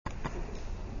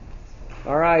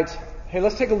All right. Hey,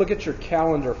 let's take a look at your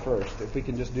calendar first, if we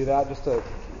can just do that, just to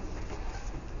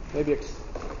maybe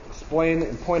explain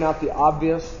and point out the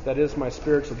obvious. That is my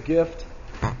spiritual gift.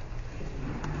 I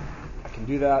can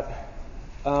do that.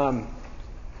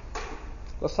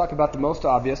 Let's talk about the most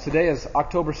obvious. Today is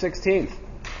October 16th.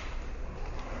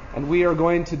 And we are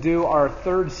going to do our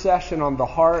third session on the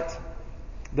heart.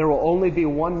 There will only be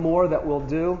one more that we'll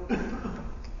do.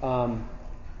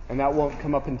 And that won't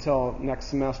come up until next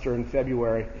semester in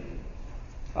February.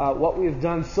 What we've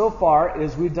done so far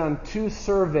is we've done 2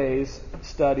 studies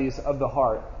of the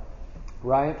heart,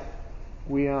 right?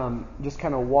 We just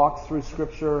kind of walked through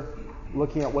Scripture,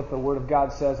 looking at what the Word of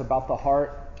God says about the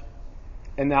heart.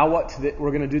 And now what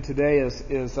we're going to do today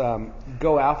is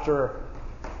go after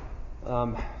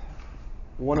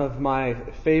one of my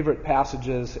favorite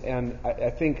passages, and I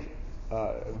think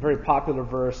a very popular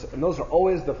verse. And those are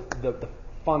always the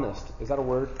funnest. Is that a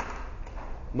word?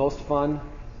 Most fun?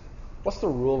 What's the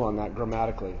rule on that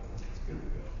grammatically?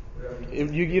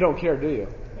 You don't care, do you?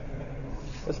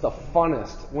 It's the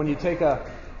funnest. When you take a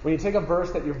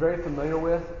verse that you're very familiar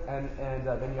with and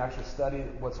then you actually study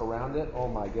what's around it. Oh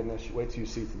my goodness, wait till you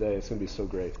see today. It's going to be so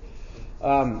great.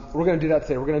 We're going to do that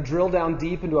today. We're going to drill down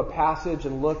deep into a passage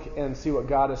and look and see what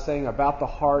God is saying about the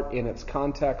heart in its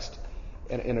context,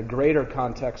 in a greater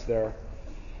context there.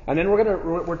 And then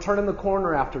we're turning the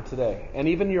corner after today. And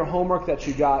even your homework that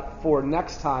you got for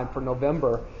next time, for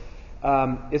November,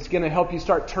 it's going to help you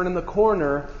start turning the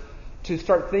corner to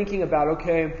start thinking about,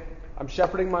 okay, I'm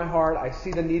shepherding my heart. I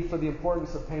see the need for the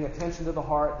importance of paying attention to the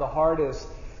heart. The heart is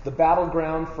the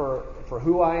battleground for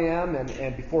who I am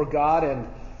and before God and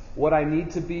what I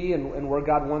need to be and where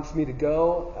God wants me to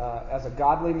go as a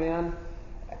godly man.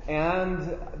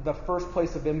 And the first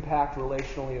place of impact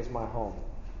relationally is my home.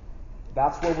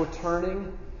 That's where we're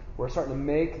turning. We're starting to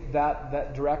make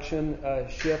that direction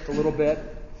shift a little bit.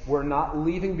 We're not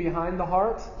leaving behind the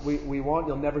heart.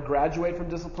 You'll never graduate from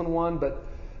Discipline 1, but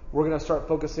we're going to start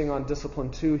focusing on Discipline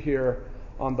 2 here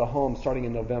on the home starting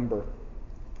in November.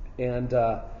 And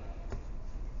so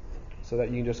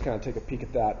that you can just kind of take a peek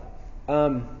at that.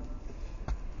 Down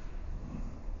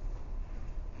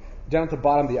at the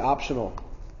bottom, the optional.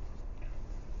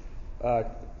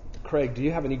 Craig, do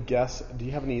you have any guess? Do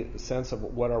you have any sense of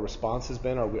what our response has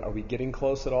been? Are we getting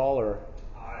close at all, or?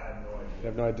 I have no idea. You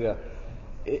have no idea.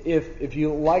 If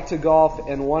you like to golf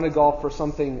and want to golf for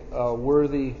something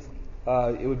worthy,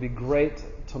 it would be great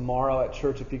tomorrow at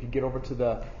church if you could get over to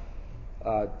the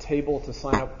table to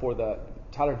sign up for the.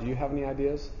 Tyler, do you have any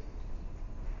ideas?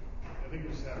 I think we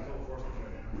just have total foursomes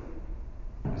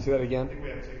right now. Say that again. I think we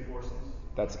have 2 foursomes.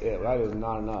 That's it. That is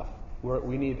not enough.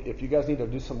 We need. If you guys need to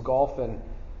do some golf and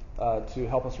to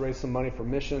help us raise some money for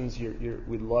missions,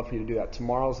 we'd love for you to do that.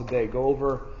 Tomorrow's the day. Go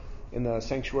over in the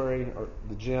sanctuary or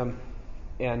the gym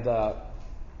and go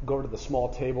over to the small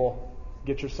table.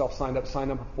 Get yourself signed up.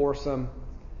 Sign up for foursome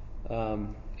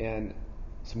and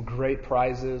some great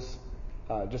prizes.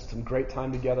 Just some great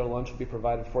time together. Lunch will be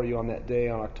provided for you on that day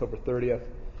on October 30th.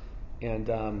 And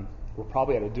we're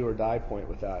probably at a do or die point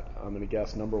with that, I'm going to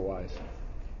guess, number-wise.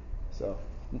 So.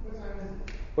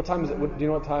 What time is it? Do you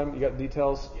know what time? You got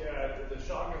details? Yeah, the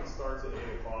shotgun starts at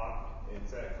 8 o'clock.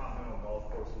 It's at Continental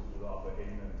Golf Course, which is off of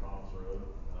Hayden and Thomas Road.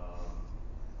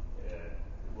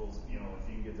 We'll, if you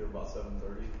can get there about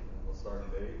 7:30, we'll start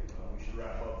at 8. We should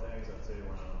wrap up things, I'd say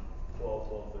around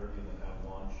 12:30, and then have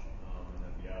lunch, and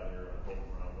then be out of here, I hope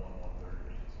around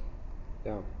 1:30. So.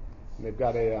 Yeah. And they've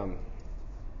got a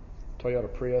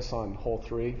Toyota Prius on hole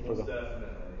 3 for Most definitely.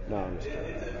 Yeah. No,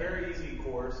 it's a very easy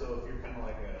course, so if you're kind of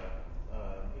like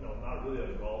not really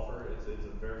a golfer, it's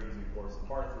a very easy course. The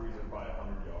par 3s are probably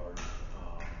 100 yards.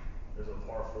 There's a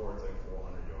par 4, it's like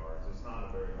 400 yards. It's not a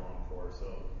very long course. So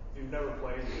if you've never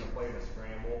played, you're going to play in a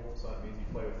scramble. So that means you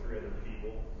play with 3 other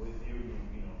people with you.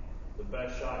 The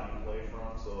best shot you play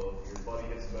from. So if your buddy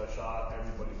hits the best shot,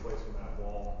 everybody plays from that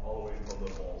ball all the way until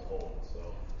the ball's hole. So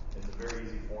it's a very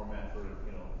easy format for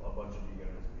a bunch of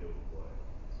beginners to be able to play.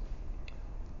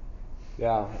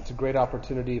 Yeah, it's a great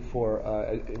opportunity for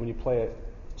when you play it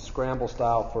scramble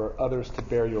style for others to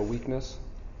bear your weakness,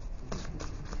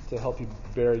 to help you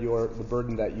bear the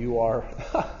burden that you are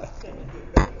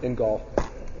in golf.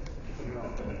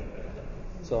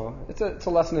 So it's a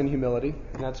lesson in humility,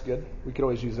 and that's good. We could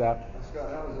always use that.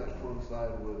 Scott, how does that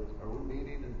coincide with? Are we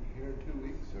meeting here in 2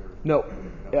 weeks? Or no.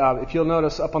 If you'll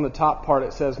notice up on the top part,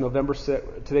 it says November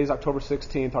 6th. Today's October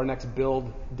 16th. Our next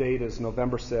build date is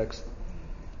November 6th,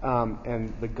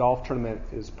 and the golf tournament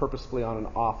is purposefully on an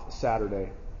off Saturday.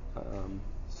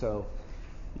 So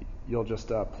you'll just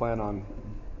plan on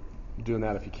doing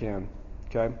that if you can.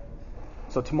 Okay?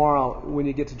 So tomorrow, when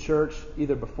you get to church,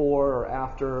 either before or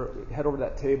after, head over to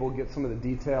that table, get some of the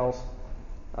details.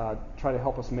 Try to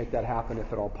help us make that happen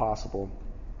if at all possible.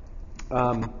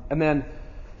 And then,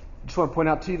 just want to point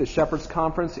out to you the Shepherds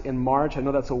Conference in March. I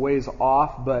know that's a ways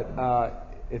off, but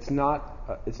it's not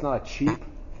a cheap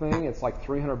thing. It's like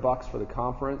 $300 for the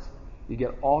conference. You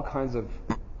get all kinds of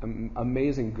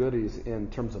amazing goodies in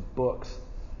terms of books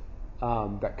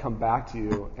that come back to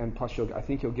you, and plus I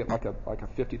think you'll get like a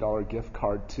 $50 gift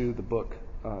card to the book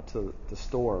to the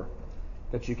store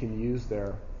that you can use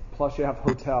there. Plus you have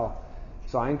hotel.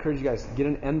 So I encourage you guys to get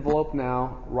an envelope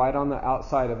now, right on the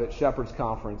outside of it, Shepherds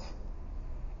Conference,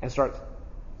 and start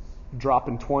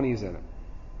dropping 20s in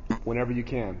it whenever you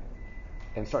can,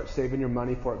 and start saving your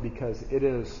money for it, because it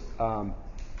is.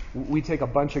 We take a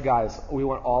bunch of guys. We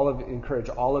want encourage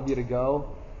all of you to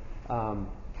go.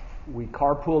 We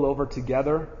carpool over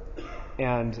together,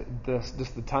 and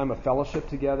just the time of fellowship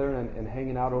together and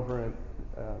hanging out over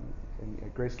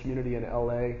in Grace Community in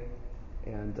LA,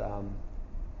 and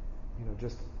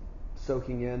just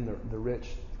soaking in the rich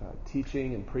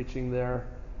teaching and preaching there.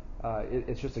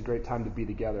 It's just a great time to be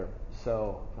together.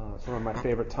 So it's one of my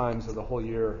favorite times of the whole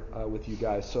year with you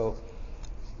guys. So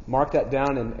mark that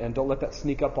down and don't let that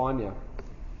sneak up on you.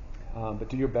 But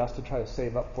do your best to try to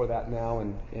save up for that now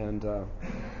and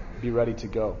be ready to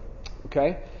go.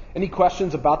 Okay? Any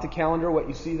questions about the calendar, what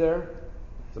you see there?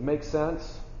 Does it make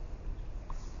sense?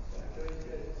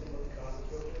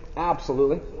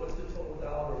 Absolutely. So what's the total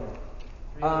dollar amount?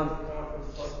 Conference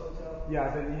plus hotel?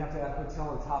 Yeah, then you have to add hotel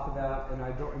on top of that, and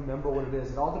I don't remember what it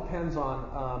is. It all depends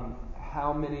on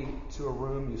how many to a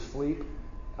room you sleep,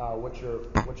 what your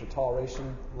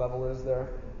toleration level is there,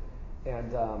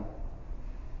 and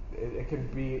it can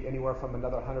be anywhere from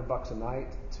another $100 a night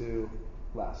to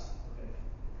less.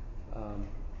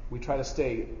 We try to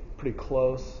stay pretty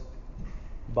close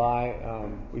by.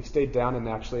 We've stayed down in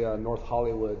actually North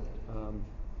Hollywood.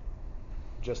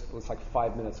 It's like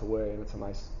 5 minutes away, and it's a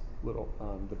nice little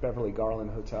the Beverly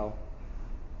Garland Hotel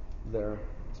there.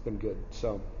 It's been good.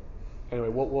 So anyway,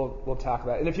 we'll tackle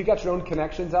that. And if you got your own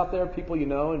connections out there, people you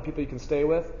know and people you can stay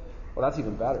with, well, that's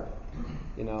even better.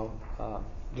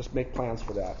 Just make plans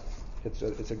for that.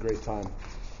 It's a great time.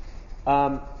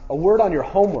 A word on your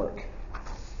homework.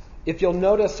 If you'll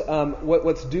notice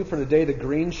what's due for today, the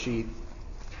green sheet.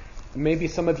 Maybe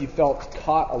some of you felt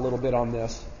caught a little bit on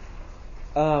this.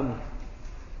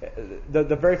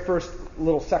 The very first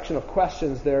little section of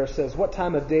questions there says, what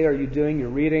time of day are you doing your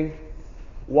reading?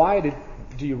 Why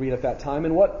do you read at that time?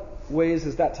 In what ways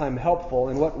is that time helpful?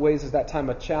 In what ways is that time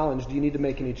a challenge? Do you need to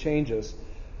make any changes?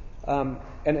 And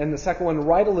the second one,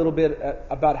 write a little bit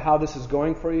about how this is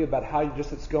going for you, about how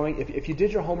it's going. If you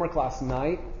did your homework last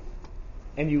night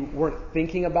and you weren't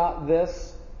thinking about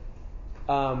this,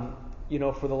 for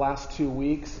the last 2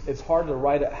 weeks, it's hard to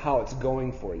write it how it's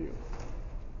going for you.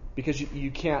 Because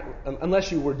you can't,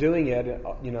 unless you were doing it,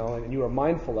 and you were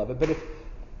mindful of it. But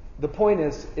the point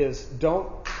is don't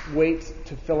wait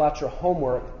to fill out your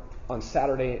homework on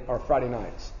Saturday or Friday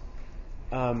nights.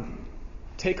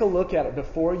 Take a look at it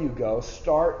before you go.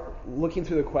 Start looking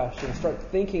through the questions. Start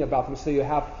thinking about them so you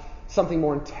have something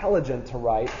more intelligent to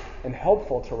write and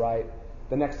helpful to write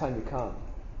the next time you come.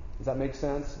 Does that make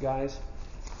sense, guys?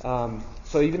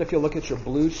 So even if you look at your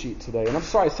blue sheet today, and I'm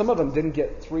sorry, some of them didn't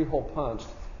get 3-hole punched.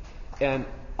 And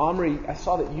Omri, I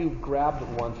saw that you grabbed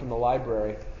one from the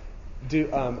library.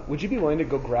 Would you be willing to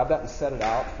go grab that and set it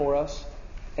out for us?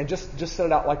 And just set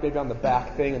it out like maybe on the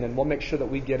back thing, and then we'll make sure that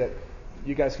we get it.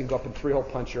 You guys can go up and 3-hole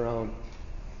punch your own.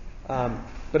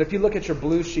 But if you look at your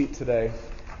blue sheet today,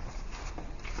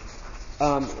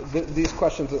 these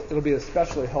questions, it'll be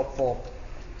especially helpful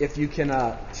if you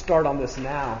can start on this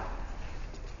now.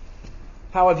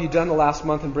 How have you done the last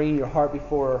month in bringing your heart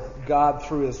before God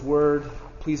through His Word?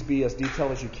 Please be as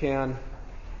detailed as you can.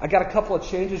 I got a couple of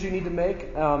changes you need to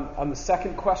make. On the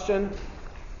second question,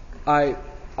 I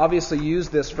obviously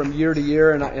used this from year to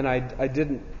year, and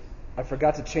I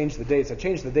forgot to change the dates. I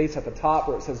changed the dates at the top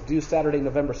where it says due Saturday,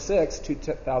 November 6th,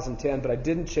 2010, but I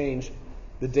didn't change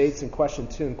the dates in question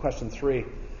 2 and question 3.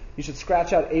 You should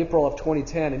scratch out April of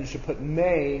 2010, and you should put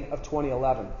May of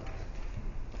 2011.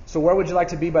 So where would you like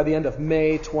to be by the end of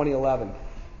May 2011?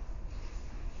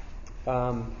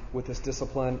 With this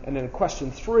discipline. And then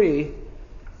question 3,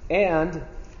 and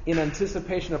in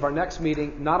anticipation of our next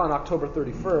meeting, not on October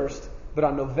 31st, but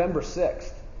on November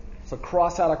 6th. So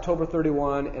cross out October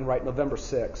 31 and write November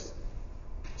 6th.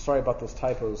 Sorry about those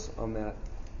typos on that.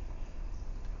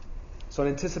 So in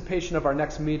anticipation of our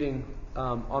next meeting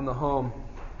on the home,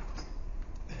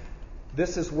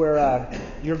 this is where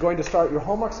you're going to start, your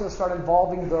homework's going to start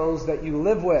involving those that you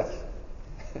live with.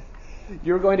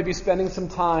 You're going to be spending some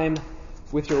time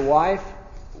with your wife.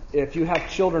 If you have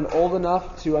children old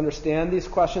enough to understand these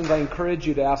questions, I encourage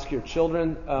you to ask your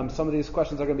children. Some of these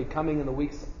questions are going to be coming in the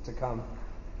weeks to come.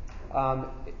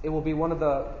 It will be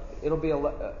it'll be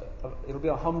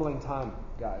a humbling time,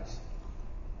 guys,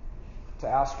 to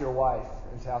ask your wife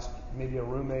and to ask maybe a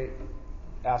roommate,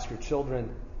 ask your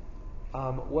children,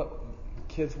 what's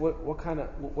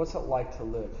it like to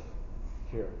live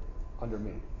here under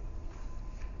me?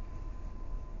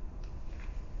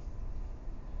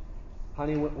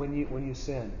 Honey, when you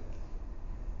sin,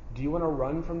 do you want to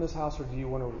run from this house or do you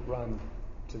want to run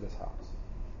to this house?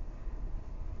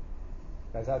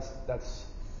 Guys,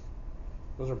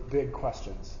 those are big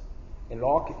questions. And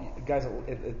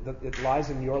it lies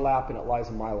in your lap and it lies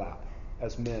in my lap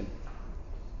as men.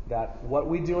 That what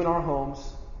we do in our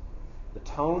homes, the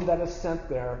tone that is sent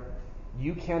there,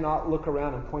 you cannot look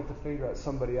around and point the finger at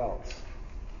somebody else.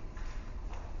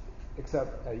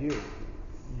 Except at you.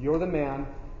 You're the man.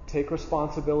 Take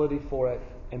responsibility for it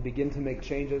and begin to make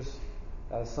changes.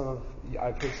 I've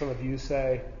heard some of you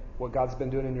say what God's been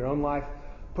doing in your own life.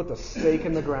 Put the stake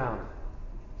in the ground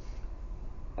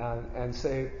and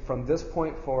say, from this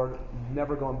point forward,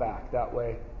 never going back that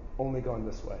way, only going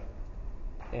this way.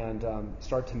 And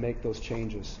start to make those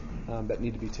changes that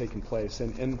need to be taking place.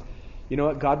 And you know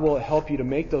what? God will help you to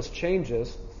make those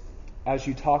changes as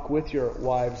you talk with your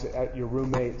wives, your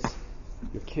roommates,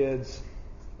 your kids,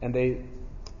 and they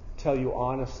tell you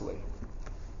honestly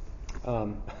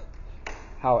what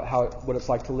it's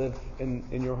like to live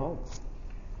in your home.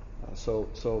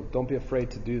 So don't be afraid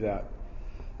to do that.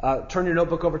 Turn your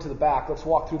notebook over to the back. Let's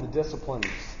walk through the disciplines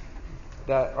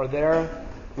that are there.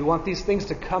 We want these things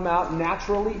to come out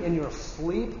naturally in your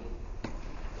sleep.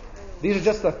 These are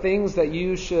just the things that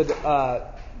you should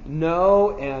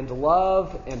know and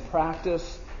love and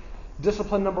practice.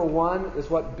 Discipline number 1 is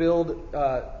what Build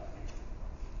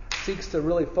seeks to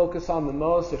really focus on the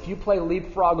most. If you play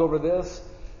leapfrog over this,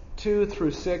 2 through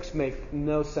 6 make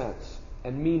no sense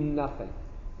and mean nothing.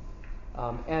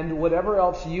 And whatever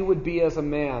else you would be as a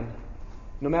man,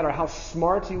 no matter how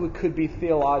smart you could be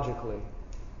theologically,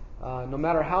 no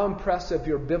matter how impressive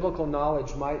your biblical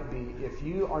knowledge might be, if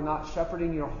you are not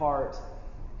shepherding your heart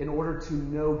in order to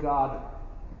know God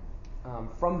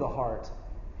from the heart,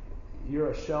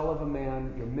 you're a shell of a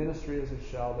man. Your ministry is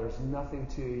a shell. There's nothing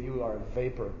to you. You are a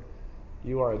vapor.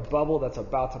 You are a bubble that's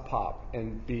about to pop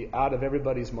and be out of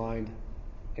everybody's mind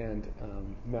and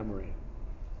memory.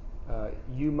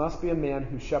 You must be a man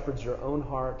who shepherds your own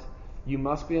heart. You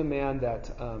must be a man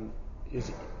that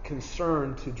is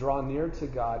concerned to draw near to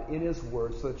God in His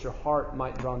Word so that your heart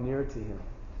might draw near to Him.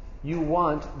 You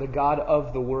want the God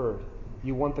of the Word.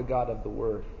 You want the God of the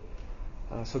Word.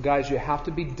 So guys, you have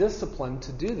to be disciplined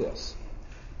to do this.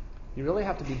 You really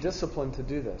have to be disciplined to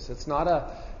do this.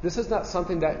 This is not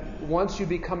something that once you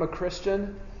become a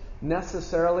Christian,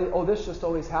 necessarily, this just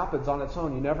always happens on its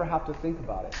own. You never have to think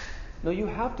about it. No, you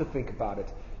have to think about it.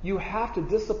 You have to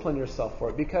discipline yourself for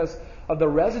it because of the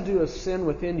residue of sin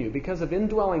within you. Because of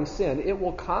indwelling sin, it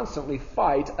will constantly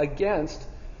fight against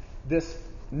this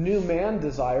new man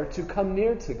desire to come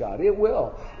near to God. It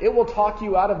will. It will talk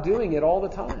you out of doing it all the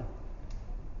time.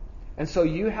 And so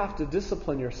you have to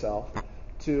discipline yourself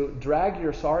to drag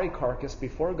your sorry carcass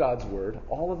before God's Word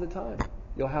all of the time.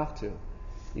 You'll have to.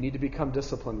 You need to become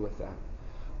disciplined with that.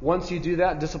 Once you do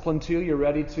that, discipline 2, you're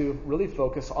ready to really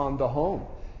focus on the home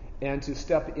and to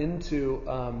step into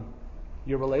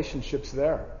your relationships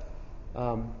there.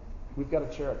 We've got a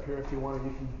chair up here if you want.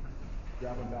 You can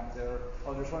grab them back there.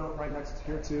 Oh, there's one right next to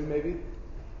here too, maybe?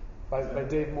 By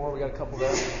Dave Moore, we got a couple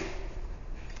there.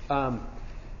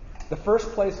 The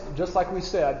first place, just like we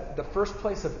said, the first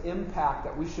place of impact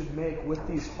that we should make with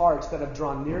these hearts that have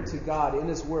drawn near to God in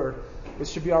His Word, it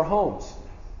should be our homes.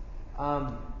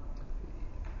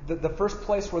 The first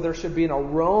place where there should be an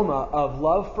aroma of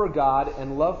love for God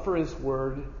and love for His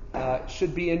Word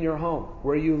should be in your home,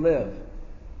 where you live.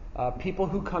 People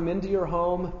who come into your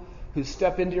home, who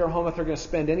step into your home, if they're going to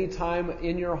spend any time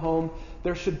in your home,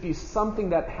 there should be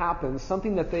something that happens,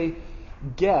 something that they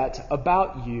get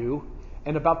about you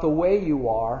and about the way you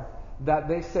are, that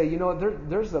they say,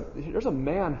 there's a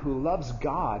man who loves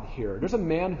God here. There's a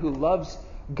man who loves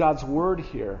God's Word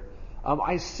here.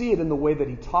 I see it in the way that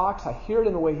he talks. I hear it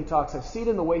in the way he talks. I see it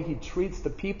in the way he treats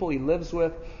the people he lives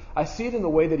with. I see it in the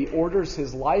way that he orders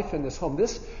his life in this home.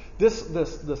 This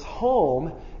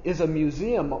home is a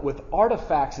museum with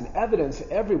artifacts and evidence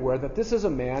everywhere that this is a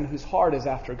man whose heart is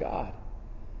after God.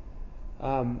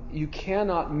 You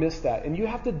cannot miss that. And you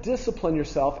have to discipline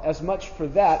yourself as much for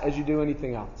that as you do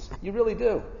anything else. You really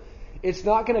do. It's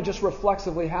not going to just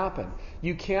reflexively happen.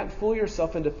 You can't fool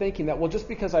yourself into thinking that, well, just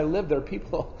because I live there,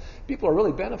 people are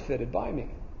really benefited by me.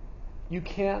 You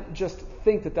can't just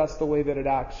think that that's the way that it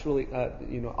actually,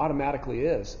 automatically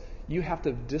is. You have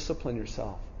to discipline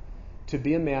yourself to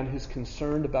be a man who's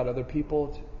concerned about other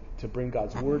people, to bring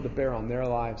God's word to bear on their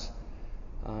lives.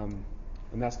 And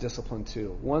that's discipline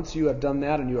too. Once you have done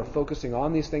that and you are focusing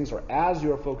on these things, or as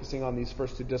you are focusing on these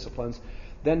first two disciplines,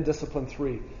 then discipline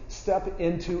 3. Step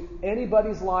into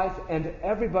anybody's life and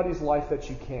everybody's life that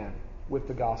you can with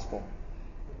the gospel.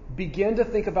 Begin to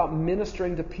think about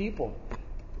ministering to people.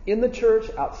 In the church,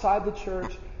 outside the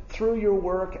church, through your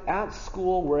work, at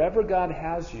school, wherever God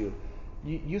has you.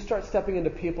 You start stepping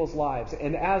into people's lives.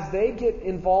 And as they get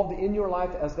involved in your life,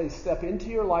 as they step into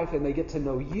your life and they get to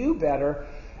know you better,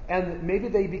 and maybe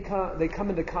they come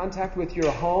into contact with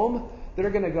your home, they're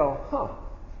going to go,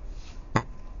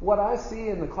 what I see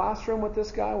in the classroom with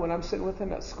this guy when I'm sitting with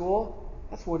him at school,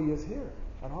 that's what he is here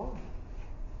at home.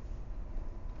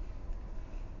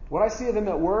 What I see of him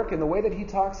at work and the way that he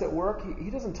talks at work, he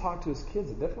doesn't talk to his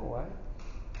kids a different way.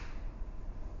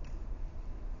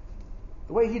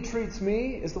 The way he treats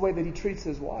me is the way that he treats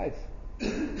his wife.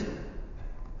 If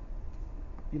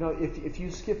you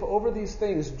skip over these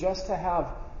things just to have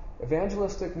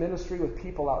evangelistic ministry with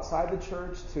people outside the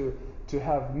church, to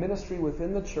have ministry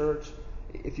within the church,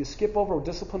 if you skip over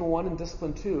discipline 1 and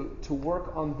discipline 2 to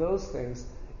work on those things,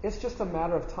 it's just a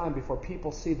matter of time before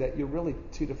people see that you're really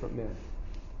two different men.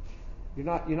 You're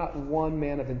not one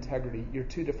man of integrity. You're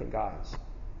two different guys.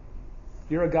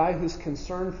 You're a guy who's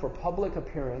concerned for public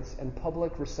appearance and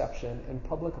public reception and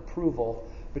public approval,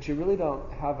 but you really don't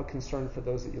have a concern for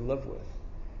those that you live with.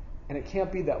 And it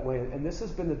can't be that way. And this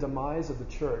has been the demise of the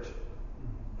church,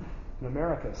 in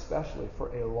America especially,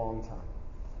 for a long time.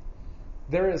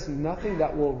 There is nothing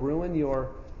that will ruin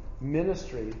your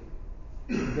ministry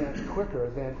quicker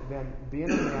than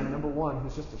being a man, number one,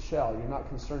 who's just a shell. You're not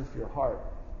concerned for your heart.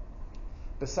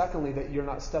 But secondly, that you're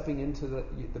not stepping into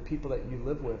the people that you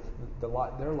live with,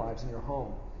 their lives in your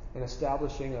home, and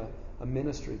establishing a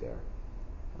ministry there.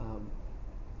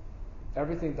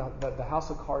 Everything, the house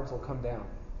of cards will come down.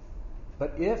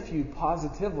 But if you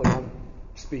positively, I'm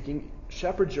speaking,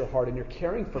 shepherd your heart and you're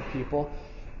caring for people,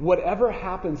 whatever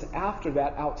happens after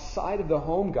that outside of the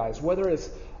home, guys, whether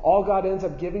it's all God ends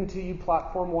up giving to you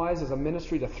platform-wise as a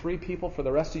ministry to 3 people for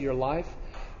the rest of your life,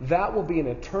 that will be an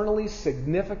eternally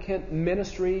significant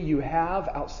ministry you have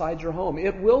outside your home.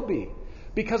 It will be,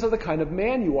 because of the kind of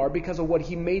man you are, because of what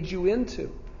He made you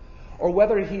into. Or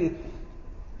whether He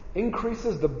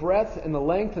increases the breadth and the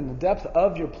length and the depth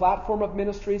of your platform of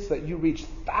ministry so that you reach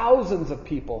thousands of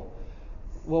people.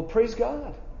 Well, praise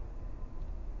God.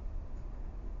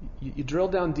 You drill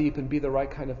down deep and be the right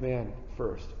kind of man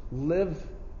first. Live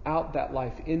out that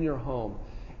life in your home.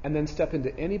 And then step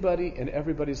into anybody and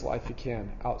everybody's life you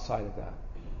can outside of that.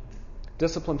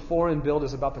 Discipline 4 in Build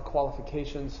is about the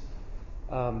qualifications.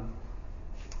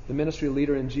 The ministry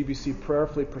leader in GBC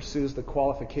prayerfully pursues the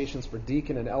qualifications for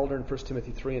deacon and elder in 1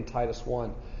 Timothy 3 and Titus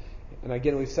 1. And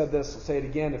again, we said this, I'll say it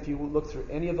again. If you look through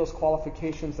any of those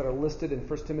qualifications that are listed in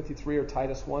 1 Timothy 3 or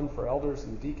Titus 1 for elders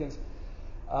and deacons,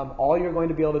 all you're going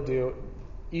to be able to do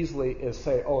easily is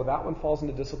say, oh, that one falls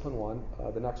into discipline 1.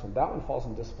 The next one, that one falls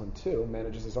into discipline 2,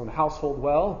 manages his own household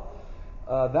well.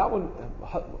 That one,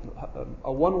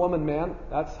 a one-woman man,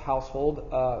 that's household.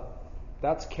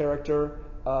 That's character.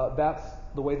 That's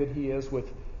the way that he is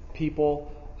with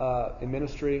people in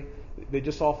ministry. They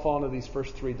just all fall into these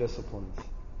first 3 disciplines.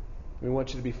 We want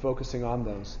you to be focusing on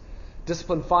those.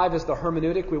 Discipline 5 is the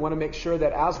hermeneutic. We want to make sure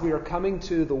that as we are coming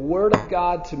to the Word of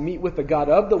God to meet with the God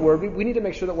of the Word, we need to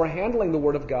make sure that we're handling the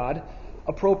Word of God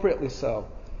appropriately so.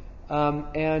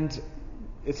 And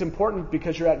it's important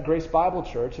because you're at Grace Bible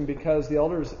Church and because the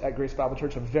elders at Grace Bible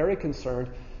Church are very concerned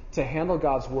to handle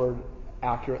God's Word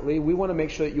accurately. We want to make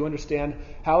sure that you understand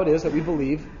how it is that we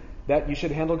believe that you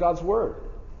should handle God's Word,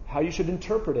 how you should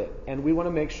interpret it. And we want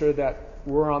to make sure that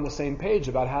we're on the same page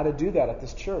about how to do that at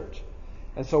this church.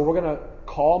 And so we're going to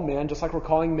call men, just like we're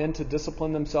calling men to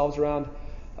discipline themselves around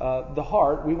the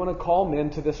heart, we want to call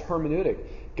men to this hermeneutic.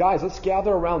 Guys, let's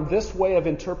gather around this way of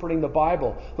interpreting the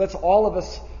Bible. Let's all of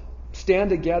us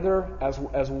stand together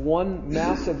as one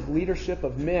massive leadership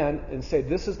of men and say,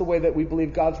 this is the way that we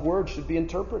believe God's Word should be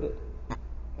interpreted.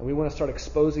 And we want to start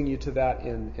exposing you to that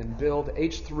in Build.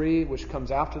 H3, which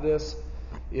comes after this,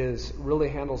 really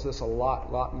handles this a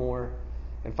lot more.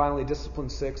 And finally, Discipline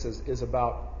 6 is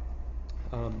about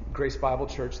Grace Bible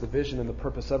Church, the vision and the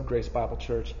purpose of Grace Bible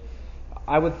Church.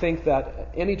 I would think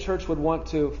that any church would want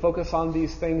to focus on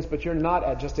these things, but you're not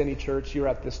at just any church, you're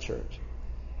at this church.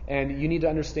 And you need to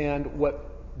understand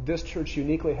what this church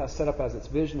uniquely has set up as its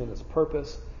vision and its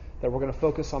purpose, that we're going to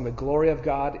focus on the glory of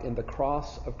God in the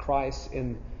cross of Christ,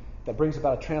 that brings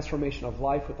about a transformation of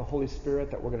life with the Holy Spirit,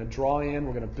 that we're going to draw in,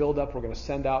 we're going to build up, we're going to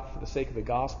send out for the sake of the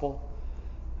gospel.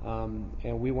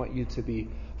 And we want you to be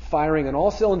firing on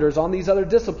all cylinders on these other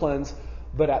disciplines,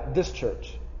 but at this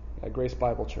church, at Grace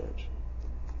Bible Church.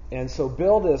 And so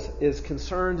Build is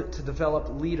concerned to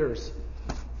develop leaders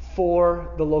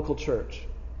for the local church.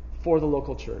 For the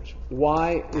local church.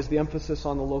 Why is the emphasis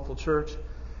on the local church?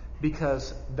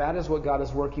 Because that is what God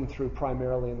is working through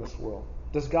primarily in this world.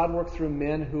 Does God work through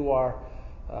men who are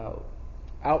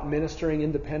out ministering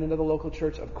independent of the local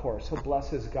church? Of course. He'll bless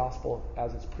His gospel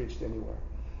as it's preached anywhere.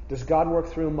 Does God work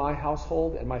through my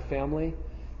household and my family?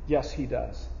 Yes, He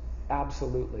does.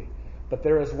 Absolutely. But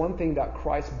there is one thing that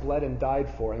Christ bled and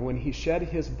died for, and when He shed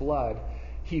His blood,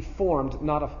 He formed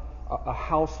not a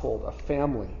household, a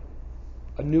family,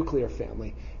 a nuclear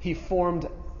family. He formed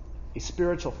a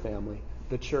spiritual family,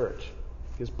 the church.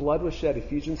 His blood was shed,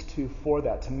 Ephesians 2, for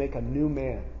that, to make a new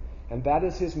man. And that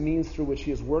is His means through which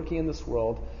He is working in this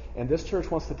world. And this church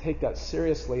wants to take that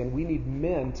seriously, and we need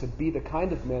men to be the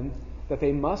kind of men that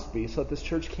they must be, so that this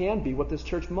church can be what this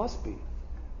church must be.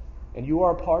 And you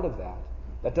are a part of that.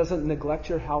 That doesn't neglect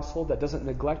your household. That doesn't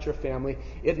neglect your family.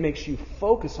 It makes you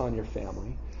focus on your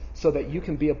family so that you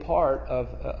can be a part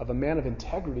of a man of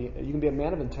integrity. You can be a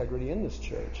man of integrity in this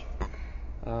church.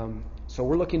 So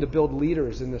we're looking to build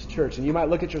leaders in this church. And you might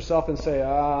look at yourself and say,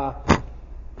 I'm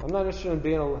not interested in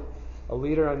being a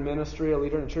leader in ministry, a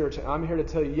leader in church. And I'm here to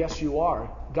tell you, yes, you are.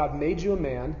 God made you a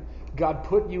man. God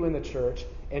put you in the church.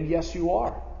 And yes, you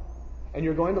are. And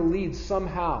you're going to lead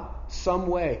somehow, some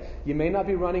way. You may not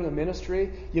be running a ministry.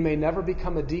 You may never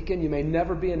become a deacon. You may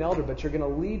never be an elder, but you're going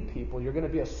to lead people. You're going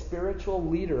to be a spiritual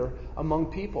leader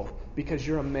among people because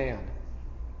you're a man.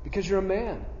 Because you're a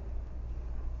man.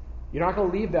 You're not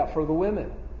going to leave that for the women.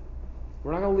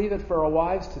 We're not going to leave it for our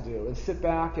wives to do and sit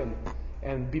back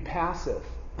and be passive.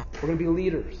 We're going to be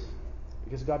leaders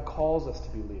because God calls us to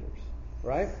be leaders.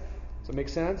 Right? Does that make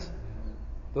sense?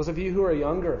 Those of you who are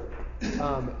younger,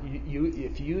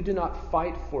 if you do not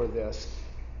fight for this,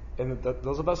 and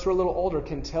those of us who are a little older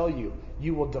can tell you,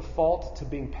 you will default to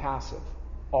being passive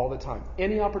all the time.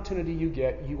 Any opportunity you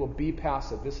get, you will be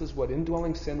passive. This is what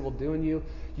indwelling sin will do in you.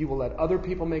 You will let other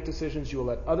people make decisions. You will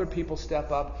let other people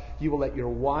step up. You will let your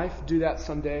wife do that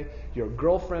someday. Your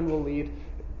girlfriend will lead.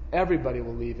 Everybody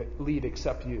will lead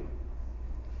except you.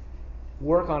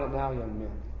 Work on it now, young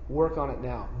men. Work on it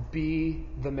now. Be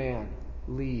the man.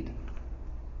 Lead.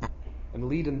 And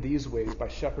lead in these ways, by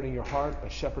shepherding your heart, by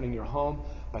shepherding your home,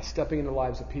 by stepping into the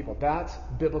lives of people. That's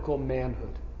biblical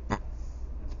manhood.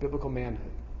 It's biblical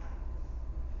manhood.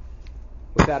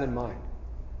 With that in mind,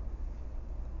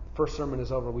 first sermon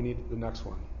is over. We need the next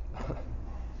one.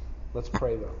 Let's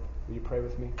pray, though. Will you pray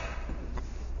with me?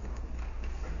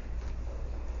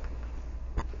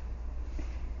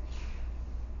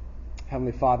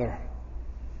 Heavenly Father,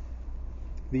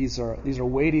 these are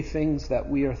weighty things that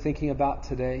we are thinking about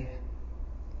today.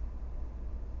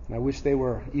 And I wish they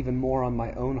were even more on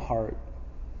my own heart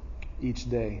each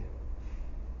day.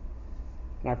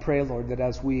 And I pray, Lord, that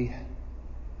as we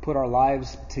put our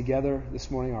lives together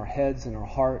this morning, our heads and our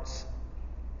hearts,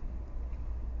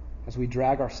 as we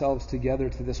drag ourselves together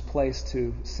to this place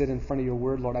to sit in front of your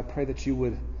word, Lord, I pray that you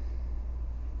would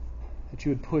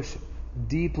push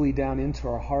deeply down into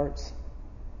our hearts,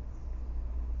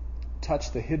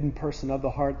 touch the hidden person of the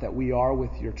heart that we are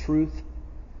with your truth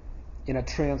in a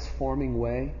transforming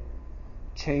way.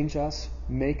 Change us,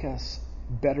 make us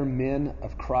better men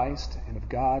of Christ and of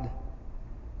God.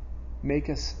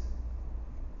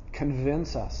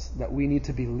 Convince us that we need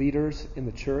to be leaders in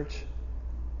the church.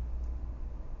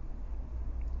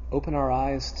 Open our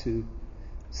eyes to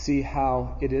see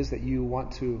how it is that you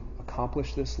want to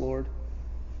accomplish this, Lord.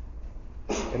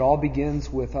 It all begins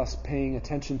with us paying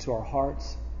attention to our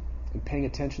hearts and paying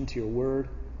attention to your word.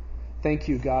 Thank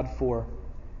you, God, for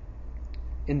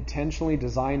intentionally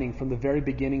designing from the very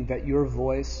beginning that your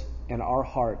voice and our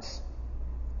hearts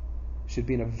should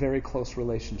be in a very close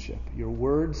relationship. Your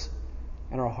words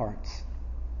and our hearts.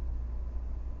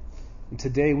 And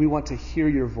today we want to hear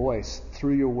your voice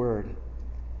through your word.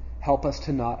 Help us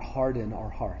to not harden our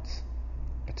hearts,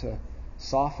 but to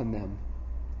soften them.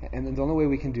 And the only way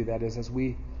we can do that is as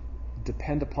we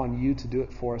depend upon you to do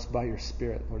it for us by your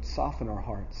Spirit. Lord, soften our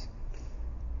hearts.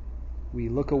 We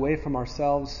look away from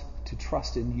ourselves to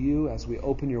trust in you as we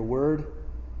open your word.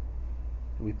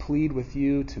 And we plead with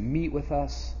you to meet with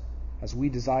us as we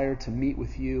desire to meet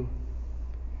with you.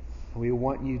 And we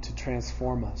want you to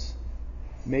transform us.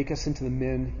 Make us into the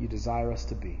men you desire us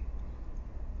to be.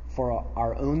 For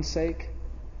our own sake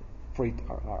for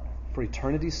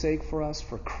eternity's sake for us,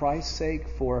 for Christ's sake,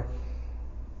 for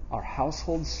our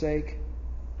household's sake,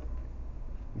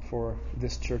 and for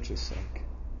this church's sake.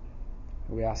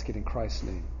 We ask it in Christ's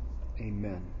name.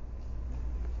 Amen.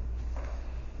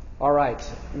 All right.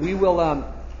 We will, I'm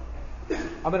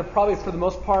going to probably, for the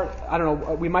most part, I don't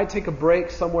know, we might take a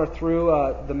break somewhere through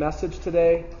the message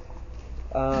today.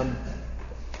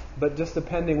 But just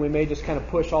depending, we may just kind of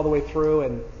push all the way through.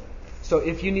 And so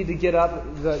if you need to get up,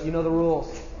 you know the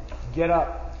rules. Get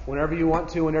up whenever you want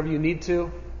to, whenever you need to.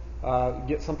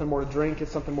 Get something more to drink, get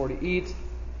something more to eat.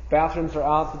 Bathrooms are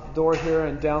out the door here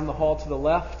and down the hall to the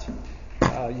left.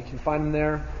 You can find them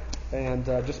there. And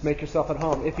just make yourself at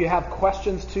home. If you have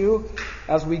questions too,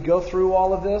 as we go through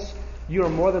all of this, you are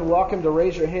more than welcome to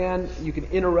raise your hand. You can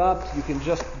interrupt. You can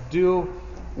just do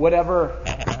whatever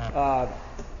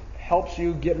helps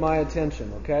you get my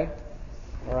attention, okay?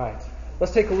 All right.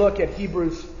 Let's take a look at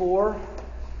Hebrews 4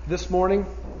 this morning.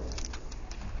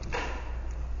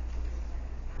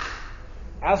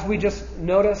 As we just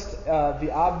noticed,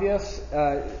 the obvious,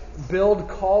 Build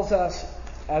calls us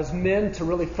as men to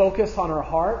really focus on our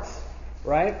hearts,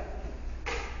 right?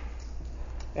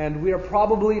 And we are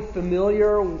probably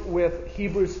familiar with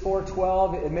Hebrews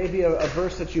 4:12. It may be a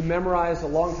verse that you memorized a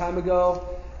long time ago,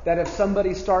 that if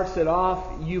somebody starts it off,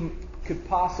 you could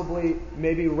possibly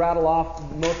maybe rattle off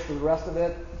most of the rest of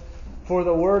it. For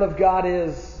the Word of God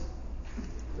is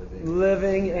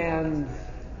living and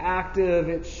active.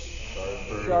 It's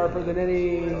sharper than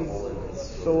any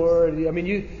sword. I mean,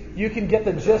 you can get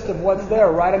the gist of what's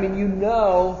there, right? I mean, you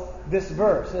know this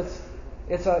verse.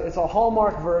 It's a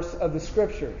hallmark verse of the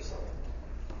Scriptures.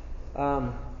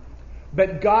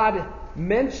 But God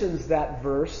mentions that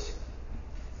verse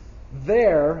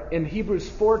there in Hebrews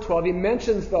 4:12. He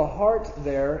mentions the heart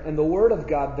there and the Word of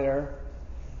God there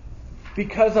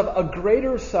because of a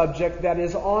greater subject that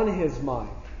is on His mind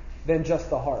than just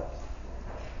the heart.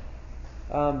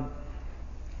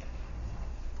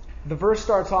 The verse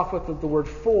starts off with the word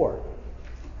 "for."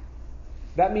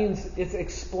 That means it's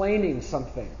explaining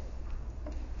something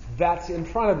that's in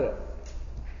front of it.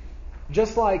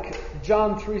 Just like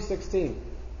John 3:16.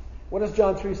 What does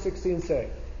John 3:16 say?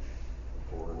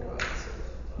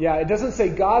 Yeah, it doesn't say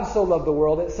God so loved the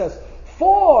world. It says,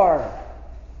 for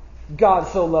God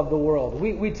so loved the world.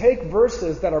 We take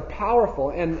verses that are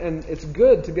powerful, and it's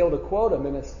good to be able to quote them,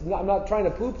 and I'm not trying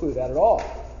to poo-poo that at all.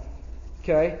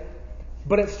 Okay?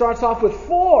 But it starts off with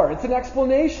for. It's an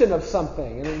explanation of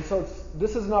something. And so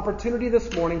this is an opportunity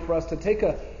this morning for us to take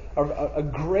a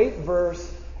great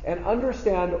verse and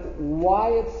understand why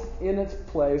it's in its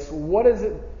place, what is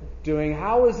it doing,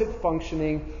 how is it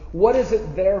functioning, what is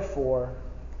it there for,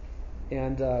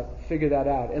 and figure that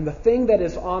out. And the thing that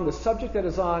is on, the subject that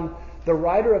is on the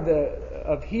writer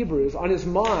of Hebrews, on his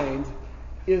mind,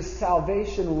 is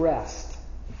salvation rest.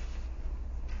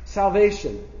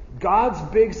 Salvation. God's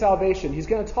big salvation. He's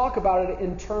going to talk about it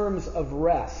in terms of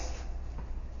rest.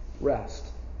 Rest.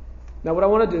 Now what I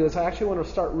want to do is I actually want to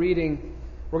start reading.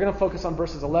 We're going to focus on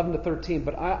verses 11 to 13,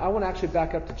 but I want to actually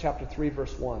back up to chapter 3,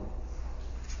 verse 1.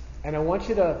 And I want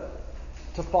you to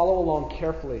follow along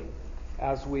carefully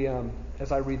as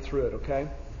I read through it, okay?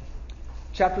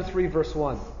 Chapter 3, verse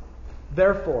 1.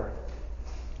 Therefore,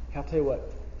 I'll tell you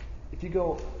what, if you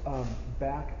go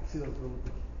back, see the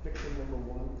picture number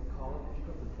 1 column? If you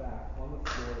go to the back, on the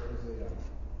floor is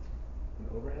an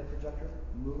overhead projector.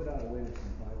 Move it out of the way with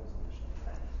some Bibles on the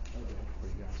shelf. That'll be helpful for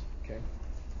you guys,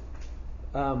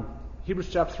 okay? Hebrews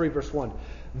chapter 3, verse 1.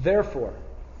 Therefore,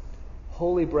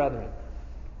 holy brethren,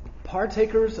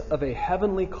 partakers of a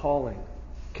heavenly calling,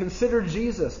 consider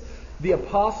Jesus, the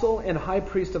apostle and high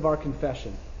priest of our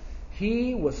confession.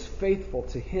 He was faithful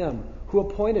to him who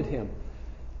appointed him,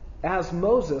 as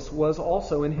Moses was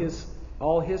also in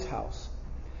all his house.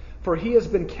 For he has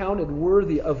been counted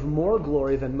worthy of more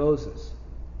glory than Moses,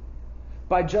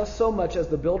 by just so much as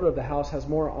the builder of the house has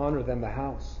more honor than the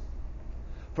house.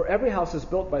 For every house is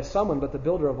built by someone, but the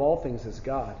builder of all things is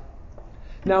God.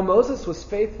 Now Moses was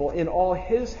faithful in all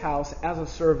his house as a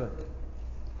servant,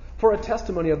 for a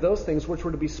testimony of those things which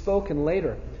were to be spoken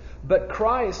later. But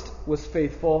Christ was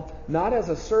faithful, not as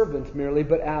a servant merely,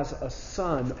 but as a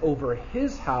son over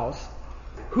his house,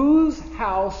 whose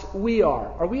house we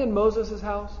are. Are we in Moses'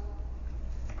 house?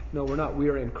 No, we're not. We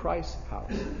are in Christ's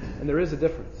house. And there is a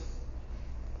difference.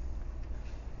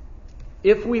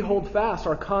 If we hold fast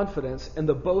our confidence and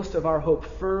the boast of our hope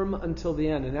firm until the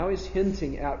end. And now he's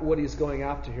hinting at what he's going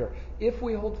after here. If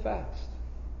we hold fast.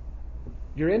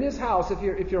 You're in his house if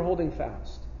you're holding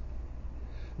fast.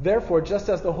 Therefore, just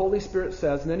as the Holy Spirit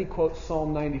says, and then he quotes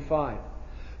Psalm 95.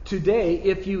 Today,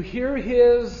 if you hear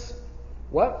his,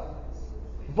 what?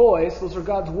 voice, those are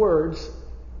God's words,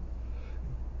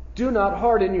 do not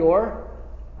harden your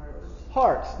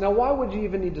hearts. Now, why would you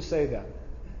even need to say that?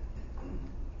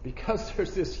 Because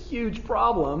there's this huge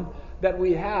problem that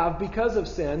we have because of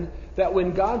sin, that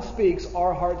when God speaks,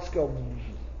 our hearts go,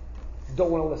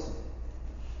 don't want to listen.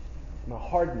 I'm going to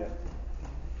harden it.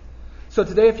 So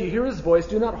today, if you hear his voice,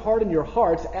 do not harden your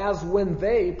hearts as when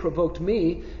they provoked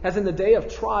me, as in the day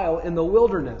of trial in the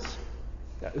wilderness.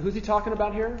 Who's he talking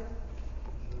about here?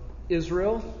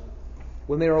 Israel.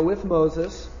 When they were with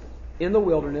Moses in the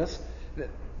wilderness.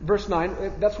 Verse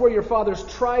 9, that's where your fathers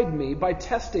tried me by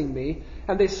testing me,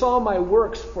 and they saw my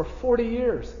works for 40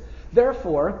 years.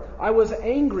 Therefore, I was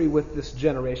angry with this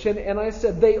generation, and I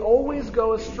said, they always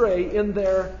go astray in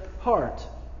their heart,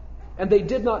 and they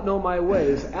did not know my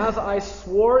ways. As I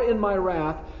swore in my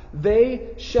wrath,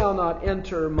 they shall not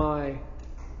enter my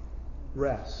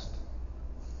rest.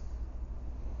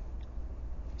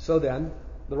 So then,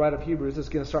 the writer of Hebrews is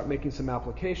going to start making some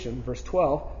application. Verse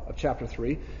 12 of chapter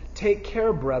 3. Take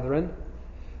care, brethren,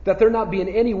 that there not be in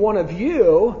any one of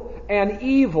you an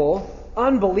evil,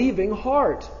 unbelieving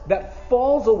heart that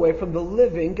falls away from the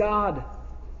living God.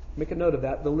 Make a note of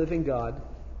that, the living God.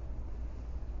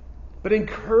 But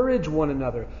encourage one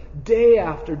another day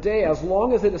after day, as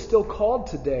long as it is still called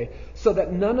today, so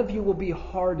that none of you will be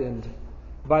hardened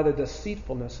by the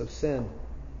deceitfulness of sin.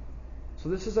 So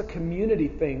this is a community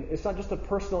thing. It's not just a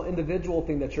personal, individual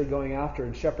thing that you're going after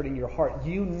and shepherding your heart.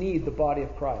 You need the body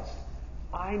of Christ.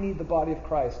 I need the body of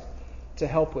Christ to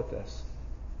help with this.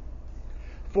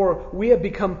 For we have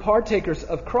become partakers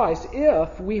of Christ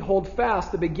if we hold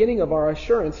fast the beginning of our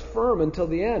assurance firm until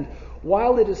the end.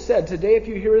 While it is said, today if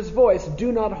you hear his voice,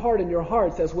 do not harden your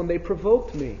hearts as when they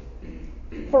provoked me.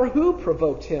 For who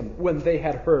provoked him when they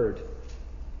had heard?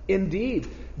 Indeed,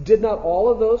 did not all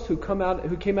of those who came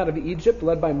out of Egypt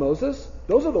led by Moses?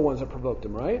 Those are the ones that provoked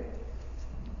him, right?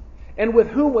 And with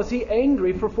whom was he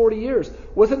angry for 40 years?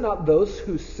 Was it not those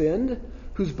who sinned,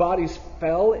 whose bodies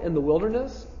fell in the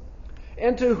wilderness?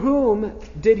 And to whom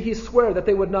did he swear that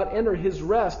they would not enter his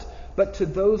rest, but to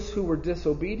those who were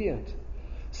disobedient?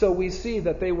 So we see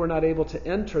that they were not able to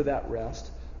enter that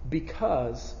rest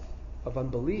because of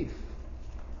unbelief,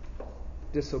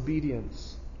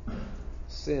 disobedience,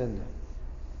 sin.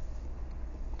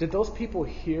 Did those people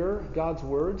hear God's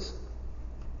words?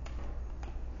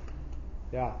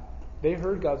 Yeah, they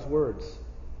heard God's words.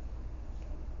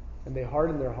 And they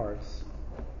hardened their hearts.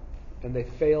 And they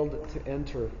failed to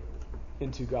enter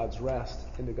into God's rest,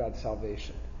 into God's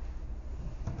salvation.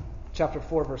 Chapter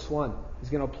 4, verse 1. He's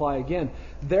going to apply again.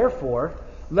 Therefore,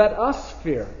 let us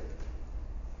fear.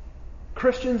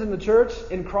 Christians in the church,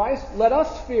 in Christ, let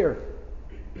us fear.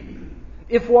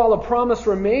 If while a promise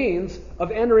remains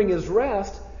of entering his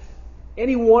rest,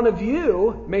 any one of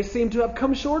you may seem to have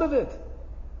come short of it.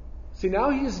 See, now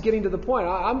he's getting to the point.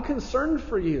 I'm concerned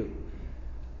for you.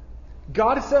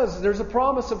 God says there's a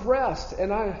promise of rest,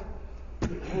 and I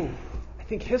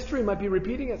think history might be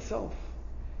repeating itself.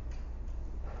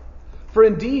 For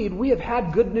indeed, we have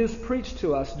had good news preached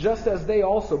to us, just as they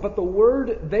also. But the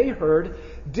word they heard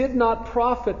did not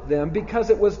profit them, because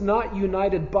it was not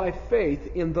united by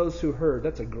faith in those who heard.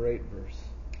 That's a great verse.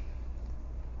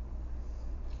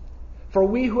 For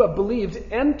we who have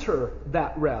believed enter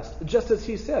that rest, just as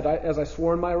he said, as I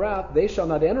swore in my wrath, they shall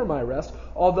not enter my rest,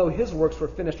 although his works were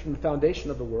finished from the foundation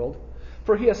of the world.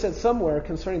 For he has said somewhere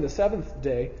concerning the seventh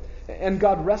day, and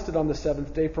God rested on the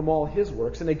seventh day from all his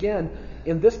works. And again,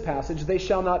 in this passage, they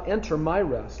shall not enter my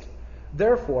rest.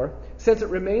 Therefore, since it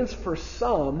remains for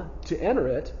some to enter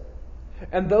it,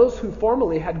 and those who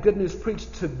formerly had good news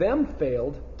preached to them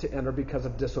failed to enter because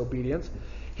of disobedience,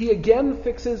 he again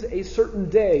fixes a certain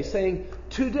day, saying,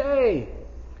 today,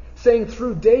 saying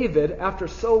through David, after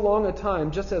so long a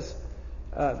time, just as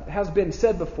has been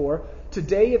said before,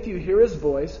 today if you hear his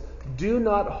voice, do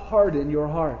not harden your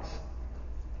hearts.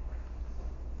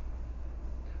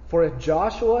 For if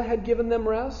Joshua had given them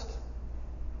rest,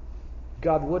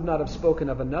 God would not have spoken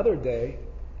of another day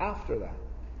after that.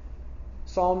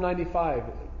 Psalm 95,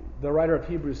 the writer of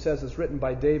Hebrews says, is written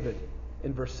by David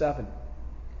in verse 7.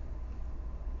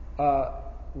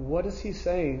 What is he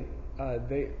saying?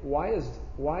 Why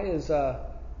is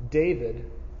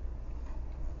David,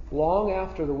 long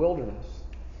after the wilderness,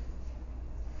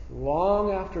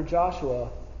 long after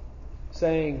Joshua,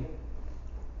 saying,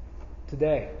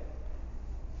 today,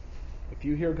 if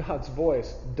you hear God's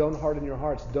voice, don't harden your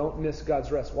hearts, don't miss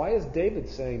God's rest? Why is David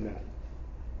saying that?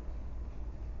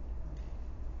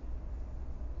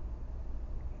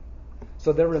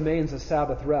 So there remains a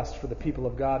Sabbath rest for the people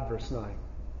of God, verse 9.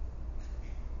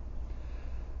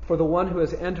 For the one who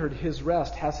has entered his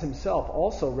rest has himself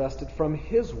also rested from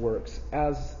his works,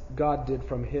 as God did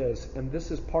from his. And this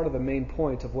is part of the main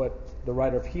point of what the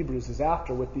writer of Hebrews is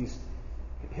after with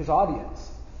his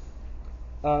audience.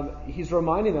 He's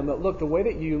reminding them that, look, the way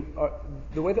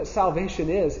that salvation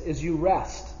is you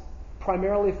rest.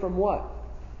 Primarily from what?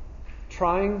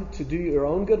 Trying to do your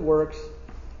own good works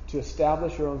to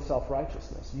establish your own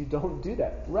self-righteousness. You don't do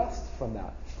that. Rest from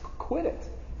that. Quit it.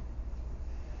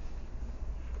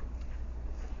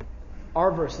 Our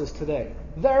verses today.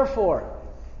 Therefore,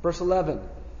 verse 11,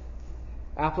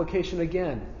 application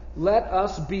again. Let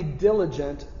us be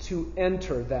diligent to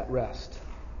enter that rest,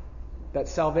 that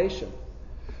salvation,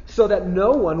 so that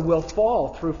no one will fall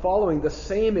through following the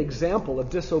same example of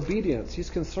disobedience. He's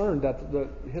concerned that the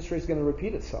history is going to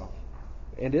repeat itself,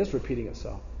 and is repeating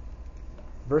itself.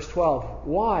 Verse 12,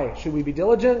 why should we be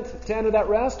diligent to enter that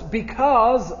rest?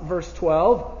 Because, verse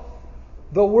 12,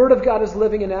 the Word of God is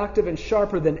living and active and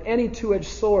sharper than any two-edged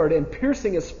sword, and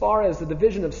piercing as far as the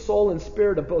division of soul and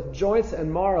spirit, of both joints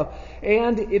and marrow,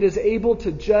 and it is able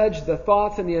to judge the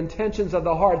thoughts and the intentions of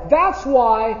the heart. That's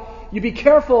why you be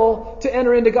careful to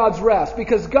enter into God's rest,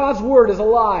 because God's Word is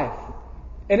alive,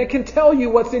 and it can tell you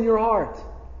what's in your heart.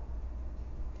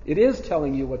 It is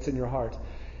telling you what's in your heart.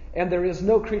 And there is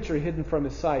no creature hidden from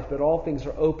His sight, but all things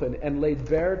are open and laid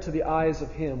bare to the eyes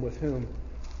of Him with whom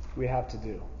we have to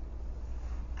do.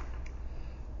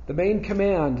 The main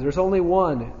command, there's only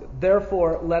one.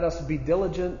 Therefore, let us be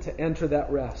diligent to enter that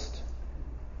rest.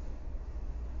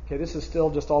 Okay, this is still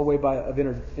just all way of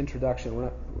introduction.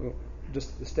 We're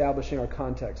just establishing our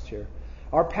context here.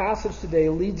 Our passage today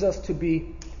leads us to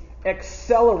be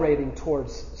accelerating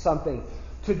towards something,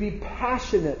 to be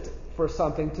passionate for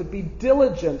something, to be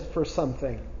diligent for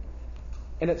something.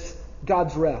 And it's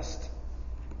God's rest.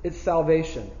 It's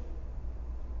salvation.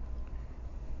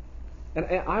 And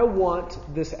I want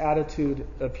this attitude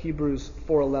of Hebrews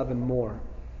 4:11 more.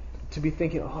 To be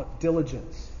thinking,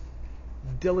 diligence.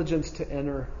 Diligence to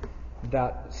enter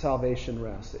that salvation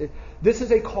rest. This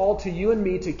is a call to you and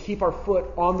me to keep our foot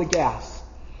on the gas.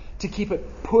 To keep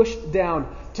it pushed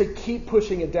down. To keep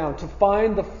pushing it down. To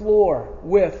find the floor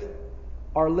with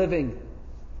our living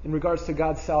in regards to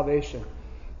God's salvation.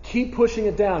 Keep pushing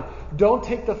it down. Don't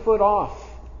take the foot off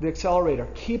the accelerator.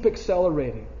 Keep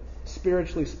accelerating,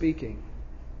 spiritually speaking.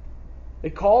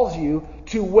 It calls you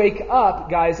to wake up,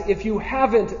 guys, if you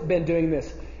haven't been doing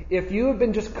this. If you have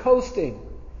been just coasting.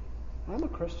 I'm a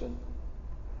Christian.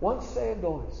 Once saved,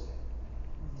 always saved.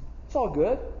 It's all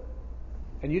good.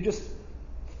 And you just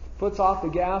foot's off the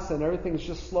gas and everything's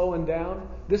just slowing down.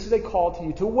 This is a call to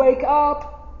you to wake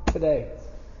up today.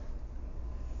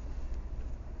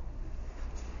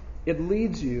 It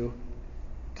leads you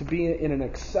to be in an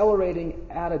accelerating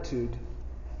attitude,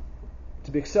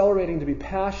 to be accelerating, to be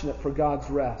passionate for God's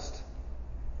rest.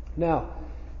 Now,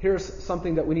 here's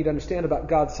something that we need to understand about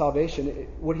God's salvation.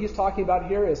 What he's talking about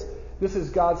here is, this is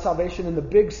God's salvation in the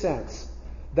big sense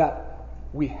that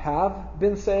we have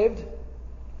been saved,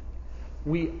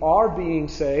 we are being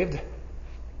saved,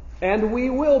 and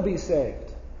we will be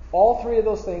saved. All three of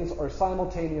those things are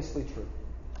simultaneously true.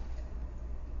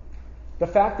 The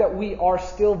fact that we are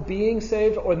still being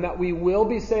saved or that we will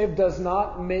be saved does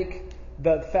not make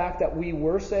the fact that we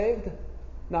were saved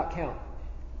not count.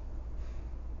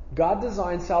 God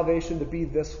designed salvation to be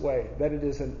this way, that it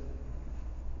is an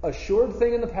assured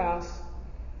thing in the past,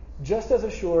 just as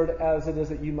assured as it is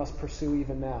that you must pursue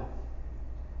even now.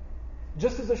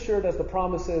 Just as assured as the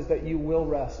promise is that you will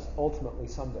rest ultimately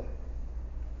someday.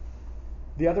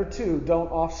 The other two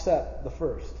don't offset the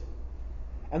first.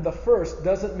 And the first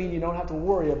doesn't mean you don't have to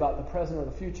worry about the present or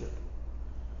the future.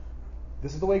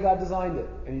 This is the way God designed it,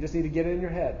 and you just need to get it in your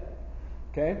head.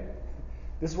 Okay?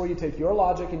 This is where you take your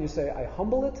logic and you say, I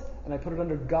humble it, and I put it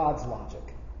under God's logic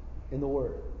in the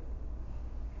Word.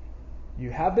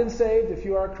 You have been saved if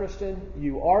you are a Christian.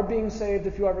 You are being saved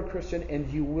if you are a Christian, and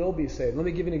you will be saved. Let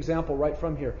me give you an example right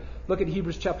from here. Look at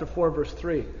Hebrews chapter 4, verse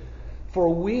 3.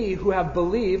 For we who have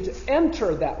believed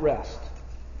enter that rest.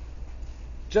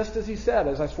 Just as he said,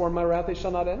 as I swore in my wrath, they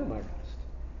shall not enter my rest.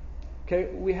 Okay,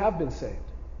 we have been saved.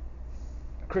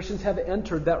 Christians have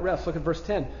entered that rest. Look at verse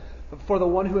 10. For the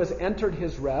one who has entered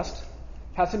his rest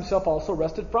has himself also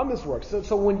rested from his works.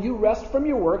 So when you rest from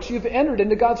your works, you've entered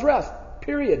into God's rest.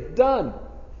 Period. Done.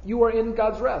 You are in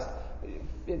God's rest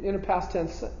in a past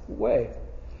tense way.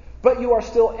 But you are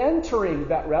still entering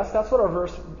that rest. That's what our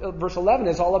verse 11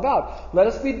 is all about. Let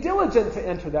us be diligent to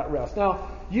enter that rest. Now,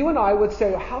 you and I would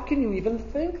say, how can you even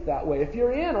think that way? If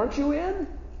you're in, aren't you in?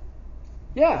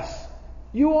 Yes,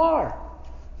 you are.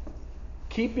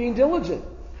 Keep being diligent.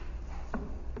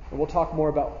 And we'll talk more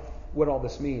about what all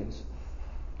this means.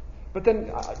 But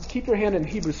then keep your hand in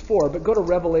Hebrews 4, but go to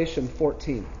Revelation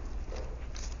 14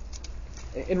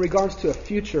 in regards to a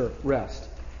future rest.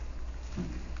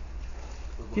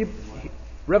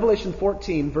 Revelation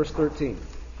 14, verse 13.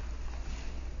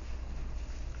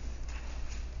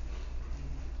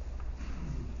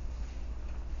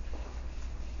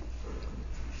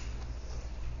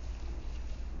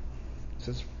 It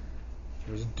says,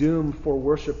 there's doom for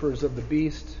worshipers of the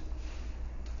beast.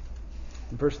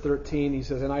 In verse 13, he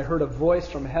says, and I heard a voice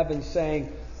from heaven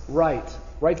saying, write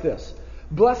this.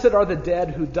 Blessed are the dead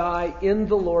who die in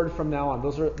the Lord from now on.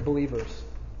 Those are believers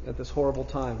at this horrible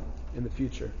time in the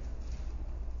future.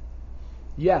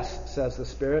 Yes, says the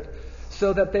Spirit,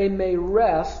 so that they may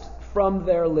rest from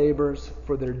their labors,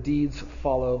 for their deeds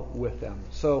follow with them.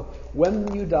 So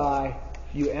when you die,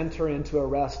 you enter into a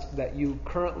rest that you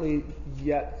currently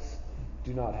yet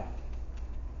do not have.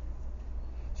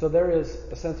 So there is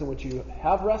a sense in which you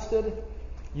have rested,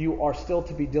 you are still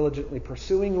to be diligently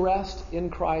pursuing rest in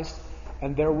Christ,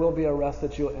 and there will be a rest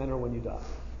that you'll enter when you die.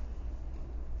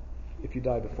 If you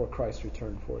die before Christ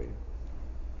returned for you.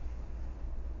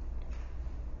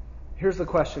 Here's the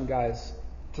question, guys,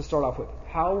 to start off with.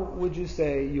 How would you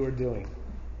say you are doing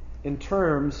in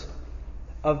terms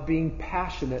of being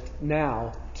passionate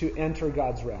now to enter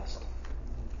God's rest?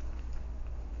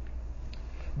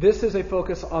 This is a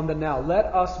focus on the now. Let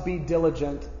us be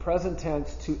diligent, present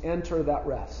tense, to enter that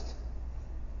rest.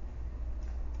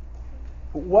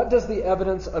 What does the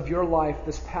evidence of your life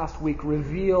this past week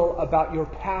reveal about your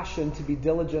passion to be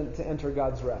diligent to enter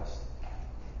God's rest?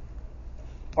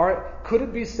 Or could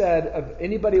it be said of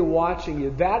anybody watching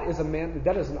you, that is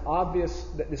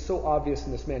so obvious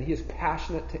in this man. He is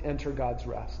passionate to enter God's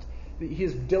rest. He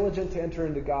is diligent to enter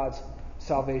into God's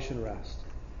salvation rest.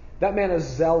 That man is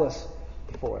zealous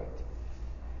for it.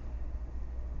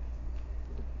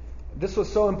 This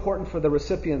was so important for the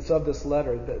recipients of this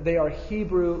letter. That they are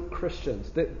Hebrew Christians.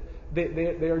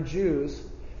 They are Jews.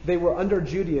 They were under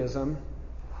Judaism.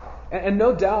 And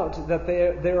no doubt that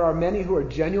there are many who are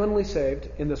genuinely saved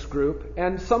in this group,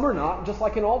 and some are not, just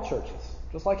like in all churches.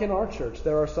 Just like in our church,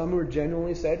 there are some who are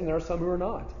genuinely saved and there are some who are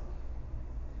not.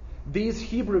 These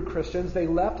Hebrew Christians, they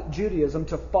left Judaism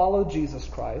to follow Jesus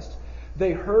Christ.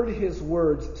 They heard his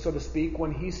words, so to speak,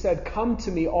 when he said, come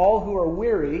to me, all who are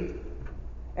weary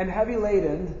and heavy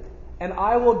laden, and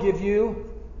I will give you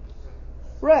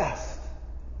rest.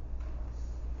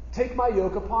 Take my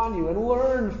yoke upon you and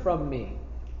learn from me.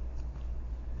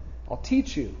 I'll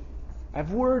teach you. I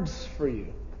have words for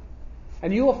you.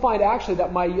 And you will find actually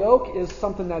that my yoke is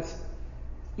something that's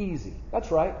easy. That's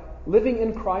right. Living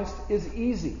in Christ is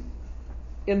easy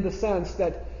in the sense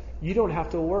that you don't have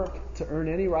to work to earn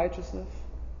any righteousness.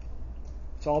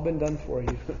 It's all been done for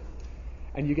you.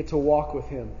 And you get to walk with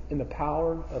him in the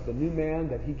power of the new man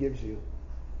that he gives you.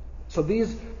 So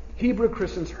these Hebrew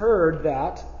Christians heard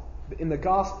that in the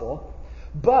gospel,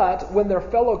 but when their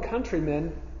fellow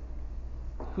countrymen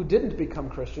who didn't become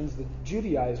Christians, the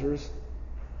Judaizers,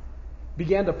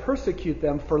 began to persecute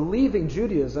them for leaving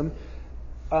Judaism,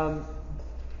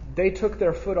 they took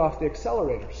their foot off the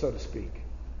accelerator, so to speak,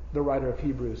 the writer of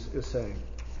Hebrews is saying.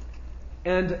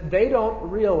 And they don't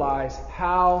realize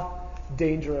how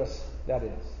dangerous that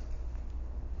is.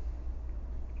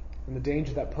 And the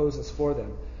danger that poses for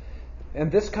them.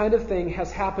 And this kind of thing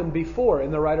has happened before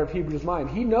in the writer of Hebrews'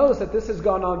 mind. He knows that this has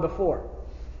gone on before.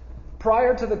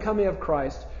 Prior to the coming of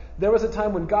Christ, there was a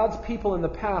time when God's people in the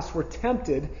past were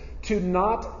tempted to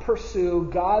not pursue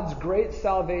God's great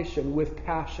salvation with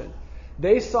passion.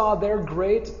 They saw their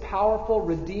great, powerful,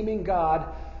 redeeming God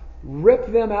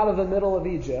rip them out of the middle of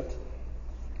Egypt,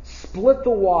 split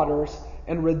the waters,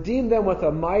 and redeem them with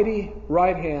a mighty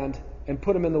right hand and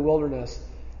put them in the wilderness.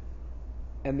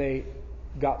 And they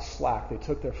got slack. They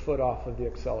took their foot off of the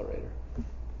accelerator.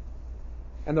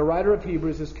 And the writer of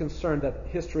Hebrews is concerned that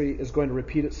history is going to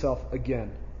repeat itself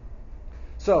again.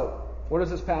 So, what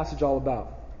is this passage all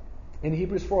about? In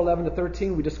Hebrews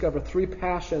 4:11-13, we discover three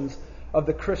passions of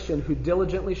the Christian who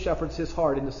diligently shepherds his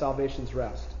heart into salvation's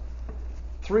rest.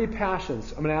 Three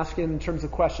passions. I'm going to ask you in terms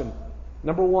of question.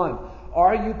 Number one,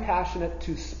 are you passionate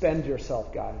to spend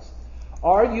yourself, guys?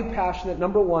 Are you passionate,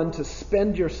 number one, to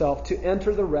spend yourself to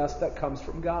enter the rest that comes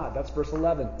from God? That's verse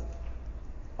 11.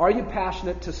 Are you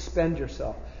passionate to spend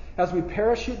yourself? As we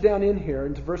parachute down in here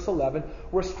into verse 11,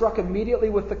 we're struck immediately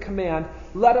with the command,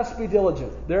 let us be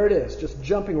diligent. There it is, just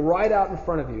jumping right out in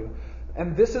front of you.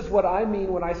 And this is what I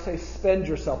mean when I say spend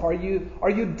yourself. Are you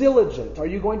diligent? Are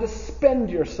you going to spend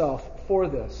yourself for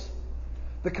this?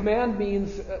 The command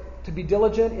means to be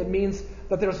diligent. It means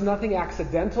that there's nothing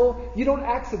accidental. You don't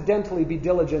accidentally be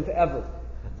diligent ever.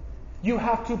 You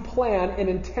have to plan and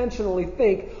intentionally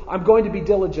think, I'm going to be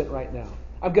diligent right now.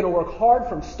 I'm going to work hard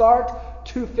from start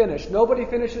to finish. Nobody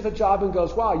finishes a job and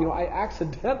goes, wow, I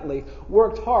accidentally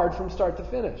worked hard from start to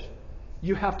finish.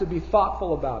 You have to be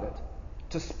thoughtful about it,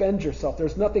 to spend yourself.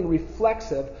 There's nothing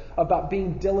reflexive about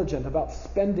being diligent, about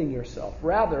spending yourself.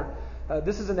 Rather,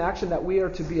 this is an action that we are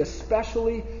to be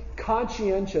especially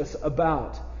conscientious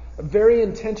about. A very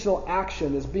intentional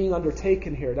action is being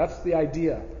undertaken here. That's the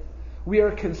idea. We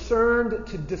are concerned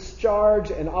to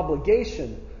discharge an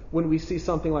obligation when we see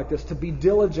something like this, to be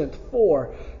diligent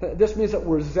for. This means that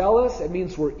we're zealous. It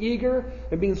means we're eager.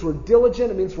 It means we're diligent.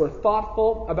 It means we're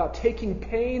thoughtful about taking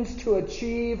pains to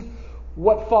achieve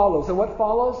what follows. And what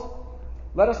follows?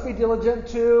 Let us be diligent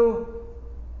to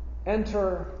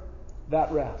enter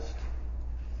that rest.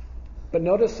 But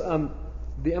notice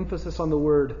the emphasis on the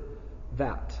word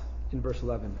that in verse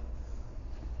 11.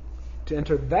 To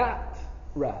enter that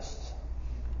rest.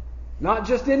 Not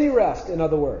just any rest, in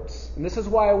other words. And this is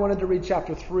why I wanted to read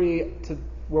chapter 3 to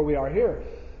where we are here.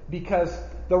 Because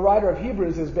the writer of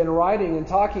Hebrews has been writing and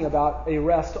talking about a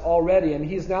rest already. And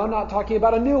he's now not talking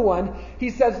about a new one.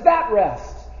 He says that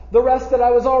rest. The rest that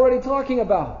I was already talking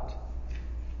about.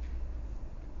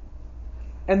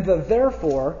 And the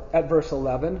therefore, at verse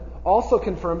 11, also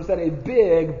confirms that a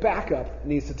big backup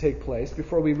needs to take place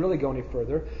before we really go any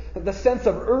further. The sense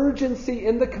of urgency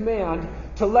in the command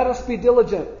to let us be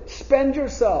diligent. Spend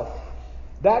yourself.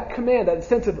 That command, that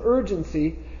sense of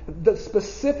urgency, the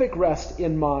specific rest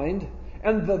in mind,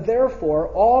 and the therefore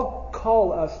all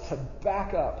call us to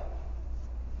back up.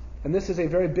 And this is a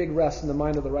very big rest in the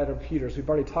mind of the writer of Hebrews. We've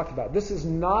already talked about it. This is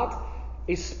not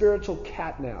a spiritual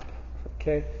catnap.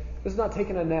 Okay? This is not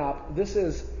taking a nap. This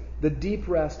is the deep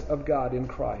rest of God in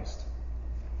Christ.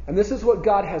 And this is what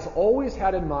God has always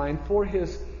had in mind for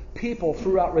His people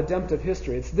throughout redemptive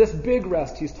history. It's this big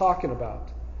rest He's talking about.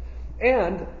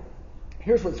 And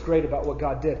here's what's great about what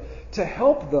God did. To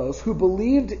help those who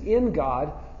believed in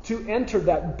God to enter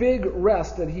that big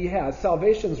rest that He has,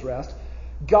 salvation's rest,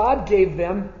 God gave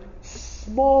them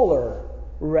smaller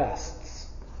rests.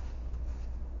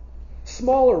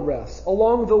 Smaller rests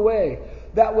along the way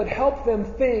that would help them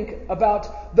think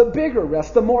about the bigger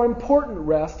rest, the more important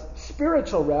rest,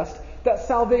 spiritual rest that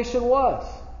salvation was.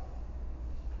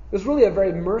 It was really a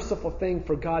very merciful thing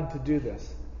for God to do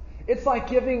this. It's like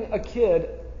giving a kid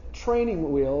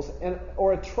training wheels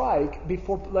or a trike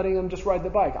before letting them just ride the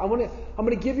bike. I'm going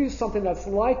to give you something that's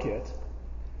like it.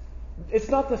 It's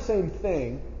not the same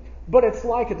thing, but it's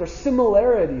like it. There's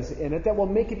similarities in it that will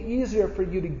make it easier for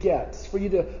you to get, for you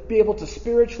to be able to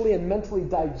spiritually and mentally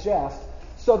digest,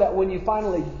 so that when you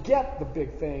finally get the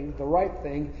big thing, the right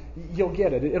thing, you'll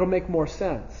get it. It'll make more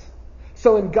sense.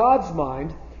 So in God's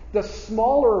mind, the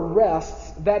smaller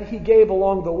rests that He gave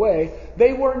along the way,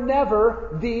 they were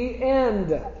never the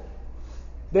end.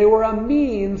 They were a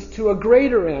means to a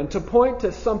greater end, to point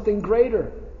to something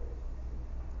greater.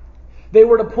 They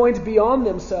were to point beyond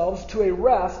themselves to a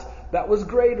rest that was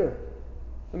greater.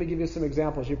 Let me give you some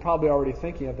examples. You're probably already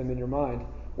thinking of them in your mind.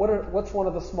 What's one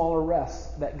of the smaller rests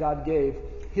that God gave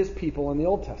His people in the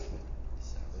Old Testament?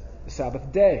 The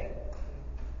Sabbath day.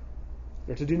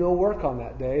 They're to do no work on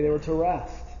that day. They were to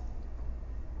rest.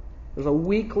 There's a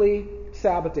weekly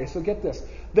Sabbath day. So get this.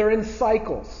 They're in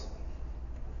cycles.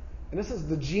 And this is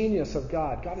the genius of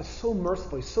God. God is so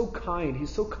merciful. He's so kind. He's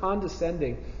so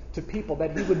condescending to people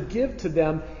that He would give to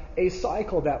them a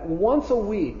cycle that once a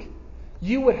week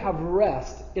you would have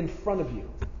rest in front of you.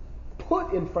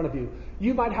 Put in front of you.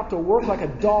 You might have to work like a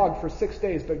dog for 6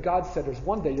 days, but God said there's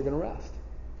one day you're going to rest.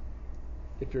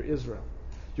 If you're Israel.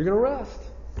 You're going to rest.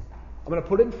 I'm going to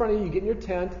put it in front of you. You get in your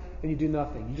tent and you do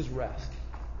nothing. You just rest.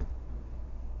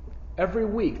 Every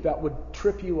week that would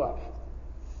trip you up.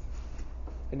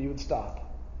 And you would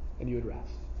stop. And you would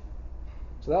rest.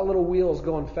 So that little wheel is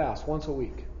going fast once a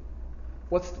week.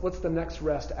 What's the next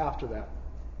rest after that?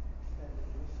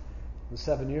 In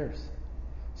 7 years.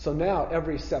 So now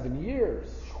every 7 years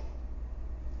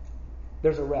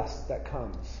there's a rest that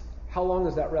comes. How long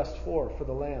is that rest for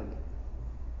the land?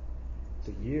 It's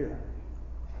a year.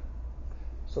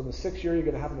 So in the 6th year you're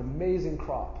going to have an amazing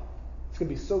crop. It's going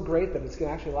to be so great that it's going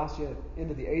to actually last you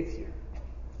into the 8th year.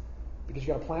 Because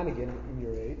you got to plant again in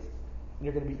year 8. And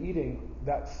you're going to be eating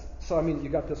that. So you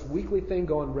got this weekly thing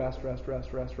going rest. And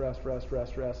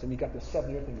you got this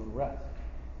 7-year thing going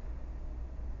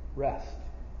rest.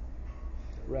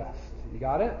 You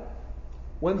got it?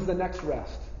 When's the next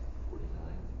rest?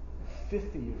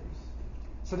 50 years.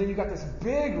 So then you got this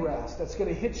big rest that's going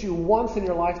to hit you once in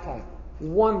your lifetime.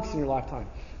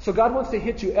 So God wants to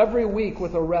hit you every week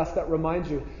with a rest that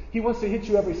reminds you. He wants to hit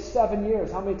you every 7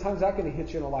 years. How many times is that going to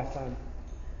hit you in a lifetime?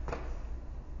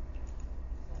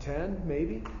 10,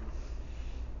 maybe,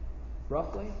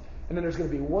 roughly. And then there's going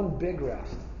to be one big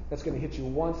rest that's going to hit you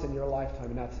once in your lifetime,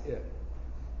 and that's it.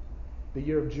 The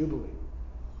year of Jubilee.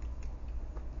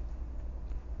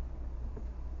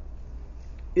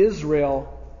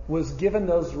 Israel was given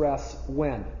those rests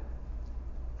when?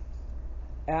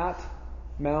 At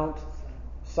Mount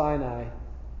Sinai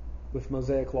with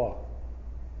Mosaic law.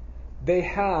 They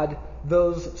had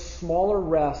those smaller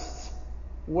rests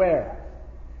where?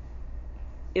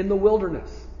 In the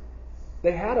wilderness.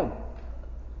 They had them.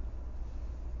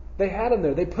 They had them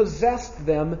there. They possessed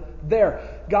them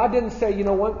there. God didn't say, you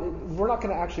know what, we're not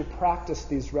going to actually practice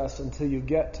these rests until you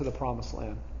get to the promised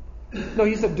land. No,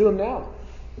 He said, do them now.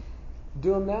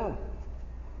 Do them now.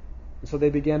 And so they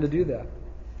began to do that. It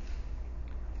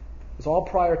was all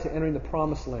prior to entering the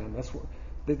promised land. That's what,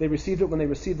 they received it when they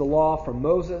received the law from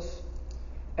Moses.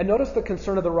 And notice the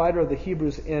concern of the writer of the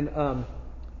Hebrews in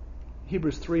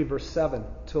Hebrews 3, verse 7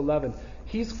 to 11.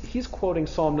 He's quoting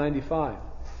Psalm 95.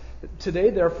 Today,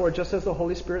 therefore, just as the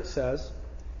Holy Spirit says,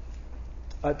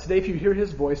 today if you hear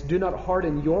His voice, do not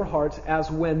harden your hearts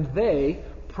as when they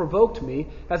provoked me,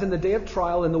 as in the day of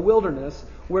trial in the wilderness,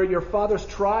 where your fathers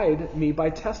tried me by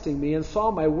testing me and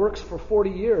saw my works for 40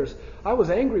 years. I was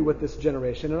angry with this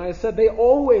generation, and I said, they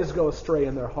always go astray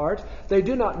in their heart. They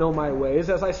do not know my ways.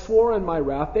 As I swore in my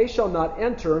wrath, they shall not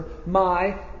enter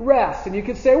my rest. And you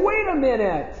could say, wait a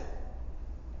minute.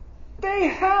 They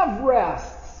have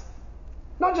rests.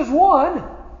 Not just one.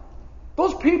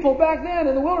 Those people back then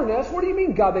in the wilderness, what do you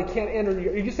mean, God, they can't enter?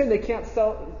 Are you saying they can't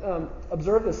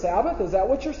observe the Sabbath? Is that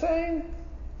what you're saying?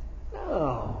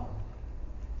 No.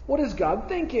 What is God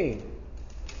thinking?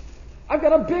 I've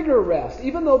got a bigger rest.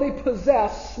 Even though they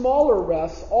possess smaller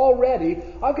rests already,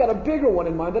 I've got a bigger one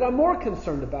in mind that I'm more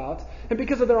concerned about. And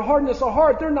because of their hardness of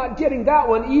heart, they're not getting that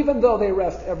one even though they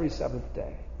rest every seventh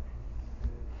day.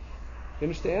 You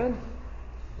understand?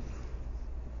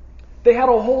 They had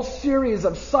a whole series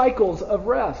of cycles of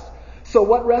rest. So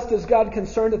what rest is God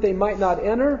concerned that they might not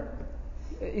enter?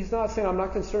 He's not saying,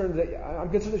 I'm concerned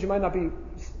that you might not be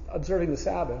observing the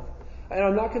Sabbath. And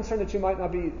I'm not concerned that you might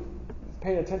not be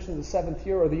paying attention to the seventh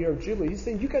year or the year of Jubilee. He's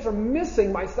saying, you guys are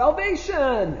missing my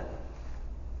salvation.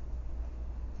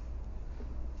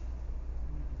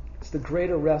 It's the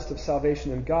greater rest of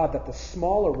salvation in God that the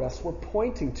smaller rests were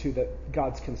pointing to that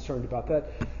God's concerned about. That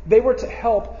they were to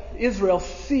help Israel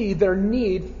see their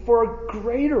need for a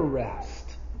greater rest.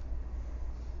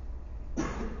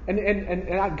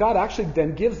 And God actually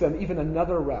then gives them even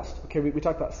another rest. Okay, we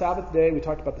talked about Sabbath day, we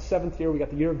talked about the seventh year, we got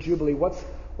the year of Jubilee.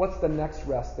 What's the next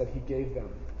rest that He gave them?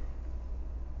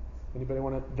 Anybody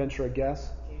want to venture a guess?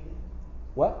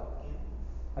 What?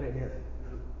 I didn't hear it.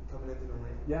 Coming into the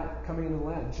land. Yeah, coming into the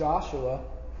land. Joshua,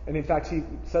 and in fact he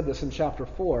said this in chapter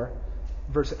 4,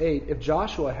 verse 8, if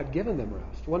Joshua had given them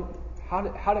rest.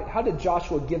 How did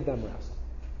Joshua give them rest?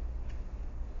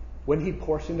 When he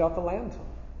portioned out the land to them.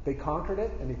 They conquered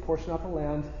it, and He portioned out the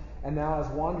land, and now as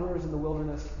wanderers in the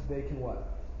wilderness, they can what?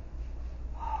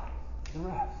 The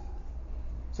rest.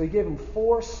 So He gave them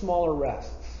 4 smaller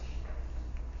rests.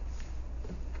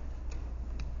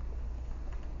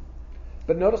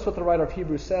 But notice what the writer of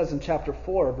Hebrews says in chapter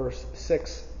 4, verse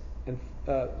 6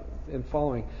 and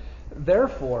following.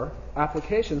 Therefore,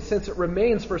 application, since it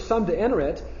remains for some to enter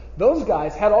it, those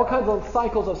guys had all kinds of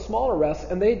cycles of smaller rests,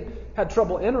 and they had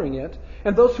trouble entering it.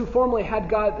 And those who formerly had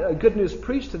good news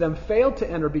preached to them failed to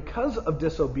enter because of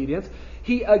disobedience.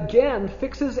 He again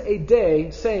fixes a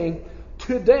day, saying,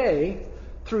 today,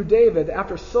 through David,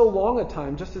 after so long a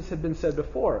time, just as had been said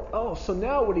before. Oh, so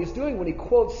now what He's doing when He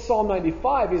quotes Psalm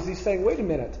 95 is He's saying, wait a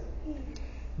minute.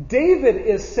 David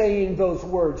is saying those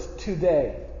words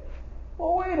today.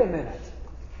 Well, wait a minute.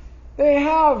 They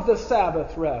have the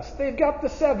Sabbath rest. They've got the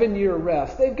 7-year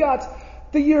rest. They've got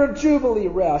the year of Jubilee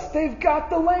rest. They've got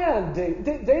the land.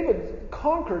 David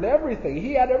conquered everything.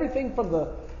 He had everything from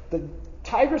the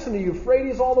Tigris and the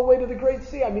Euphrates all the way to the Great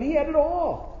Sea. I mean, he had it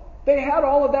all. They had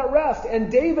all of that rest.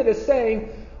 And David is saying,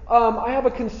 I have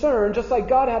a concern, just like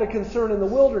God had a concern in the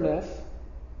wilderness.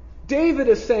 David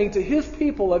is saying to his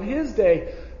people of his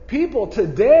day, people,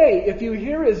 today, if you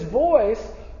hear His voice,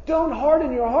 don't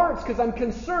harden your hearts, because I'm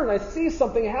concerned. I see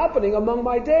something happening among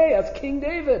my day as King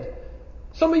David.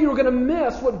 Some of you are going to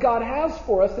miss what God has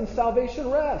for us in salvation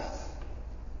rest.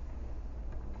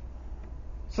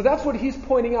 So that's what he's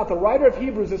pointing out. The writer of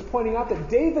Hebrews is pointing out that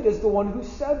David is the one who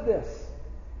said this.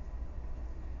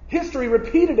 History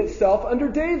repeated itself under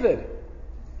David.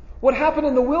 What happened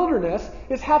in the wilderness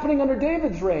is happening under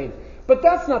David's reign. But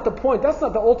that's not the point. That's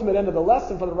not the ultimate end of the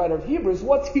lesson for the writer of Hebrews.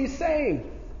 What's he saying?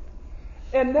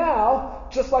 And now,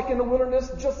 just like in the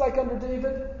wilderness, just like under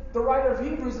David, the writer of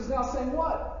Hebrews is now saying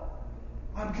what?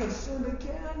 I'm concerned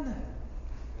again.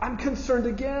 I'm concerned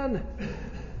again.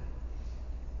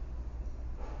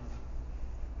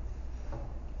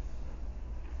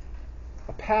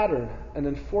 A pattern, an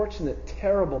unfortunate,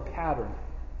 terrible pattern,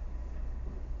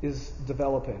 is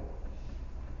developing,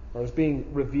 or is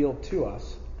being revealed to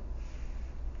us,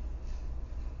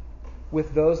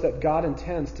 with those that God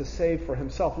intends to save for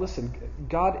himself. Listen,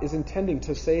 God is intending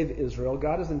to save Israel.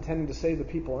 God is intending to save the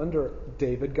people under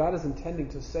David. God is intending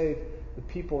to save the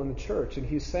people in the church. And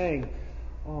he's saying,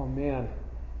 oh man,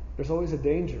 there's always a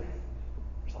danger.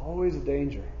 There's always a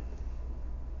danger.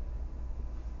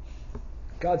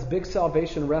 God's big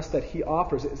salvation rest that he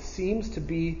offers, it seems to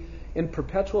be in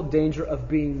perpetual danger of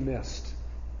being missed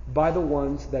by the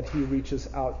ones that he reaches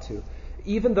out to.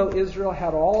 Even though Israel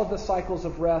had all of the cycles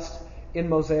of rest in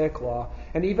Mosaic law,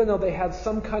 and even though they had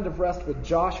some kind of rest with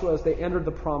Joshua as they entered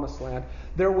the promised land,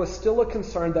 there was still a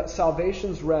concern that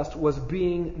salvation's rest was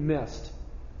being missed.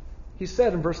 He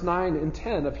said in verse 9 and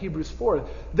 10 of Hebrews 4,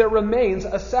 there remains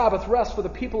a Sabbath rest for the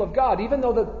people of God. Even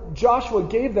though Joshua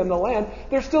gave them the land,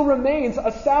 there still remains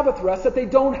a Sabbath rest that they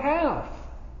don't have.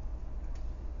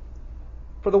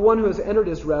 For the one who has entered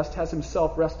his rest has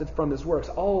himself rested from his works.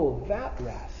 Oh, that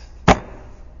rest. I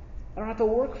don't have to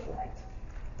work for it.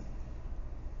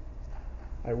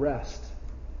 I rest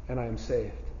and I am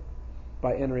saved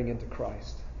by entering into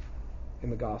Christ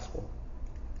in the gospel.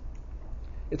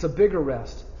 It's a bigger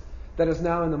rest that is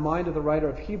now in the mind of the writer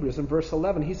of Hebrews. In verse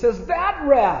 11, he says, that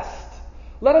rest!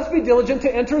 Let us be diligent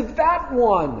to enter that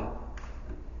one.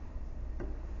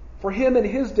 For him in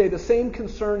his day, the same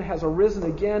concern has arisen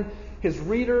again. His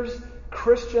readers,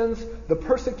 Christians, the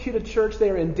persecuted church, they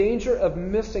are in danger of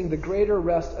missing the greater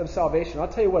rest of salvation. I'll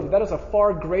tell you what, that is a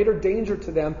far greater danger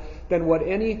to them than what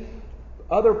any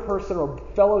other person or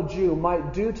fellow Jew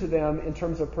might do to them in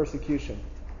terms of persecution.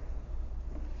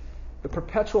 The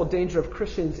perpetual danger of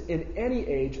Christians in any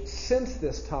age since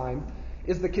this time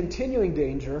is the continuing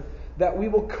danger that we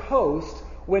will coast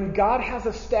when God has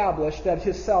established that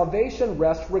his salvation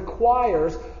rest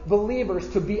requires believers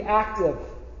to be active,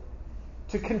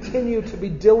 to continue to be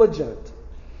diligent,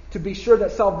 to be sure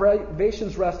that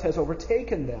salvation's rest has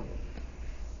overtaken them.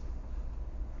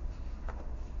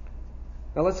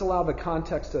 Now let's allow the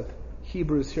context of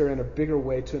Hebrews here in a bigger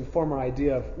way to inform our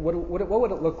idea of what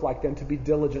would it look like then to be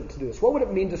diligent to do this? What would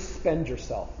it mean to spend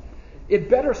yourself? It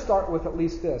better start with at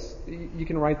least this. You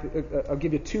can write, I'll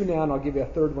give you two now and I'll give you a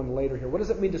third one later here. What does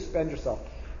it mean to spend yourself?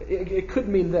 It could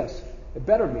mean this. It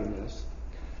better mean this.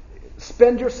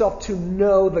 Spend yourself to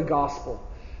know the gospel.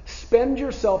 Spend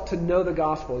yourself to know the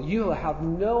gospel. You will have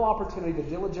no opportunity to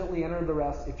diligently enter the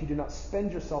rest if you do not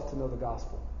spend yourself to know the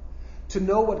gospel. To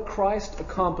know what Christ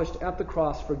accomplished at the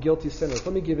cross for guilty sinners.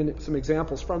 Let me give you some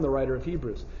examples from the writer of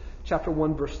Hebrews. Chapter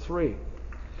 1, verse 3.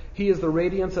 He is the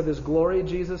radiance of his glory,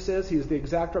 Jesus is. He is the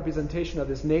exact representation of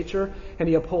his nature, and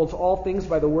he upholds all things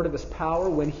by the word of his power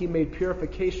when he made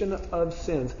purification of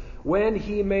sins. When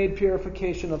he made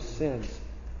purification of sins,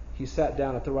 he sat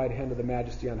down at the right hand of the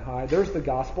Majesty on high. There's the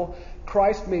gospel.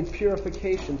 Christ made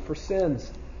purification for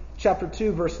sins. Chapter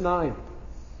 2, verse 9.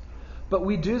 But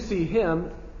we do see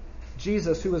him,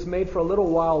 Jesus, who was made for a little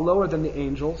while lower than the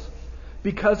angels,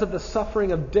 because of the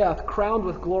suffering of death, crowned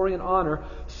with glory and honor,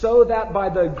 so that by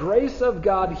the grace of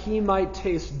God he might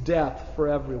taste death for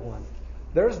everyone.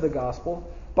 There's the gospel.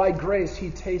 By grace he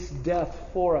tastes death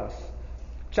for us.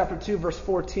 Chapter 2, verse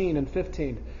 14 and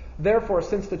 15. Therefore,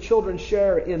 since the children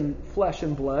share in flesh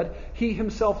and blood, he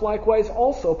himself likewise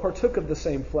also partook of the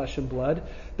same flesh and blood,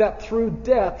 that through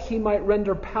death he might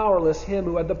render powerless him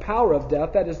who had the power of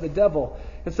death, that is the devil,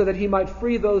 and so that he might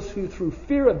free those who through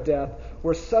fear of death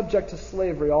were subject to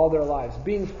slavery all their lives.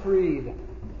 Being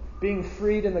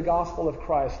freed in the gospel of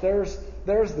Christ. There's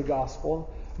the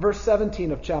gospel. Verse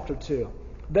 17 of chapter 2.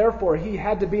 Therefore, he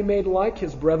had to be made like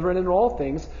his brethren in all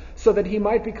things, so that he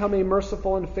might become a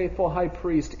merciful and faithful high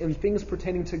priest in things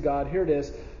pertaining to God. Here it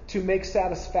is, to make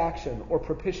satisfaction or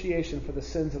propitiation for the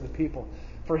sins of the people.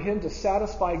 For him to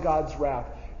satisfy God's wrath.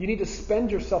 You need to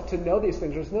spend yourself to know these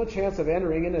things. There's no chance of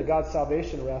entering into God's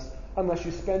salvation rest unless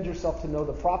you spend yourself to know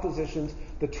the propositions,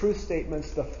 the truth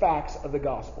statements, the facts of the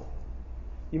gospel.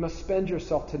 You must spend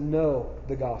yourself to know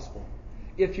the gospel.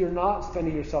 If you're not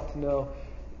spending yourself to know,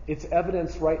 it's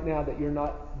evidence right now that you're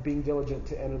not being diligent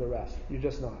to enter the rest. You're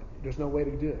just not. There's no way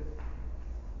to do it.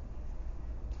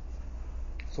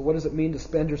 So what does it mean to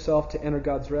spend yourself to enter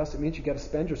God's rest? It means you've got to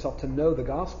spend yourself to know the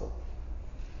gospel.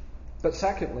 But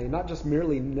secondly, not just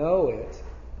merely know it.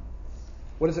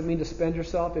 What does it mean to spend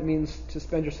yourself? It means to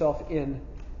spend yourself in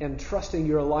entrusting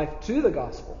your life to the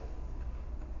gospel.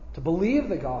 to believe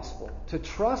the gospel, to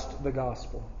trust the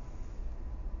gospel.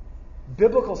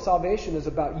 Biblical salvation is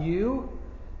about you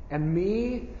and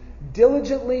me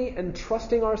diligently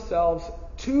entrusting ourselves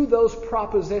to those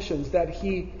propositions that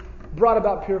He brought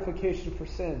about purification for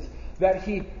sins, that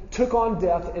He took on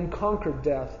death and conquered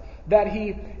death, that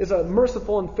He is a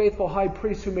merciful and faithful high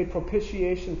priest who made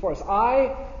propitiation for us.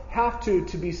 I have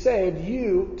to be saved,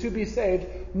 you, to be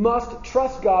saved, must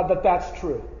trust God that that's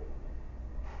true.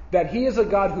 That He is a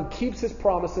God who keeps His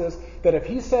promises, that if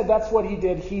He said that's what He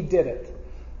did it.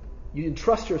 You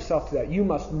entrust yourself to that. You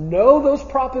must know those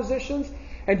propositions,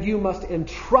 and you must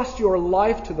entrust your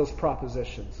life to those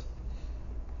propositions.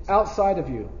 Outside of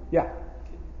you. Yeah?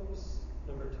 What was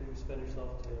number 2? Spend yourself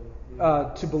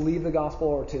To believe the gospel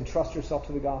or to entrust yourself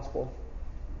to the gospel.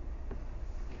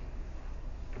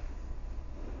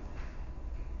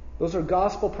 Those are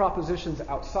gospel propositions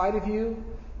outside of you.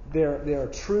 They are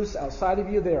truths outside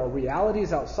of you. They are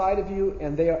realities outside of you.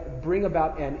 And they bring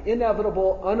about an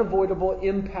inevitable, unavoidable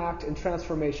impact and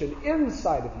transformation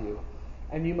inside of you.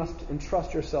 And you must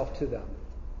entrust yourself to them.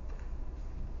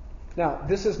 Now,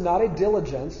 this is not a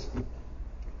diligence,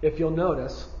 if you'll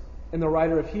notice, in the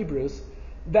writer of Hebrews,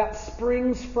 that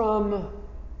springs from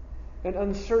an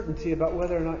uncertainty about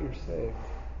whether or not you're saved,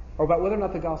 or about whether or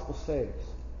not the gospel saves.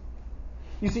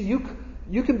 You see,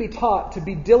 you can be taught to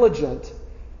be diligent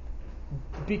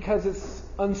because it's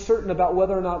uncertain about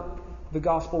whether or not the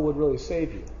gospel would really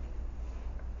save you.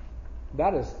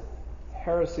 That is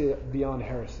heresy beyond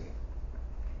heresy.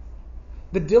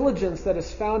 The diligence that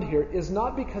is found here is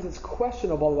not because it's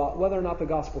questionable about whether or not the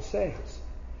gospel saves.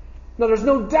 Now, there's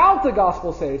no doubt the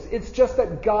gospel saves. It's just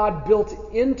that God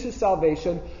built into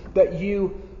salvation that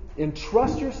you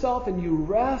entrust yourself and you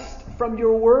rest from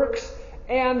your works,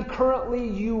 and currently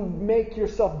you make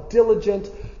yourself diligent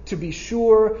to be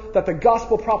sure that the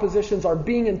gospel propositions are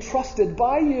being entrusted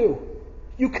by you.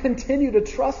 You continue to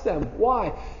trust them.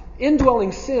 Why?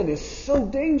 Indwelling sin is so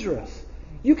dangerous.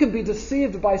 You can be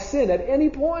deceived by sin at any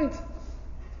point.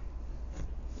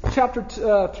 Chapter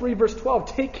 3, verse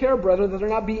 12, take care, brethren, that there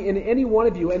not be in any one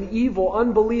of you an evil,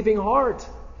 unbelieving heart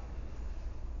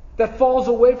that falls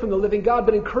away from the living God,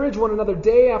 but encourage one another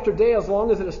day after day, as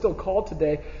long as it is still called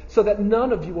today, so that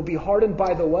none of you will be hardened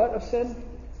by the what of sin?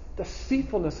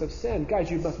 Deceitfulness of sin. Guys,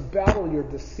 you must battle your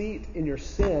deceit in your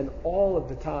sin all of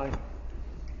the time.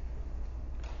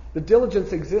 The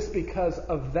diligence exists because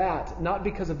of that, not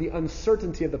because of the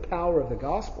uncertainty of the power of the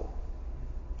gospel.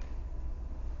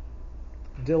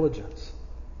 Diligence.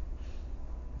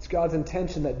 It's God's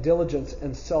intention that diligence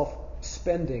and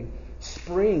self-spending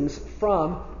springs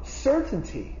from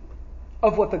certainty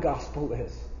of what the gospel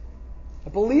is. I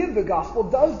believe the gospel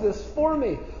does this for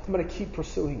me. I'm going to keep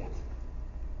pursuing it.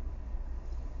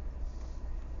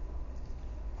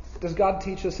 Does God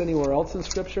teach us anywhere else in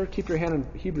Scripture? Keep your hand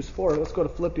in Hebrews 4. Let's go to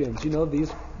Philippians. You know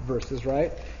these verses,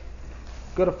 right?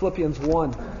 Go to Philippians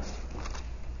 1.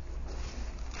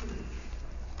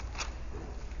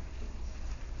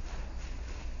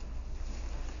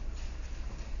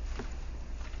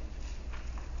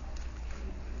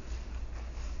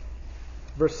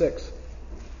 Verse 6.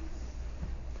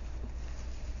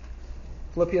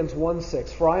 Philippians 1:6.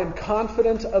 For I am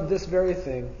confident of this very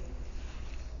thing.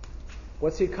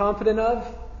 What's he confident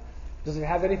of? Does it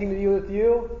have anything to do with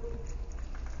you?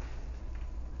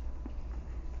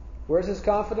 Where's his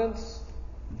confidence?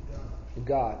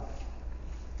 God.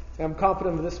 I'm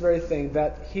confident of this very thing,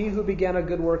 that he who began a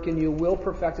good work in you will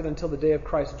perfect it until the day of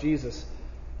Christ Jesus.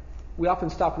 We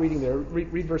often stop reading there.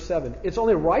 Read verse 7. It's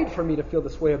only right for me to feel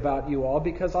this way about you all,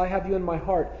 because I have you in my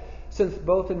heart, since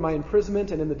both in my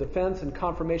imprisonment and in the defense and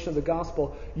confirmation of the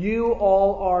gospel, you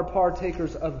all are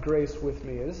partakers of grace with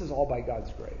me. And this is all by God's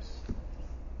grace.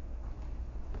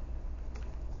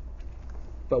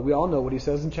 But we all know what he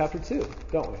says in chapter 2,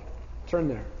 don't we? Turn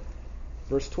there.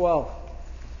 Verse 12.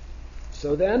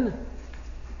 So then,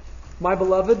 my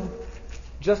beloved,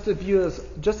 just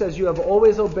as you have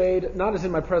always obeyed, not as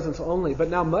in my presence only, but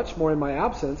now much more in my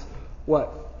absence,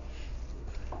 what?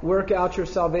 Work out your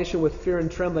salvation with fear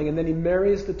and trembling. And then he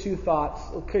marries the two thoughts.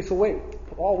 Okay, so wait,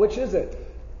 Paul, which is it?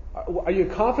 Are you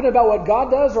confident about what God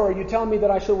does, or are you telling me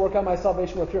that I should work out my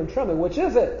salvation with fear and trembling? Which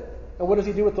is it? And what does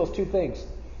he do with those two things?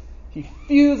 He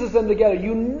fuses them together.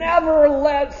 You never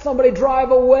let somebody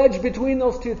drive a wedge between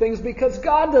those two things, because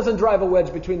God doesn't drive a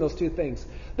wedge between those two things.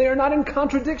 They are not in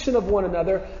contradiction of one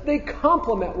another. They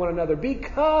complement one another.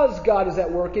 Because God is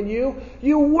at work in you,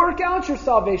 you work out your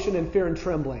salvation in fear and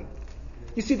trembling.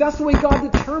 You see, that's the way God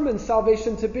determined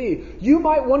salvation to be. You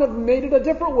might want to have made it a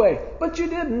different way, but you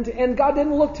didn't, and God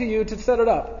didn't look to you to set it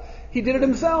up. He did it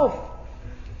himself.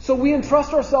 So we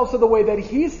entrust ourselves to the way that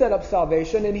He set up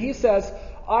salvation, and He says,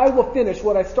 I will finish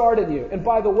what I started in you. And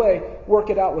by the way, work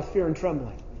it out with fear and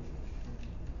trembling.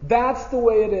 That's the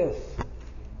way it is.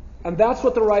 And that's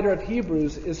what the writer of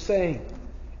Hebrews is saying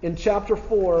in chapter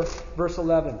 4, verse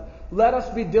 11. Let us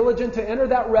be diligent to enter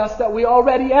that rest that we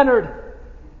already entered.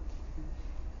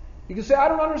 You can say, I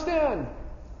don't understand.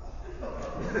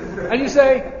 And you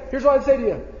say, here's what I'd say to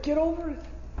you. Get over it.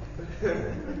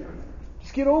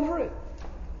 Just get over it.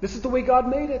 This is the way God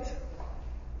made it.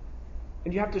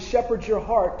 And you have to shepherd your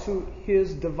heart to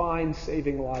His divine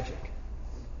saving logic.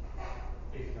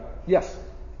 Hey, Scott. Yes.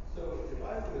 So if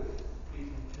I was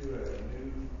speaking to a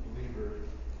new believer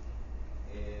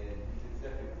and he's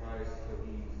accepted Christ, so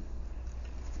he's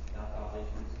now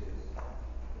salvation is his.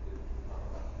 We're talking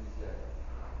about two steps.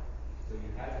 So you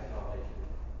have your salvation,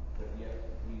 but yet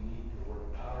we need to work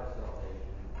out our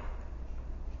salvation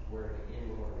where at the end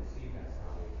we're going to receive that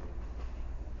salvation.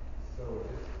 So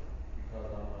just because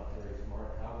I'm not very smart,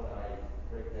 how would I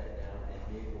break that down and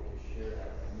be able to share that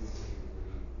with new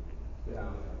believers? Yeah.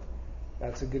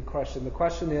 That's a good question. The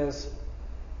question is,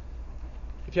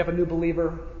 if you have a new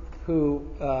believer who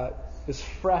is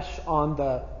fresh on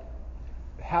the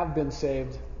have been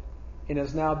saved and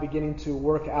is now beginning to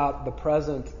work out the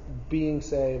present being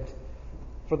saved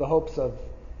for the hopes of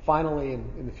finally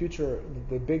in the future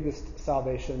the biggest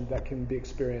salvation that can be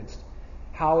experienced,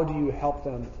 how do you help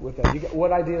them with that?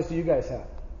 What ideas do you guys have?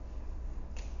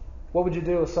 What would you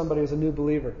do with somebody who's a new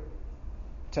believer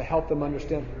to help them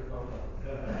understand?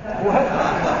 What?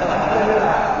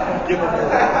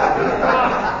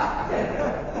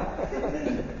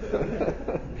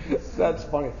 That's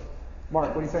funny.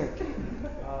 Mark, what do you think? It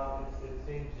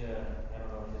seems, I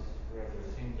don't know if this is correct, but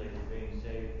it seems like you're being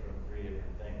saved from three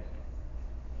different things.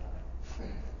 So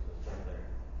start there.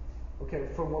 Okay,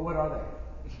 from what are they?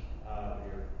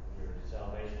 Your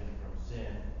salvation from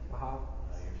sin, your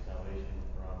salvation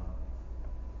from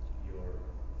your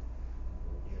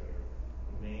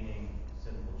remaining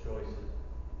sinful choices,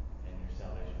 and your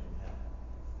salvation from hell.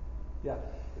 Yeah,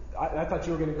 I thought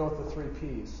you were going to go with the 3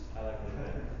 Ps. I like the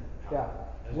better. Yeah.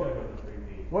 Let's go with the 3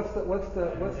 Ps. What's the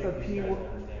P?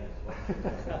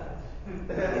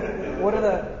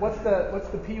 What's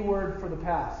the P word for the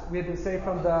past? We have been saved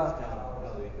from the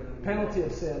penalty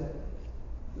of sin.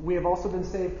 We have also been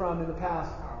saved from, in the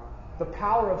past, the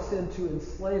power of sin to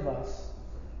enslave us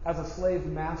as a slave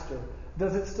master.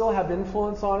 Does it still have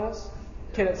influence on us?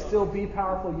 Can it still be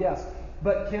powerful? Yes.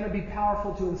 But can it be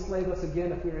powerful to enslave us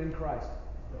again if we're in Christ?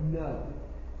 No.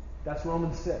 That's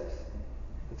Romans 6.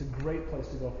 It's a great place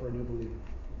to go for a new believer.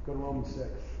 Go to Romans 6.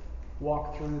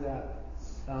 Walk through that.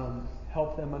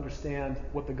 Help them understand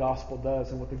what the gospel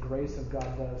does and what the grace of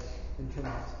God does in terms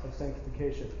of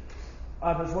sanctification.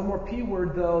 There's one more P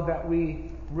word, though, that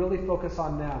we really focus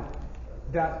on now,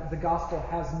 that the gospel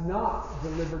has not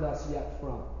delivered us yet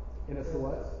from. And it's the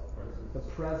what? The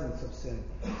presence of sin.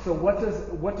 So what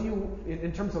do you,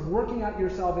 in terms of working out your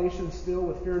salvation still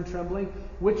with fear and trembling,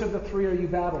 which of the 3 are you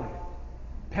battling?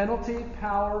 Penalty,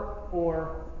 power,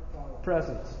 or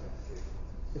presence?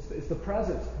 It's the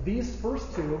presence. These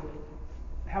first 2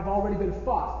 have already been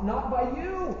fought, not by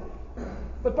you,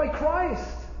 but by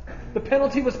Christ. The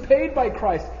penalty was paid by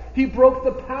Christ. He broke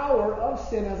the power of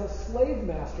sin as a slave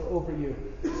master over you.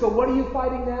 So what are you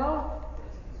fighting now?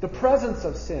 The presence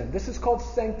of sin. This is called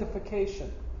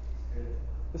sanctification.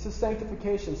 This is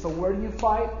sanctification. So where do you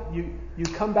fight? You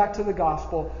come back to the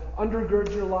gospel,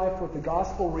 undergird your life with the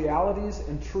gospel realities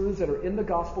and truths that are in the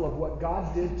gospel of what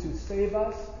God did to save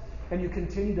us, and you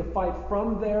continue to fight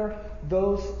from there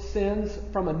those sins,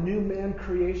 from a new man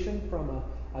creation, from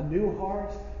a new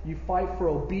heart. You fight for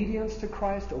obedience to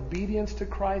Christ,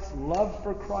 love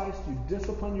for Christ. You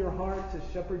discipline your heart to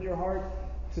shepherd your heart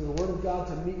to the Word of God,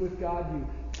 to meet with God. You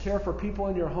care for people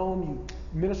in your home. You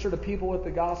minister to people with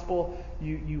the gospel.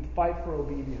 You fight for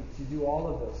obedience. You do all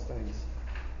of those things.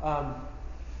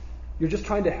 You're just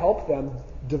trying to help them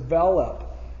develop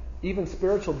even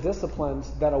spiritual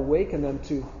disciplines that awaken them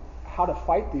to how to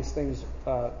fight these things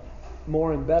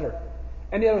more and better.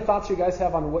 Any other thoughts you guys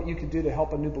have on what you could do to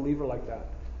help a new believer like that?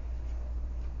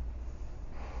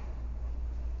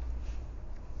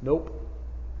 Nope.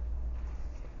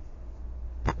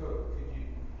 So could you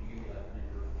give me like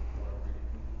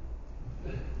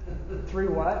 3 verses? 3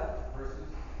 what? Verses?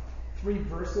 3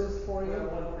 verses for you?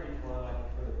 One for each one, like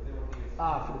for the penalty of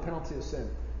sin. For the penalty of sin.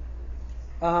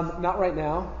 Not right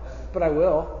now, but I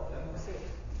will.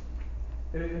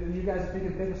 And you guys, if you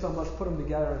can think of some, let's put them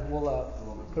together and we'll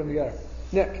put them together.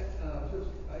 Nick.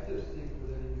 I just think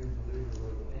with any new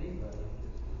believer, with anybody,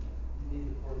 you need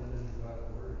to pour them into God's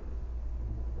Word.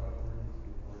 God's Word needs to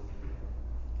be poured into them.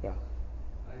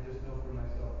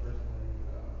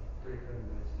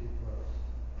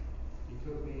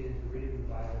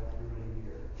 through in a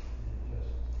year. It just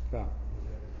Yeah. was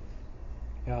everything.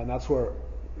 Yeah, and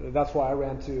that's why I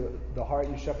ran to the heart.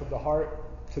 You shepherd the heart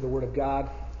to the Word of God.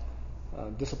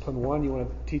 Discipline 1, you want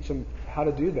to teach them how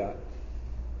to do that.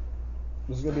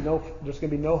 There's going to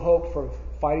be no hope for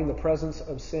fighting the presence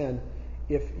of sin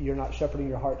if you're not shepherding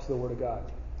your heart to the Word of God.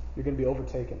 You're going to be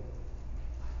overtaken.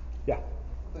 Yeah.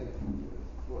 I think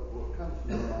what comes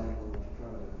to mind when I'm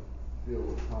trying to deal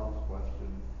with Tom's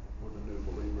question with a new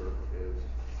believer is,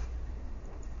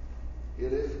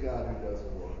 it is God who does the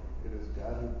work. It is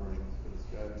God who brings. It is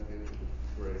God who gives you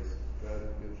the grace. It's God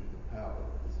who gives you the power.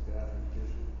 It's God who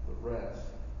gives you the rest.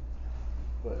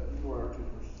 But you are to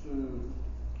pursue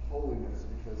holiness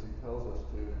because He tells us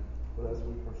to. But as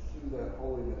we pursue that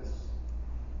holiness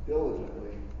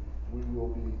diligently, we will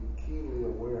be keenly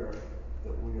aware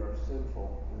that we are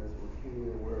sinful. And as we're keenly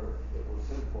aware that we're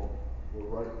sinful, we're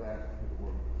right back to the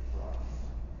work of the cross.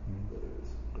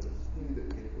 That it's He that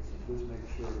gave us. And just make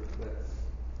sure that,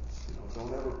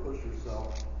 don't ever push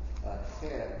yourself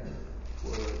ahead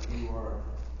where you are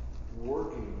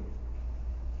working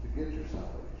to get your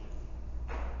salvation.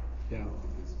 Yeah.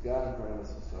 Because God granted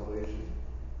us the salvation,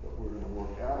 but we're going to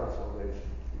work out our salvation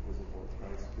because of what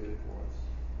Christ did for us.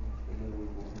 And then we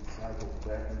will be cycled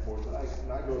back and forth. And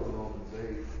I go to Romans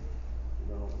 8,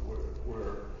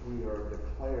 where we are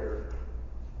declared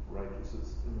righteous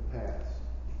in the past.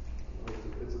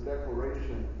 It's a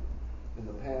declaration in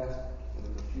the past and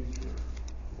in the future.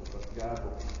 But God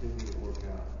will continue to work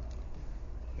out.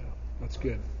 Yeah, that's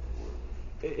good.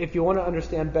 If you want to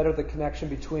understand better the connection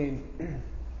between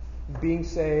being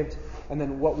saved and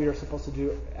then what we are supposed to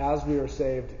do as we are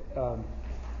saved,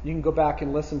 you can go back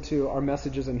and listen to our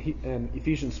messages in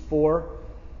Ephesians 4,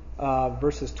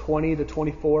 verses 20 to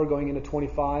 24, going into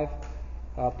 25.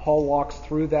 Paul walks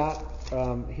through that.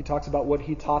 He talks about what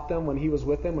he taught them when he was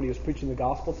with them, when he was preaching the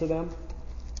gospel to them.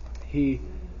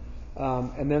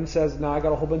 And then says, now I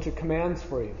got a whole bunch of commands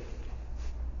for you.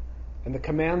 And the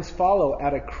commands follow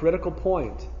at a critical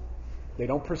point. They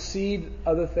don't precede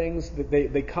other things.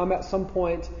 They come at some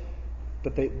point,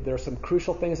 but there are some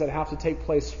crucial things that have to take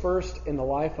place first in the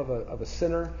life of a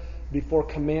sinner before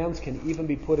commands can even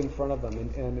be put in front of them.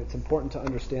 And it's important to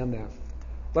understand that.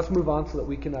 Let's move on so that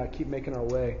we can keep making our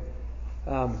way.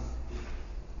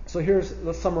 So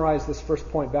let's summarize this first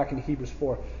point back in Hebrews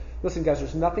 4. Listen, guys,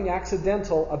 there's nothing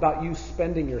accidental about you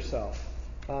spending yourself.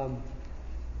 And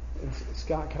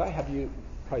Scott, could I have you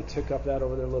probably tick up that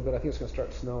over there a little bit? I think it's going to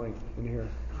start snowing in here.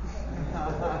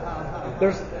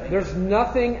 There's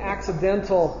nothing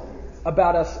accidental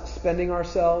about us spending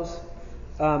ourselves.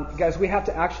 Guys, we have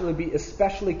to actually be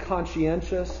especially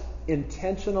conscientious,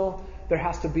 intentional. There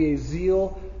has to be a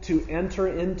zeal to enter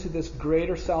into this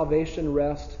greater salvation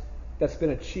rest that's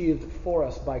been achieved for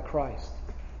us by Christ.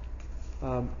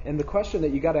 And the question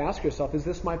that you got to ask yourself, is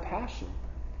this my passion?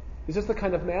 Is this the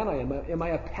kind of man I am? Am I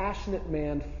a passionate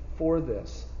man for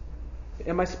this?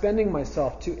 Am I spending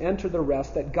myself to enter the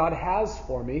rest that God has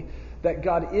for me, that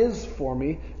God is for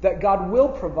me, that God will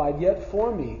provide yet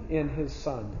for me in His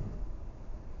Son?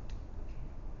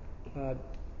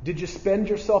 Did you spend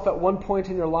yourself at one point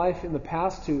in your life in the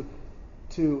past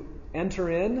to enter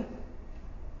in?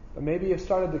 Or maybe you've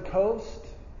started to coast,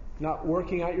 not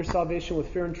working out your salvation with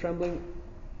fear and trembling.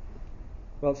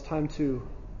 Well, it's time to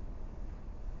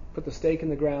put the stake in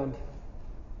the ground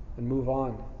and move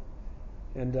on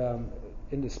and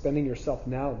into spending yourself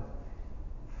now.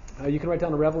 You can write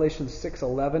down Revelation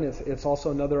 6:11. It's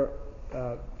also another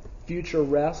future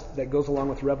rest that goes along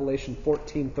with Revelation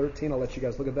 14:13. I'll let you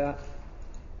guys look at that.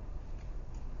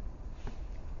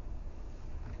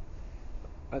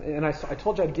 And I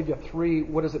told you I'd give you 3.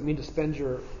 What does it mean to spend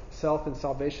yourself in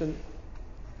salvation?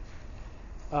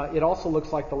 It also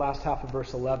looks like the last half of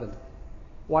verse 11.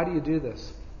 Why do you do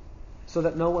this? So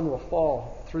that no one will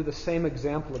fall through the same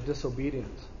example of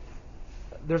disobedience.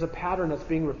 There's a pattern that's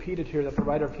being repeated here that the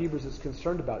writer of Hebrews is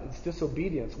concerned about. It's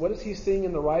disobedience. What is he seeing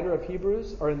in the writer of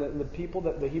Hebrews, or in the people,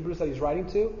 the Hebrews that he's writing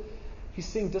to? He's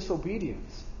seeing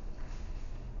disobedience.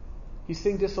 He's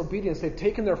seeing disobedience. They've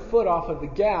taken their foot off of the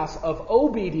gas of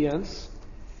obedience,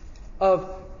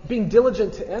 of being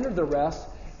diligent to enter the rest,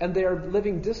 and they are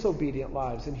living disobedient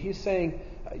lives. And he's saying,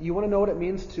 you want to know what it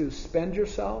means to spend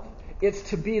yourself? It's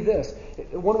to be this.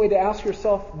 One way to ask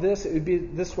yourself this, it would be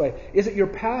this way. Is it your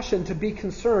passion to be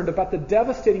concerned about the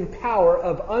devastating power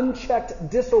of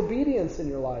unchecked disobedience in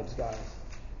your lives, guys?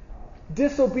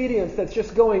 Disobedience that's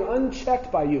just going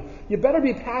unchecked by you. You better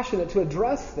be passionate to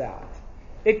address that.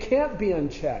 It can't be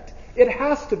unchecked. It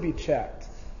has to be checked.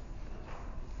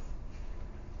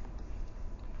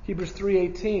 Hebrews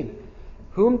 3:18.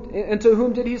 And to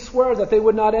whom did he swear that they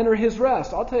would not enter his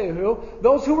rest? I'll tell you who.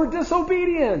 Those who were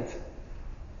disobedient.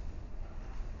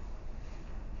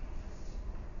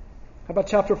 How about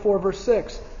chapter 4, verse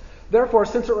 6? Therefore,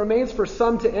 since it remains for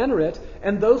some to enter it,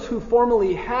 and those who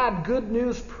formerly had good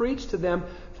news preached to them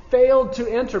failed to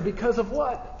enter because of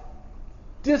what?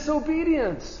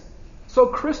 Disobedience. So,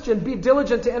 Christian, be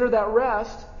diligent to enter that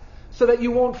rest so that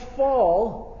you won't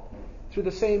fall through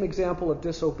the same example of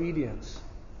disobedience.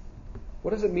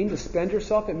 What does it mean to spend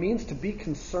yourself? It means to be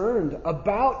concerned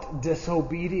about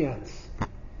disobedience.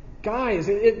 Guys,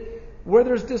 where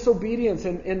there's disobedience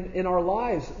in our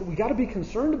lives, we got to be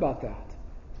concerned about that.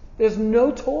 There's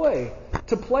no toy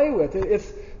to play with.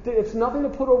 It's nothing to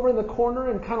put over in the corner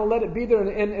and kind of let it be there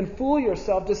and fool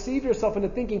yourself, deceive yourself into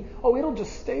thinking, oh, it'll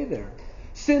just stay there.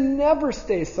 Sin never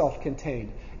stays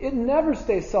self-contained. It never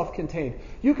stays self-contained.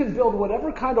 You can build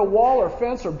whatever kind of wall or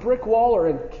fence or brick wall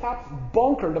or capped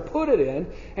bunker to put it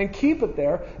in and keep it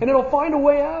there, and it'll find a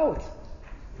way out.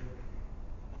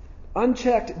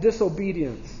 Unchecked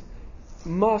disobedience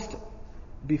must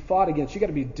be fought against. You've got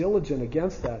to be diligent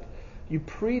against that. You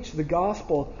preach the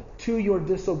gospel to your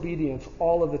disobedience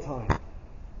all of the time.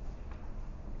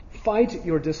 Fight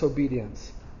your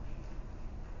disobedience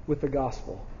with the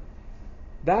gospel.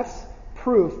 That's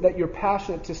proof that you're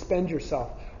passionate to spend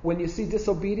yourself. When you see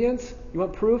disobedience, you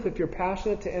want proof if you're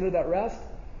passionate to enter that rest?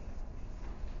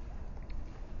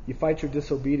 You fight your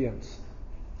disobedience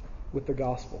with the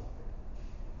gospel.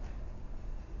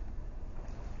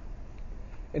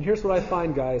 And here's what I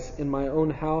find, guys, in my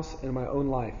own house and my own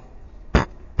life.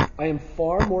 I am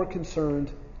far more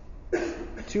concerned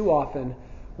too often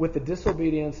with the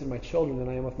disobedience in my children than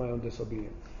I am with my own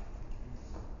disobedience.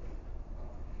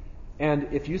 And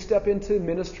if you step into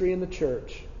ministry in the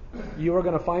church, you are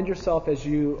going to find yourself, as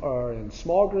you are in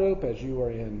small group, as you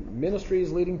are in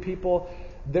ministries leading people,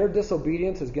 their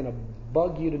disobedience is going to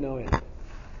bug you to no end.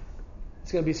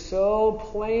 It's going to be so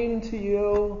plain to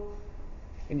you,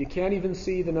 and you can't even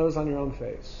see the nose on your own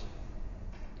face.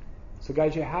 So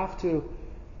guys, you have to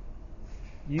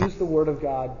use the Word of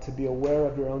God to be aware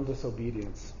of your own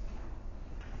disobedience.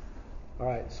 All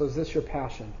right, so is this your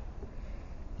passion?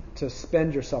 To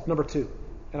spend yourself. Number 2,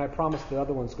 and I promise the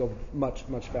other ones go much,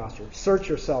 much faster. Search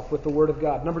yourself with the Word of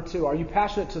God. Number 2, are you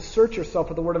passionate to search yourself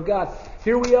with the Word of God?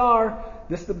 Here we are.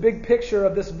 This is the big picture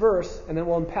of this verse, and then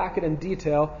we'll unpack it in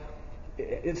detail.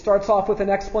 It starts off with an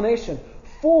explanation.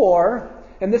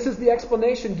 And this is the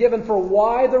explanation given for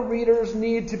why the readers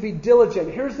need to be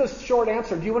diligent. Here's the short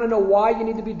answer. Do you want to know why you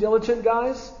need to be diligent,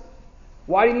 guys?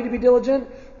 Why do you need to be diligent?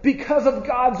 Because of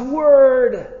God's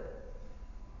Word.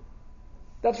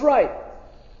 That's right.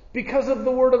 Because of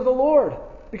the Word of the Lord.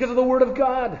 Because of the Word of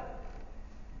God.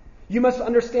 You must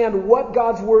understand what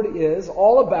God's Word is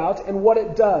all about and what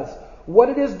it does. What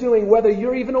it is doing, whether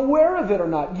you're even aware of it or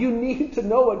not. You need to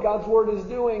know what God's Word is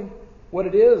doing. What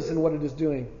it is and what it is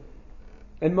doing.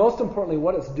 And most importantly,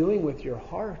 what it's doing with your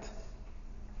heart.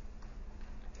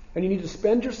 And you need to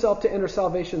spend yourself to enter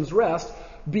salvation's rest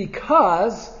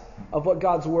because of what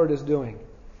God's Word is doing.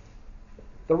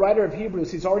 The writer of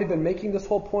Hebrews, he's already been making this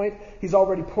whole point. He's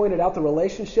already pointed out the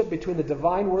relationship between the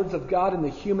divine words of God and the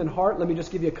human heart. Let me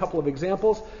just give you a couple of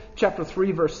examples. Chapter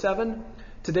 3, verse 7.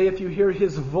 Today, if you hear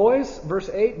His voice, verse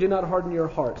 8, do not harden your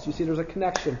hearts. You see, there's a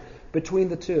connection between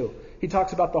the two. He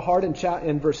talks about the heart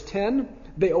in verse 10.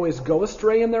 They always go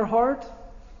astray in their heart.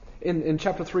 In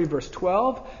chapter 3, verse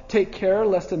 12, take care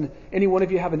lest any one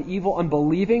of you have an evil,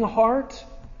 unbelieving heart.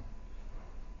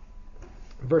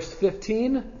 Verse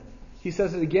 15, he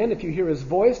says it again, if you hear His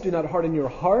voice, do not harden your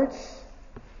hearts.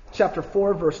 Chapter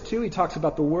 4, verse 2, he talks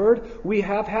about the Word. We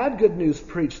have had good news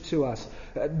preached to us.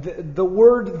 The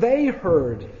word they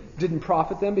heard didn't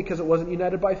profit them because it wasn't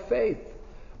united by faith.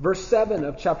 Verse 7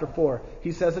 of chapter 4,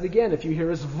 he says it again. If you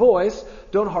hear His voice,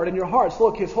 don't harden your hearts.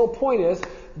 Look, his whole point is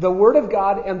the Word of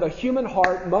God and the human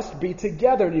heart must be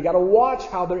together. And you've got to watch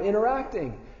how they're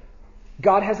interacting.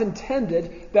 God has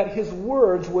intended that His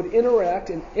words would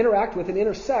interact with and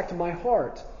intersect my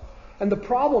heart. And the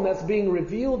problem that's being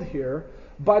revealed here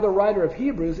by the writer of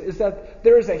Hebrews is that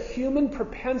there is a human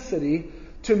propensity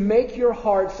to make your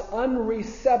hearts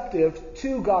unreceptive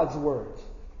to God's words.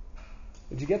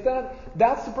 Did you get that?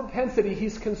 That's the propensity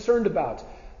he's concerned about.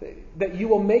 That you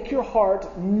will make your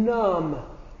heart numb,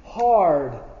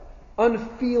 hard,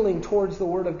 unfeeling towards the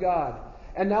Word of God.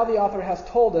 And now the author has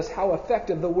told us how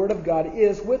effective the Word of God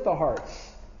is with the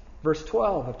hearts. Verse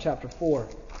 12 of chapter 4.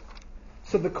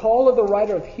 So the call of the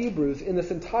writer of Hebrews in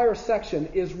this entire section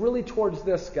is really towards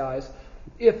this, guys.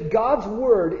 If God's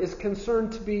Word is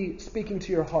concerned to be speaking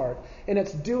to your heart, and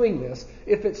it's doing this,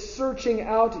 if it's searching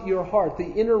out your heart,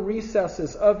 the inner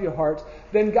recesses of your heart,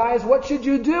 then guys, what should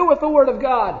you do with the Word of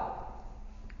God?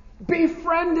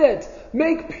 Befriend it.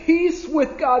 Make peace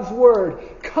with God's Word.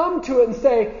 Come to it and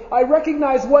say, I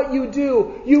recognize what you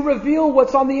do. You reveal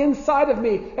what's on the inside of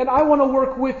me, and I want to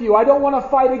work with you. I don't want to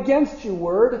fight against you,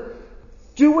 Word.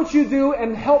 Do what you do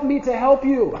and help me to help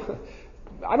you.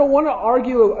 I don't want to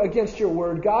argue against your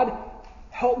Word. God,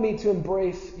 help me to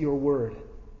embrace your Word.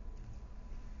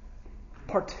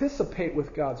 Participate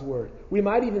with God's Word. We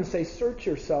might even say search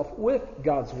yourself with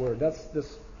God's Word. That's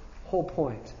this whole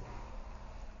point.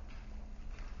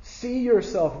 See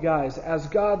yourself, guys, as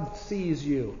God sees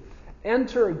you.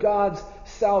 Enter God's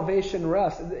salvation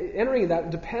rest. Entering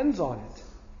that depends on it.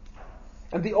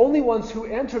 And the only ones who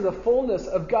enter the fullness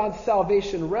of God's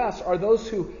salvation rest are those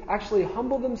who actually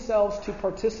humble themselves to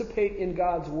participate in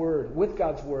God's Word, with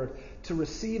God's Word, to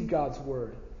receive God's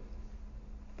Word.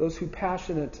 Those who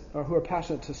are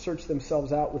passionate to search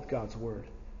themselves out with God's Word.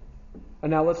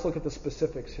 And now let's look at the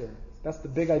specifics here. That's the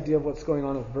big idea of what's going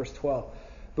on with verse 12.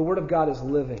 The Word of God is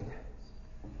living.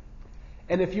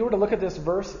 And if you were to look at this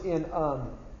verse in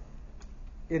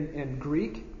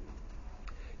Greek,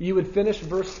 you would finish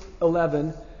verse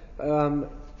 11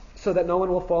 so that no one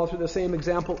will fall through the same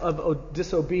example of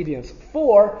disobedience.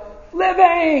 For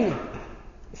living!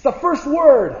 It's the first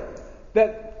word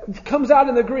that comes out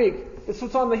in the Greek. It's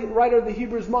what's on the writer of the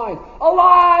Hebrews' mind.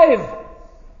 Alive!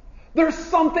 There's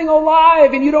something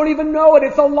alive and you don't even know it.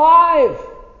 It's alive!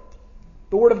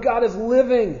 The Word of God is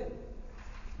living.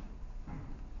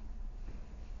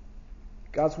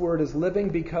 God's Word is living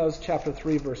because, chapter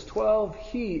 3, verse 12,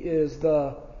 He is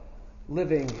the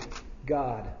living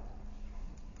God.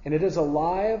 And it is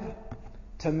alive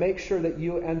to make sure that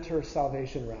you enter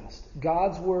salvation rest.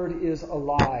 God's Word is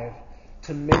alive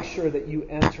to make sure that you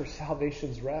enter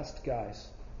salvation's rest, guys.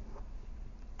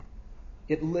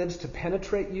 It lives to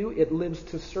penetrate you. It lives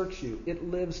to search you. It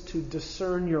lives to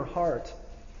discern your heart.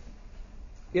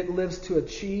 It lives to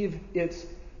achieve its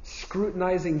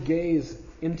scrutinizing gaze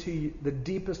into the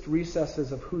deepest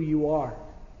recesses of who you are.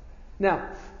 Now,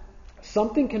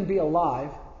 something can be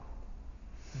alive,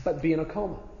 but be in a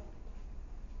coma.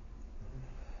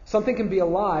 Something can be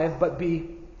alive, but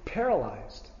be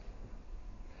paralyzed.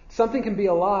 Something can be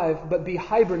alive, but be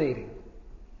hibernating.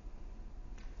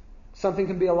 Something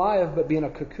can be alive, but be in a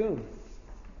cocoon.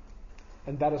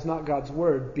 And that is not God's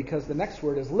Word, because the next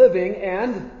word is living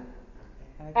and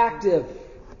active.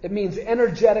 It means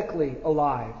energetically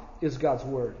alive is God's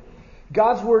Word.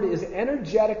 God's Word is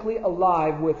energetically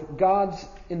alive with God's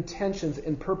intentions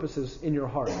and purposes in your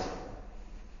heart.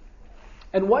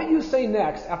 And what you say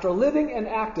next, after living and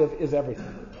active, is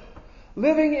everything.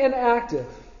 Living and active.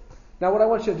 Now what I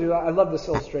want you to do, I love this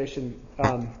illustration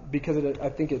because I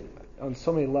think it, on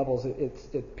so many levels,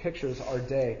 it pictures our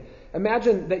day.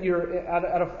 Imagine that you're at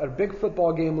a big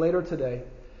football game later today,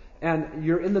 and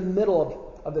you're in the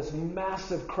middle of this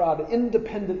massive crowd,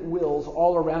 independent wills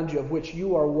all around you, of which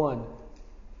you are one.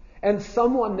 And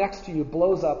someone next to you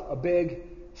blows up a big,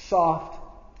 soft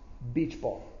beach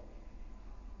ball.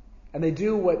 And they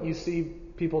do what you see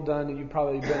people done, and you've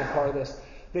probably been a part of this.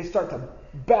 They start to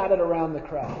bat it around the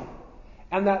crowd.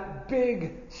 And that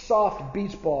big, soft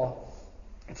beach ball,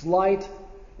 it's light,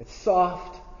 it's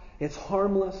soft, it's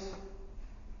harmless.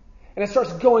 And it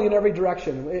starts going in every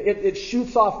direction. It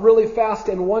shoots off really fast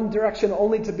in one direction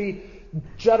only to be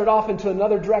jutted off into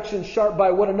another direction sharp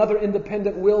by what another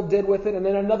independent will did with it. And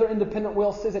then another independent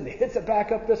will sees it and hits it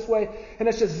back up this way. And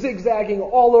it's just zigzagging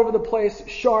all over the place,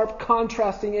 sharp,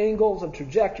 contrasting angles of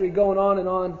trajectory going on and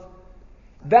on.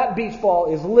 That beach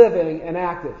ball is living and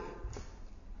active.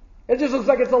 It just looks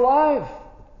like it's alive.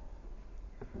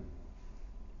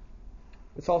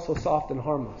 It's also soft and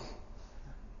harmless.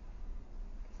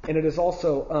 And it is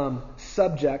also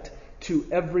subject to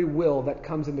every will that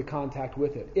comes into contact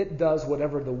with it. It does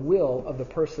whatever the will of the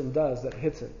person does that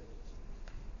hits it.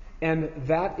 And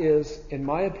that is, in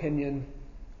my opinion,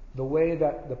 the way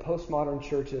that the postmodern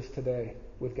church is today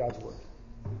with God's Word.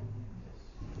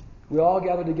 We all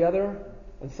gather together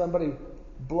and somebody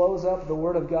blows up the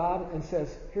Word of God and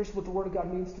says, here's what the Word of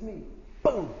God means to me.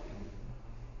 Boom!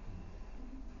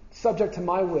 Subject to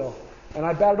my will. And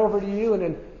I bat it over to you, and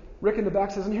then Rick in the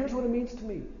back says, and here's what it means to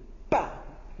me. Bow!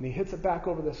 And he hits it back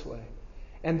over this way.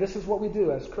 And this is what we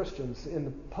do as Christians in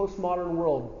the postmodern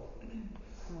world.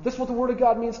 This is what the Word of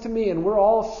God means to me, and we're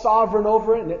all sovereign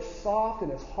over it, and it's soft,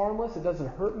 and it's harmless, it doesn't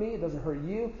hurt me, it doesn't hurt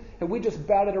you, and we just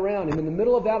bat it around. And in the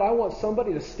middle of that, I want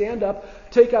somebody to stand up,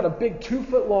 take out a big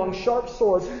 2-foot long sharp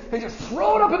sword, and just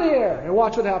throw it up in the air, and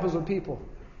watch what happens with people.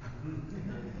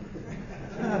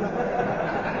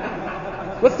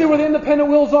 Let's see where the independent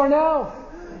wills are now.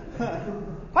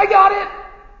 I got it!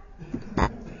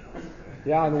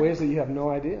 Yeah, in ways that you have no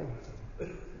idea.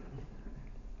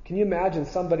 Can you imagine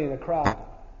somebody in a crowd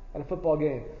at a football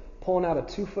game pulling out a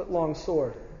 2-foot-long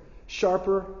sword,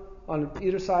 sharper on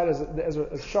either side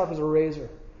as sharp as a razor,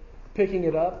 picking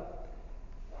it up?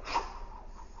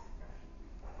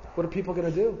 What are people going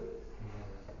to do?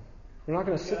 They're not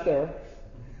going to sit there.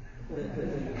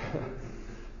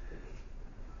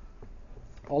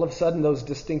 All of a sudden, those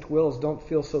distinct wills don't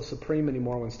feel so supreme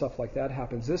anymore when stuff like that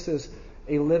happens. This is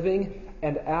a living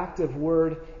and active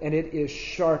word, and it is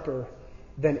sharper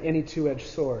than any two-edged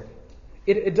sword.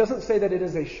 It doesn't say that it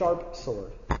is a sharp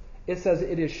sword. It says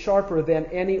it is sharper than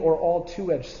any or all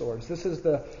two-edged swords. This is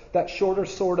that shorter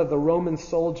sword of the Roman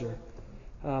soldier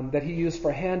that he used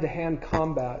for hand-to-hand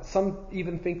combat. Some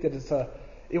even think that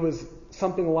it was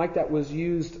something like that was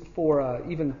used for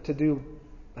even to do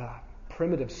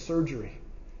primitive surgery.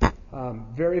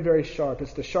 Very, very sharp.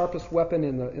 It's the sharpest weapon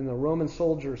in the Roman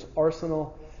soldier's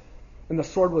arsenal. And the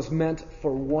sword was meant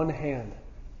for one hand,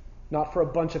 not for a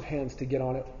bunch of hands to get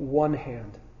on it. One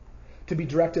hand. To be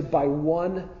directed by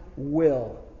one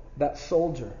will, that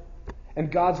soldier. And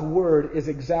God's word is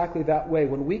exactly that way.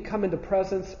 When we come into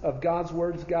presence of God's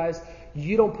words, guys,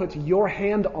 you don't put your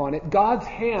hand on it. God's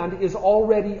hand is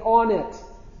already on it.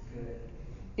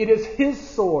 It is His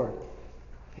sword.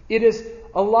 It is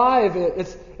alive,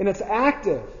 and it's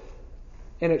active,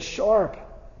 and it's sharp.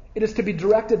 It is to be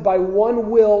directed by one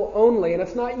will only, and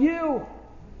it's not you.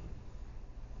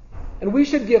 And we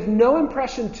should give no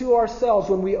impression to ourselves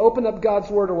when we open up God's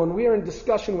Word or when we are in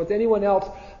discussion with anyone else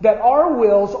that our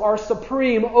wills are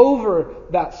supreme over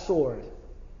that sword.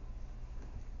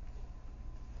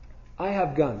 I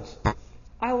have guns.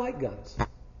 I like guns.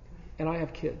 And I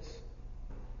have kids.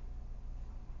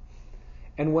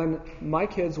 And when my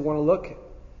kids want to look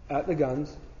at the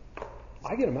guns,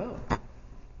 I get them out.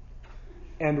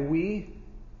 And we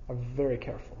are very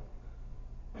careful.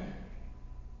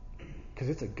 Because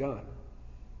it's a gun.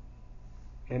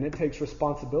 And it takes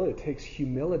responsibility. It takes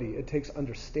humility. It takes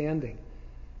understanding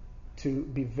to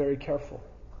be very careful.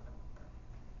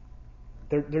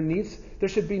 There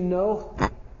should be no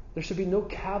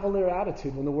cavalier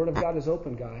attitude when the Word of God is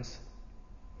open, guys.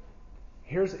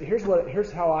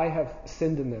 Here's how I have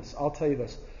sinned in this. I'll tell you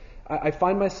this. I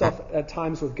find myself at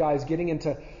times with guys getting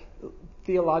into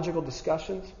theological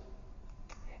discussions,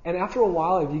 and after a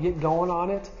while, if you get going on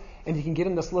it, and you can get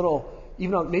in this little,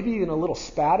 maybe even a little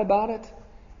spat about it,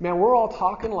 man, we're all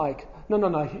talking like, no,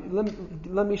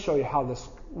 let me show you how this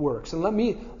works, and let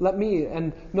me,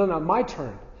 and no, my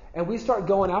turn, and we start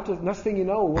going after. Next thing you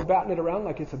know, we're batting it around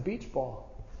like it's a beach ball.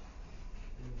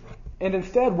 And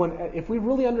instead, if we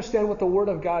really understand what the Word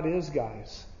of God is,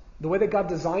 guys, the way that God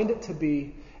designed it to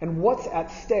be, and what's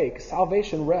at stake,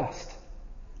 salvation, rest,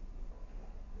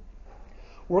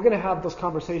 we're going to have those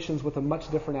conversations with a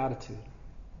much different attitude.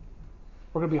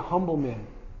 We're going to be humble men.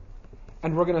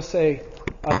 And we're going to say,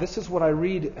 this is what I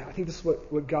read. I think this is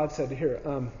what God said here. I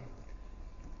want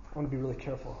to be really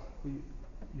careful.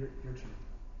 Your turn.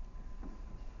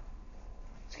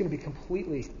 It's going to be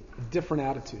completely different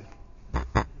attitude.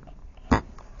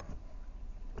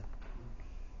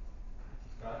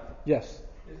 Yes.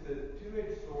 Is the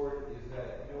two-edged sword, is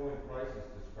that, when Christ is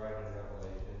described in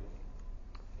Revelation?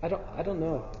 I don't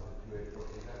know.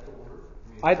 Is that the word?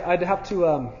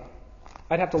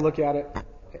 I'd have to look at it.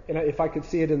 And if I could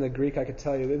see it in the Greek, I could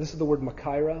tell you. This is the word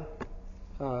makaira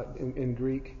in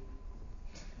Greek.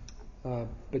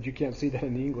 But you can't see that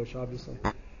in the English, obviously.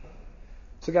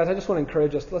 So guys, I just want to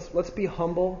encourage us. Let's be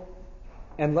humble,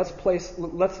 and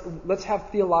let's have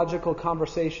theological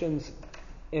conversations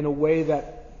in a way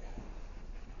that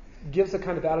gives the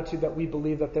kind of attitude that we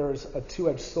believe that there is a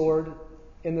two-edged sword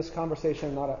in this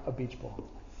conversation, not a beach ball.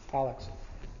 Alex.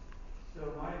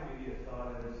 So my immediate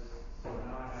thought is, so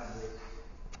now I have this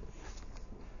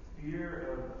fear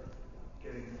of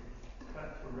getting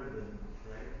cut to ribbons,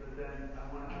 right? But then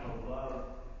I want to have a love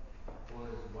for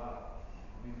it as well.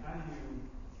 I mean, how do you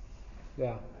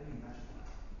match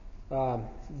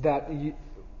that?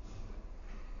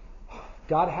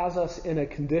 God has us in a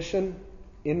condition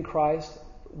in Christ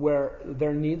where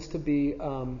there needs to be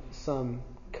some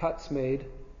cuts made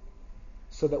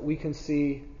so that we can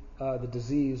see the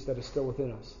disease that is still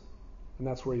within us. And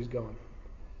that's where He's going.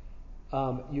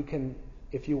 You can,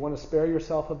 if you want to spare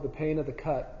yourself of the pain of the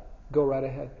cut, go right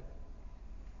ahead.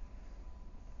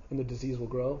 And the disease will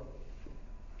grow,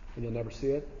 and you'll never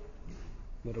see it,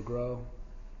 and it'll grow,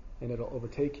 and it'll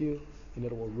overtake you, and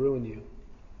it will ruin you.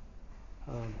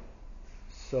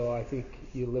 So I think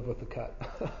you live with the cut.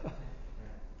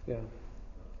 Yeah.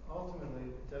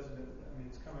 ultimately,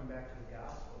 it's coming back to the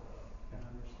gospel, though, and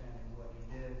understanding what he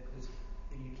did. Because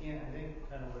you can't, I think,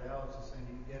 kind of what Alex is saying,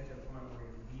 you get to a point where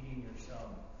you're beating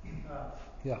yourself up,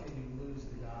 and you lose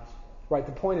the gospel. Right,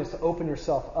 the point is to open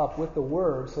yourself up with the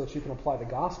Word so that you can apply the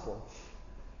gospel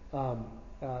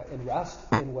and rest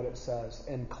in what it says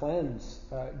and cleanse,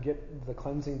 get the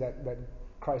cleansing that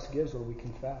Christ gives when we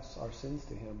confess our sins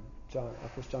to Him. 1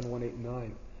 John 1, 8 and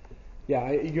 9.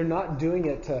 Yeah, you're not doing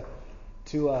it to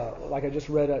like I just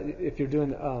read, if you're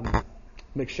doing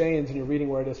McShane's and you're reading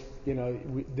where it is,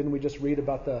 didn't we just read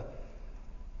about the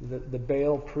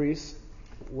Baal priests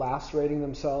lacerating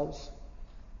themselves?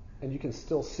 And you can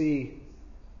still see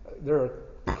there are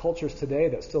cultures today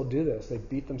that still do this. They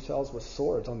beat themselves with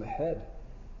swords on the head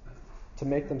to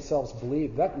make themselves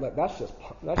bleed. That's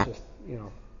just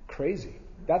crazy.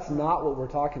 That's not what we're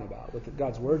talking about. What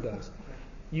God's Word does.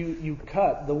 You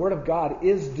cut. The Word of God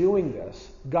is doing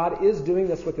this. God is doing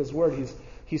this with His Word.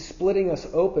 He's splitting us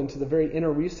open to the very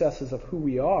inner recesses of who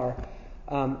we are,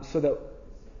 so that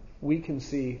we can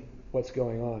see what's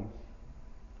going on.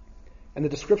 And the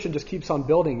description just keeps on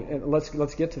building, and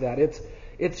let's get to that.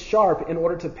 It's sharp in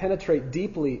order to penetrate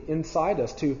deeply inside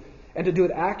us, and to do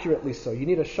it accurately so. You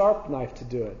need a sharp knife to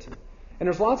do it. And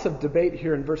there's lots of debate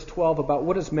here in verse 12 about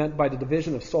what is meant by the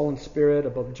division of soul and spirit,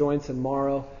 of both joints and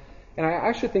marrow. And I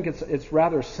actually think it's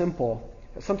rather simple.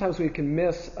 Sometimes we can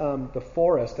miss the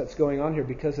forest that's going on here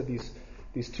because of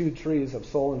these two trees of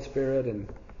soul and spirit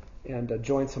and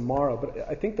joints and marrow. But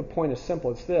I think the point is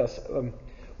simple. It's this.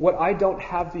 What I don't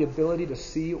have the ability to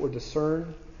see or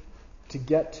discern, to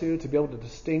get to be able to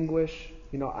distinguish.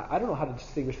 I don't know how to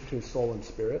distinguish between soul and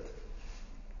spirit.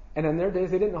 And in their days,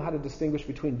 they didn't know how to distinguish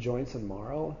between joints and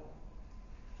marrow.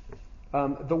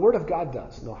 The Word of God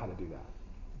does know how to do that.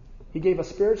 He gave a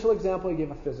spiritual example, He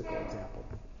gave a physical example.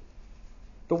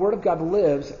 The Word of God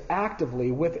lives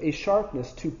actively with a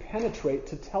sharpness to penetrate,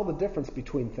 to tell the difference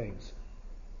between things.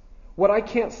 What I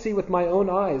can't see with my own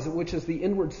eyes, which is the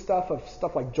inward stuff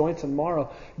like joints and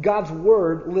marrow, God's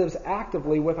Word lives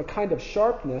actively with a kind of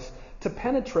sharpness to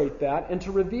penetrate that and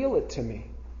to reveal it to me.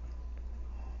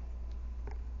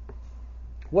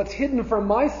 What's hidden from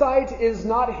my sight is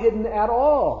not hidden at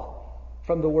all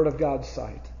from the Word of God's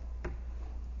sight.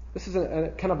 This is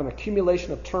a kind of an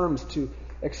accumulation of terms to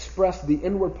express the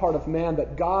inward part of man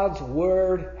that God's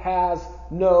Word has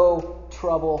no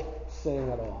trouble saying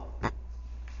at all.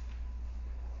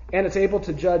 And it's able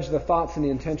to judge the thoughts and the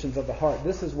intentions of the heart.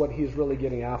 This is what he's really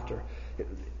getting after.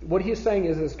 What he's saying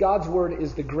is God's Word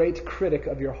is the great critic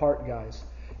of your heart, guys.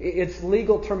 It's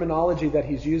legal terminology that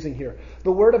he's using here.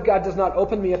 The Word of God does not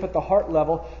open me up at the heart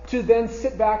level to then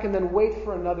sit back and then wait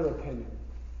for another opinion.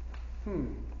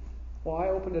 Well, I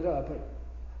opened it up, but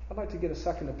I'd like to get a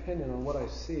second opinion on what I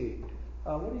see.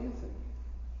 What do you think?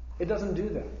 It doesn't do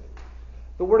that.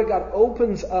 The Word of God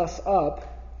opens us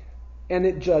up and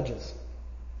it judges.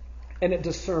 And it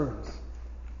discerns.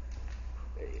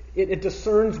 It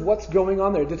discerns what's going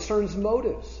on there. It discerns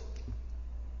motives.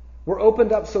 We're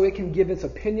opened up so it can give its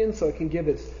opinion, so it can give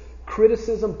its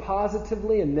criticism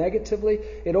positively and negatively.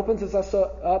 It opens us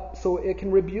up so it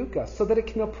can rebuke us, so that it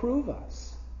can approve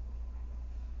us.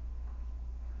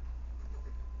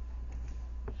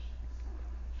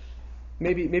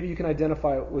 Maybe you can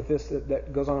identify with this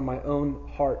that goes on in my own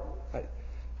heart.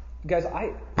 Guys,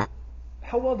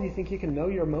 how well do you think you can know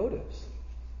your motives?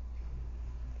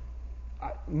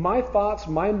 My thoughts,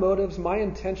 my motives, my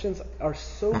intentions are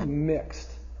so mixed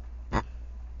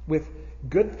with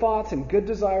good thoughts and good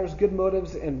desires, good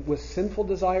motives, and with sinful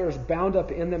desires bound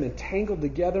up in them and tangled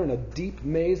together in a deep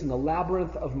maze in the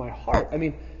labyrinth of my heart. I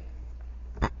mean,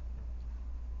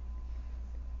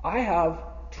 I have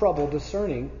trouble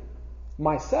discerning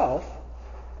myself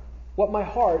what my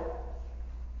heart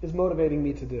is motivating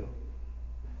me to do.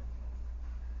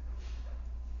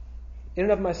 In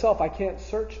and of myself, I can't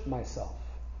search myself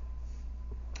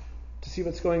to see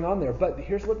what's going on there. But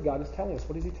here's what God is telling us.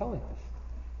 What is He telling us?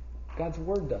 God's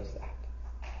Word does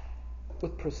that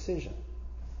with precision.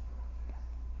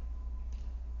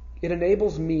 It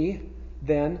enables me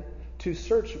then to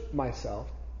search myself,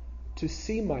 to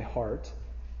see my heart,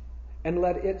 and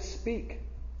let it speak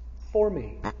for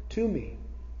me, to me.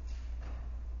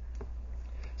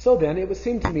 So then, it would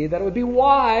seem to me that it would be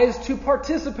wise to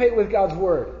participate with God's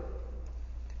Word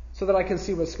so that I can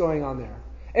see what's going on there.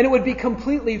 And it would be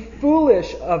completely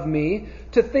foolish of me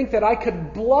to think that I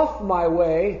could bluff my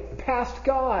way past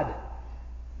God.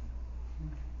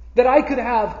 That I could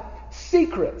have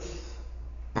secrets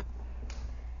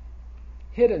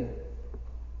hidden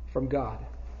from God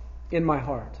in my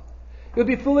heart. It would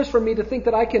be foolish for me to think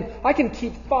that I can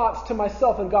keep thoughts to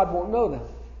myself and God won't know them.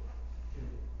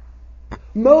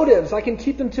 Motives, I can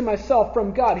keep them to myself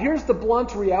from God. Here's the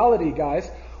blunt reality, guys.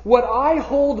 What I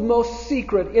hold most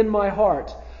secret in my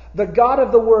heart, the God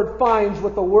of the Word finds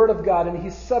with the Word of God, and He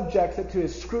subjects it to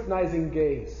His scrutinizing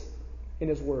gaze in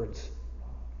His words.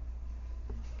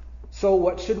 So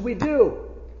what should we do?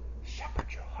 Shepherd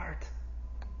your heart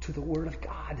to the Word of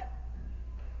God,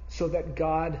 so that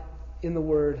God in the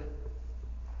Word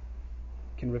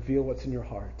can reveal what's in your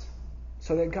heart.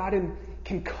 So that God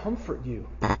can comfort you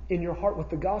in your heart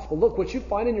with the gospel. Look, what you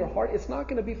find in your heart, it's not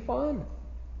going to be fun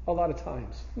a lot of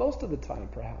times. Most of the time,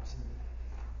 perhaps.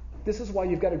 This is why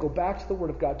you've got to go back to the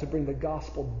Word of God to bring the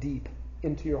gospel deep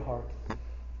into your heart.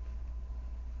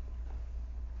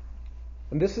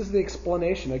 And this is the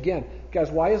explanation. Again,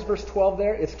 guys, why is verse 12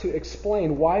 there? It's to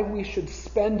explain why we should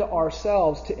spend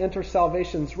ourselves to enter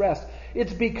salvation's rest.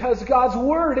 It's because God's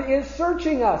Word is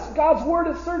searching us. God's Word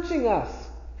is searching us.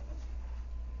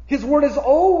 His Word has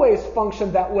always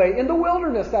functioned that way. In the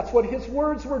wilderness, that's what His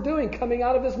words were doing, coming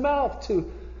out of His mouth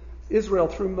to Israel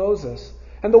through Moses.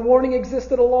 And the warning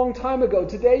existed a long time ago.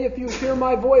 Today, if you hear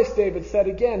my voice, David said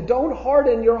again, don't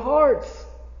harden your hearts.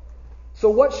 So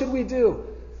what should we do?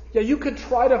 Yeah, you could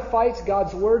try to fight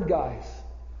God's Word, guys.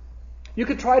 You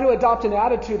could try to adopt an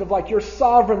attitude of like you're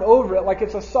sovereign over it, like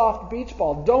it's a soft beach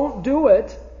ball. Don't do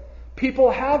it.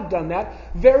 People have done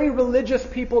that. Very religious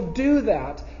people do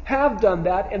that, have done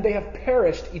that, and they have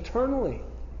perished eternally.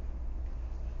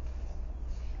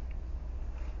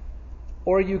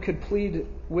 Or you could plead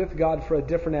with God for a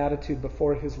different attitude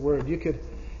before His Word. You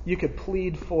could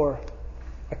plead for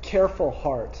a careful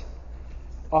heart,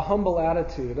 a humble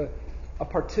attitude, a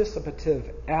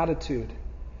participative attitude,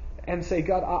 and say,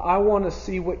 God, I want to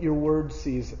see what your Word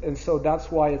sees. And so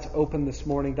that's why it's open this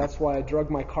morning. That's why I drug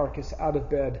my carcass out of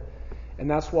bed. And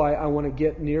that's why I want to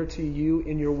get near to you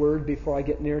in your Word before I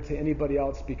get near to anybody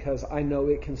else, because I know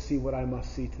it can see what I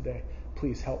must see today.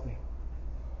 Please help me.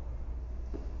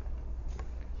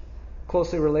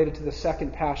 Closely related to the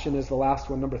second passion is the last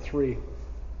one, number 3.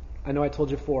 I know I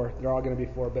told you 4. They're all going to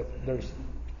be 4, but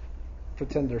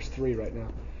pretend there's 3 right now.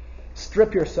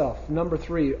 Strip yourself. Number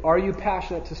 3. Are you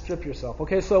passionate to strip yourself?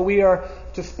 Okay, so we are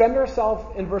to spend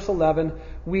ourselves in verse 11.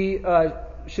 We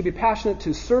should be passionate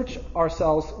to search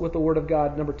ourselves with the Word of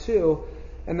God. Number 2.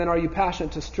 And then are you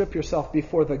passionate to strip yourself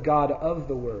before the God of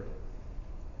the Word?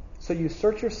 So you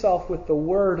search yourself with the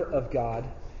Word of God,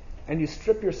 and you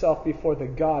strip yourself before the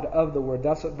God of the Word.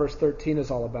 That's what verse 13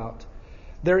 is all about.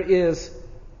 There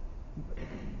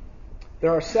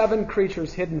are 7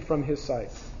 creatures hidden from His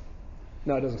sight.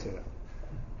 No, it doesn't say that.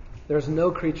 There's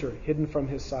no creature hidden from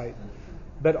His sight,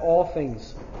 but all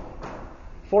things.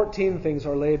 14 things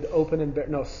are laid open and bare.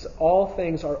 No, all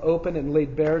things are open and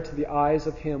laid bare to the eyes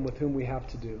of Him with whom we have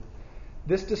to do.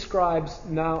 This describes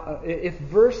now, if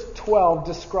verse 12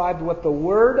 described what the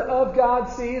Word of God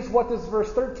sees, what does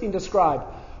verse 13 describe?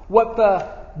 What the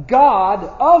God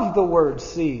of the Word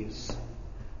sees.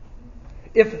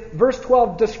 If verse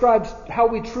 12 describes how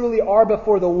we truly are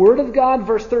before the Word of God,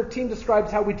 verse 13 describes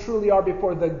how we truly are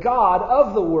before the God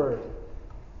of the Word.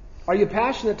 Are you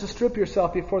passionate to strip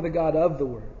yourself before the God of the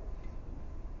Word?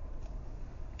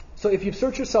 So if you've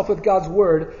searched yourself with God's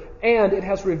Word, and it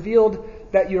has revealed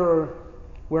that you're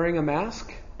wearing a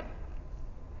mask,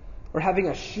 or having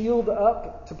a shield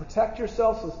up to protect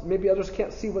yourself so maybe others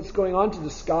can't see what's going on, to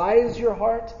disguise your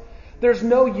heart, there's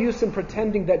no use in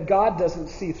pretending that God doesn't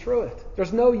see through it.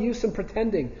 There's no use in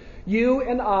pretending. You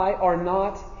and I are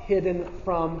not hidden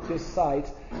from His sight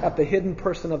at the hidden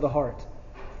person of the heart.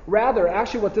 Rather,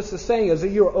 actually what this is saying is that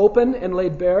you're open and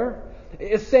laid bare.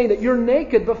 It's saying that you're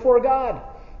naked before God.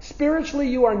 Spiritually,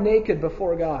 you are naked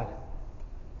before God.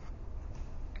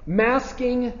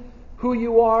 Masking who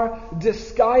you are,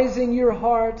 disguising your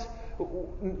heart.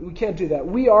 We can't do that.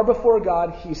 We are before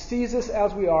God. He sees us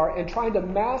as we are, and trying to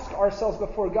mask ourselves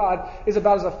before God is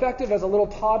about as effective as a little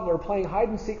toddler playing hide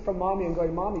and seek from Mommy and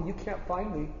going, Mommy, you can't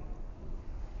find me.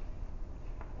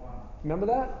 Wow. Remember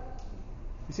that?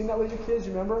 You seen that with your kids?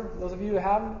 You remember? Those of you who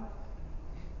haven't?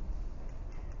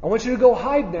 I want you to go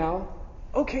hide now.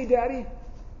 Okay, Daddy.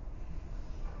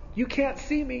 You can't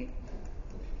see me.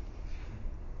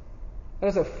 That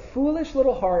is a foolish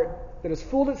little heart that has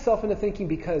fooled itself into thinking,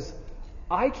 because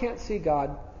I can't see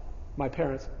God, my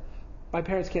parents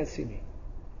can't see me.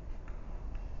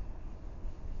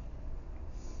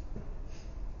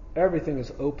 Everything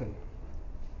is open.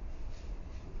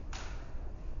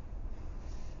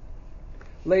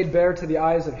 Laid bare to the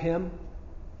eyes of Him.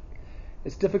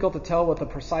 It's difficult to tell what the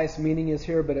precise meaning is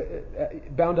here,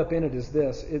 but bound up in it is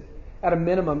this. At a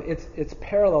minimum, it's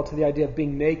parallel to the idea of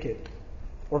being naked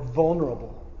or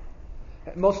vulnerable.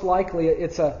 Most likely,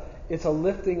 it's a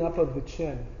lifting up of the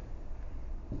chin.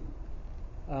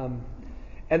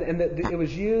 It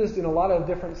was used in a lot of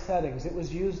different settings. It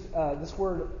was used, this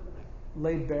word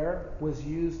laid bare was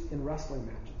used in wrestling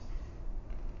matches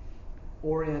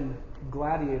or in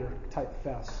gladiator type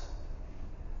fests.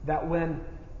 That when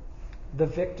the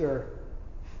victor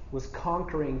was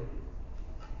conquering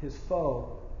his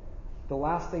foe, the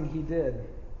last thing he did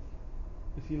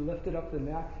is he lifted up the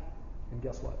neck, and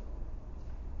guess what?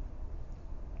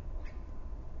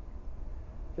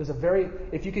 It was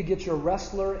if you could get your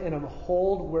wrestler in a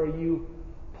hold where you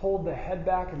pulled the head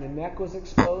back and the neck was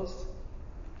exposed,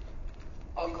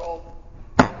 uncle,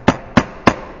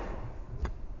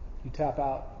 you tap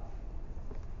out.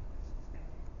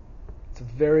 It's a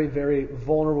very, very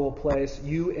vulnerable place.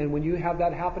 And when you have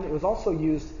that happen, it was also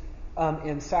used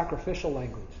in sacrificial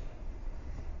language.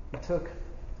 You took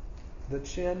the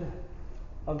chin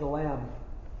of the lamb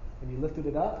and you lifted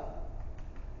it up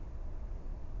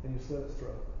and you slit its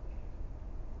throat.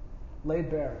 Laid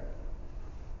bare.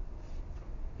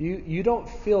 You don't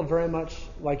feel very much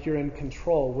like you're in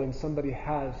control when somebody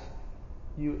has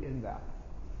you in that.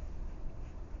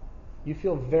 You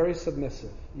feel very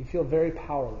submissive. You feel very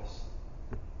powerless.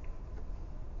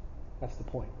 That's the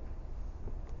point.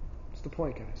 That's the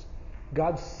point, guys.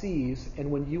 God sees,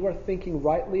 and when you are thinking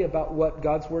rightly about what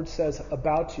God's Word says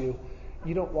about you,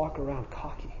 you don't walk around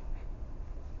cocky.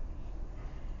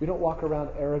 We don't walk around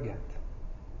arrogant.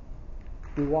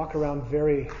 We walk around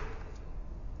very,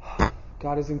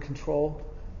 God is in control.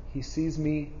 He sees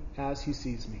me as He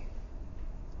sees me.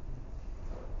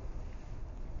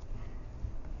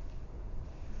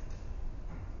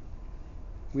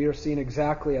 We are seen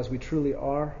exactly as we truly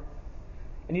are.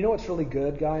 And you know what's really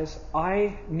good, guys?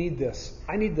 I need this.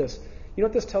 You know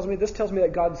what this tells me? This tells me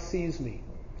that God sees me.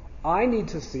 I need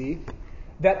to see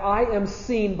that I am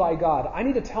seen by God. I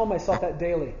need to tell myself that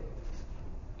daily.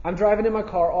 I'm driving in my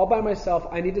car all by myself.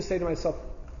 I need to say to myself,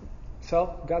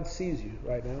 God sees you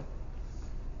right now.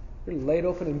 You're laid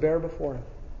open and bare before Him.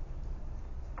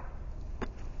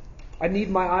 I need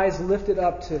my eyes lifted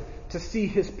up to see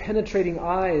His penetrating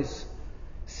eyes,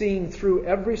 seeing through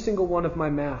every single one of my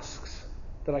masks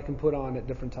that I can put on at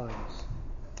different times.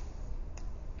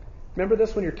 Remember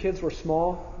this when your kids were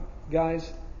small,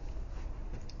 guys,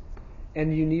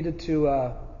 and you needed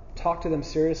to talk to them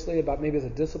seriously about maybe it's a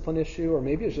discipline issue or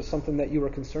maybe it's just something that you were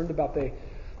concerned about. They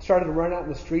started to run out in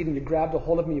the street and you grabbed a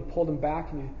hold of them, you pulled them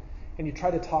back and you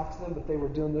tried to talk to them, but they were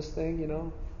doing this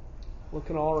thing,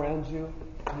 looking all around you,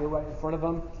 and you're right in front of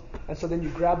them. And so then you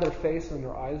grab their face and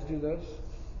their eyes do this,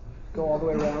 go all the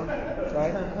way around,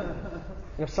 right?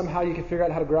 And if somehow you can figure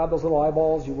out how to grab those little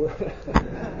eyeballs, you would.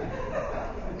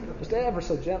 Just ever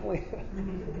so gently.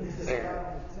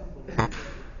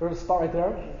 We're going to start right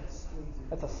there.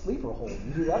 That's a sleeper hold.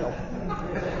 You do that.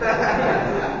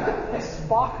 A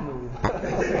Spock move.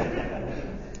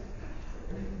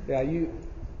 Yeah,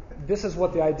 this is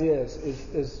what the idea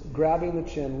is grabbing the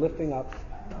chin, lifting up.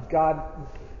 God,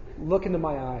 look into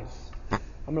my eyes.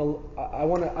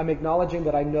 I'm acknowledging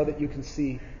that I know that you can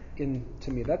see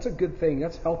into me. That's a good thing.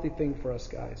 That's a healthy thing for us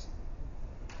guys.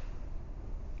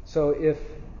 So if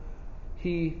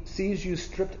He sees you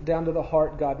stripped down to the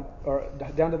heart,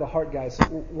 guys,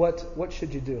 what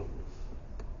should you do?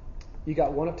 You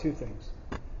got one of two things.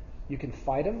 You can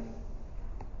fight Him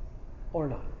or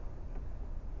not.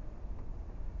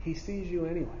 He sees you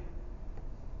anyway.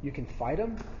 You can fight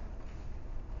Him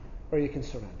or you can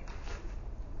surrender.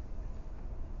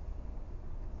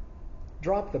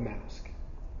 Drop the mask.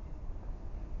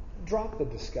 Drop the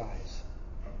disguise.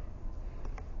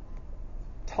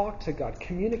 Talk to God.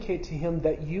 Communicate to Him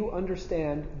that you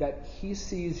understand that He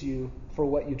sees you for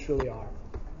what you truly are.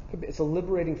 It's a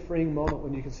liberating, freeing moment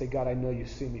when you can say, God, I know you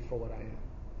see me for what I am.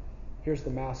 Here's the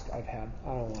mask I've had. I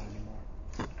don't want it anymore.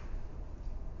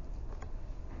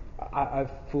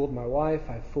 I've fooled my wife.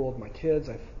 I've fooled my kids.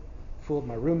 I've fooled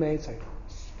my roommates. I've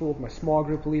fooled my small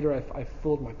group leader. I've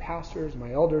fooled my pastors,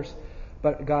 my elders.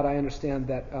 But God, I understand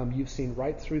that you've seen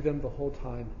right through them the whole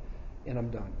time, and I'm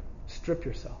done. Strip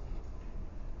yourself.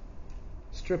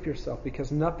 Strip yourself,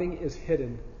 because nothing is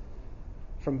hidden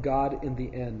from God in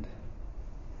the end.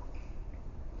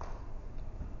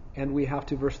 And we have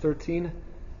to, verse 13, we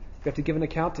have to give an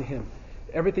account to Him.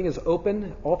 Everything is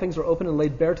open. All things are open and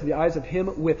laid bare to the eyes of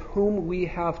Him with whom we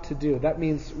have to do. That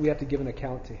means we have to give an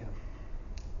account to Him.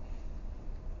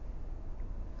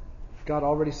 God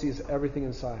already sees everything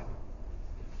inside.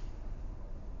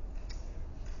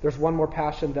 There's one more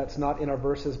passion that's not in our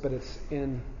verses, but it's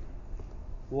in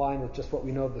line with just what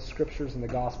we know of the Scriptures and the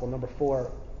Gospel. Number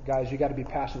 4, guys, you got to be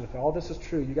passionate. If all this is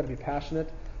true, you got to be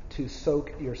passionate to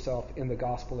soak yourself in the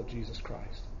gospel of Jesus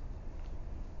Christ.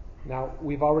 Now,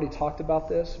 we've already talked about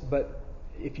this, but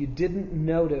if you didn't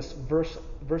notice,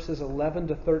 verses 11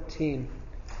 to 13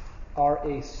 are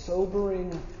a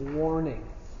sobering warning.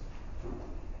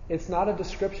 It's not a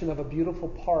description of a beautiful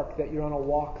park that you're on a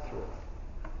walk through.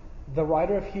 The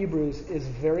writer of Hebrews is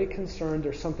very concerned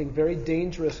there's something very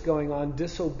dangerous going on.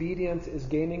 Disobedience is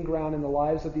gaining ground in the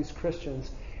lives of these Christians.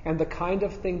 And the kind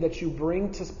of thing that you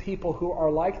bring to people who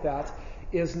are like that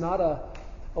is not a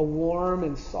warm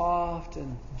and soft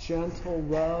and gentle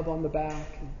rub on the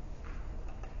back.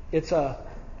 It's a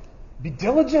be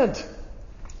diligent.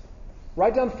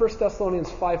 Write down 1 Thessalonians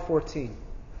 5:14.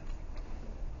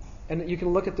 And you can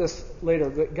look at this later.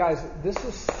 But guys, this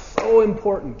is so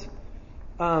important.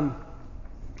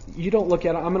 You don't look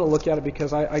at it. I'm going to look at it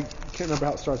because I can't remember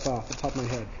how it starts off at the top of my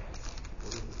head.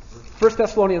 1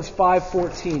 Thessalonians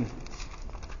 5:14.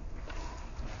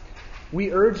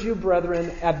 We urge you,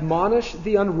 brethren, admonish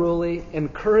the unruly,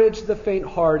 encourage the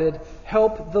faint-hearted,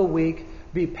 help the weak,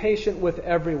 be patient with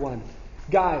everyone.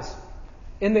 Guys,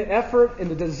 in the effort, in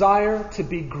the desire to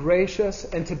be gracious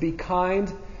and to be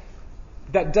kind,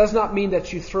 that does not mean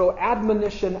that you throw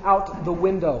admonition out the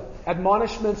window,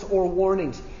 admonishments or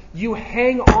warnings. You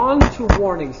hang on to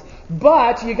warnings,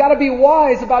 but you got to be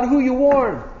wise about who you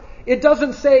warn. It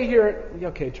doesn't say here.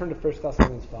 Okay, turn to 1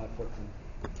 Thessalonians 5:14.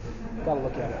 Got to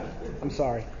look at it. I'm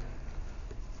sorry.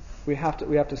 We have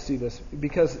to see this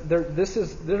because this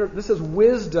is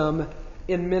wisdom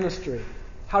in ministry,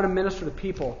 how to minister to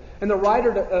people. And the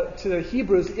writer to the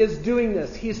Hebrews is doing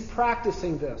this. He's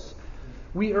practicing this.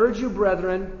 We urge you,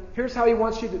 brethren. Here's how he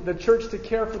wants the church to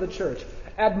care for the church.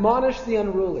 Admonish the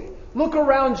unruly. Look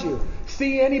around you.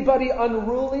 See anybody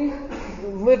unruly,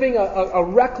 living a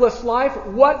reckless life?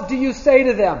 What do you say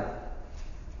to them?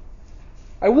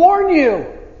 I warn you.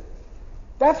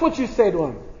 That's what you say to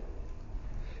them.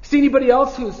 See anybody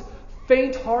else who's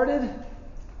faint-hearted?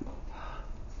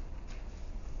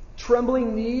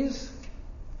 Trembling knees?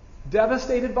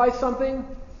 Devastated by something?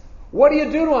 What do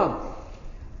you do to them?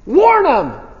 Warn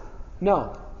them!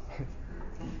 No.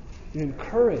 You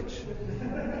encourage.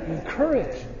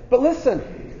 But listen,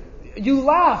 you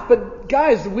laugh, but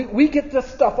guys, we get this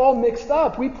stuff all mixed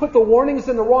up. We put the warnings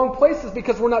in the wrong places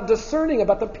because we're not discerning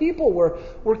about the people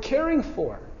we're caring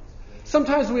for.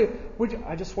 Sometimes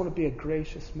I just want to be a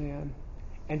gracious man,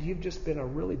 and you've just been a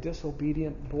really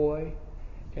disobedient boy,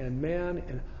 and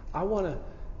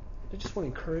I just want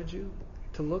to encourage you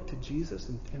to look to Jesus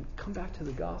and come back to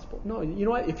the gospel. No, you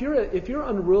know what? If you're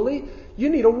unruly, you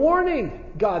need a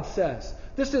warning, God says.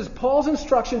 This is Paul's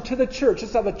instruction to the church. This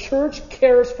is how the church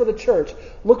cares for the church.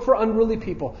 Look for unruly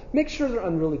people. Make sure they're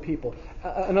unruly people,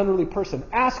 an unruly person.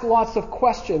 Ask lots of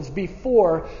questions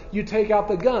before you take out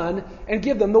the gun and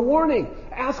give them the warning.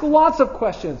 Ask lots of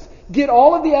questions. Get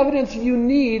all of the evidence you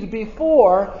need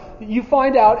before you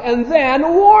find out, and then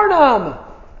warn them.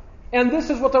 And this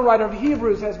is what the writer of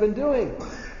Hebrews has been doing.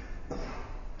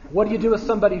 What do you do with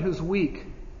somebody who's weak?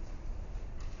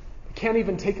 Can't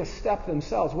even take a step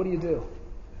themselves. What do?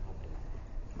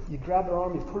 You grab their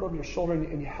arm, you put it over your shoulder,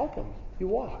 and you help them. You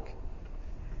walk.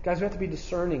 Guys, we have to be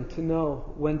discerning to know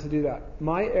when to do that.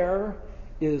 My error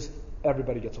is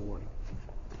everybody gets a warning.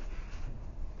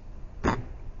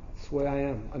 That's the way I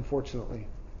am, unfortunately.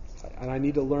 And I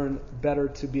need to learn better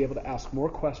to be able to ask more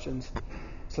questions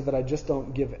so that I just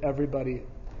don't give everybody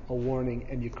a warning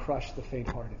and you crush the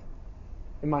faint-hearted.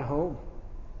 In my home,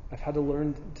 I've had to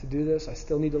learn to do this. I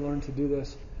still need to learn to do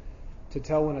this, to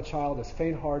tell when a child is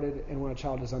faint-hearted and when a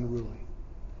child is unruly.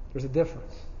 There's a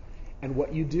difference. And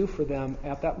what you do for them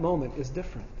at that moment is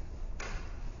different.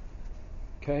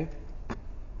 Okay?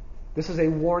 This is a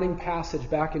warning passage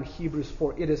back in Hebrews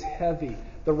 4. It is heavy.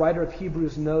 The writer of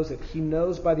Hebrews knows it. He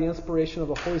knows by the inspiration of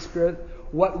the Holy Spirit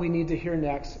what we need to hear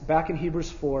next. Back in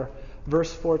Hebrews 4,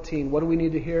 verse 14. What do we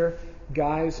need to hear?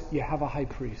 Guys, you have a high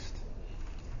priest.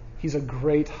 He's a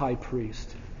great high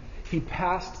priest. He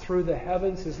passed through the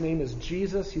heavens. His name is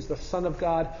Jesus. He's the Son of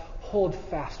God. Hold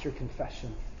fast your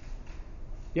confession.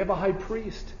 You have a high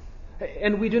priest.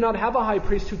 And we do not have a high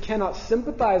priest who cannot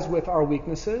sympathize with our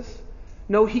weaknesses.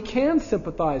 No, he can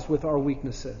sympathize with our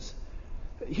weaknesses.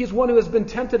 He's one who has been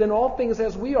tempted in all things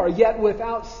as we are, yet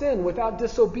without sin, without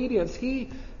disobedience. He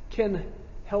can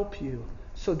help you.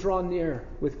 So draw near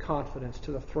with confidence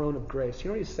to the throne of grace. You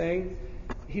know what he's saying?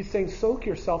 He's saying soak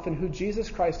yourself in who Jesus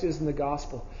Christ is in the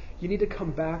gospel. You need to come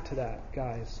back to that,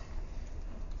 guys.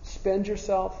 Spend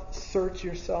yourself, search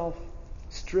yourself,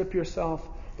 strip yourself,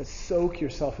 but soak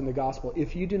yourself in the gospel.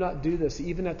 If you do not do this,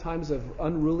 even at times of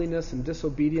unruliness and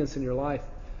disobedience in your life,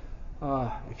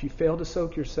 if you fail to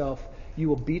soak yourself, you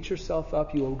will beat yourself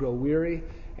up, you will grow weary,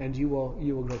 and you will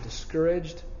grow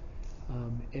discouraged,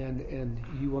 and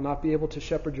you will not be able to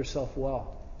shepherd yourself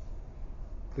well.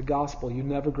 The gospel, you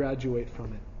never graduate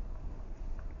from it.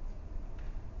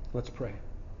 Let's pray.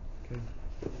 Okay.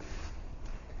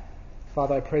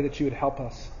 Father, I pray that you would help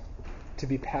us to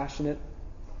be passionate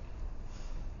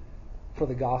for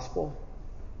the gospel.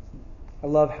 I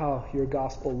love how your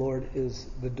gospel, Lord, is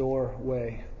the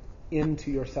doorway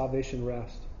into your salvation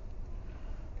rest.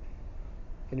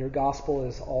 And your gospel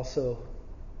is also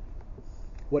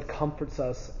what comforts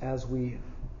us as we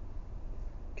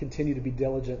continue to be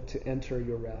diligent to enter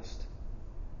your rest.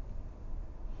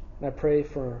 And I pray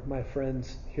for my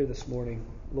friends here this morning,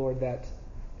 Lord, that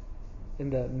in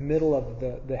the middle of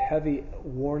the heavy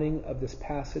warning of this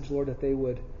passage, Lord, that they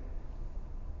would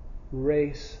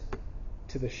race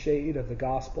to the shade of the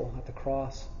gospel at the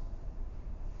cross.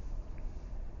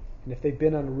 And if they've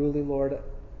been unruly, Lord,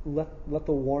 let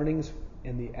the warnings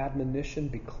and the admonition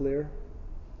be clear,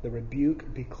 the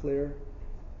rebuke be clear.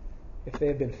 If they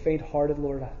have been faint-hearted,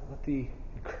 Lord, let the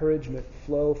encouragement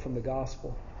flow from the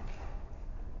gospel.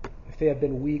 If they have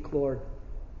been weak, Lord,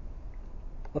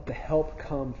 let the help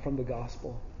come from the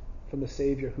gospel, from the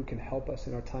Savior who can help us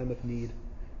in our time of need.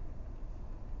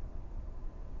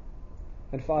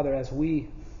 And Father, as we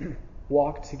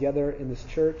walk together in this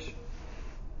church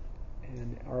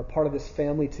and are a part of this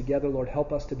family together, Lord,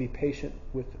 help us to be patient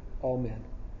with all men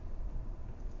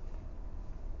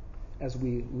as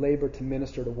we labor to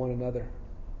minister to one another.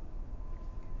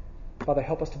 Father,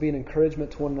 help us to be an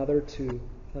encouragement to one another to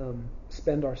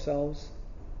spend ourselves.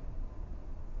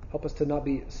 Help us to not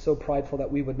be so prideful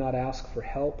that we would not ask for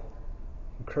help,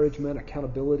 encouragement,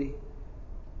 accountability.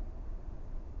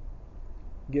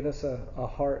 Give us a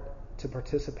heart to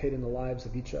participate in the lives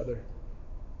of each other.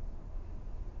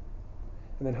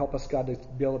 And then help us, God, to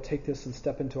be able to take this and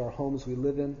step into our homes we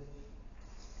live in,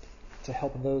 to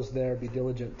help those there be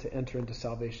diligent to enter into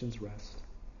salvation's rest.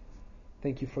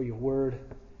 Thank you for your word.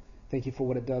 Thank you for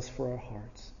what it does for our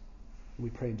hearts. We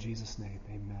pray in Jesus' name.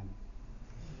 Amen.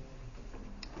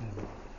 Amen.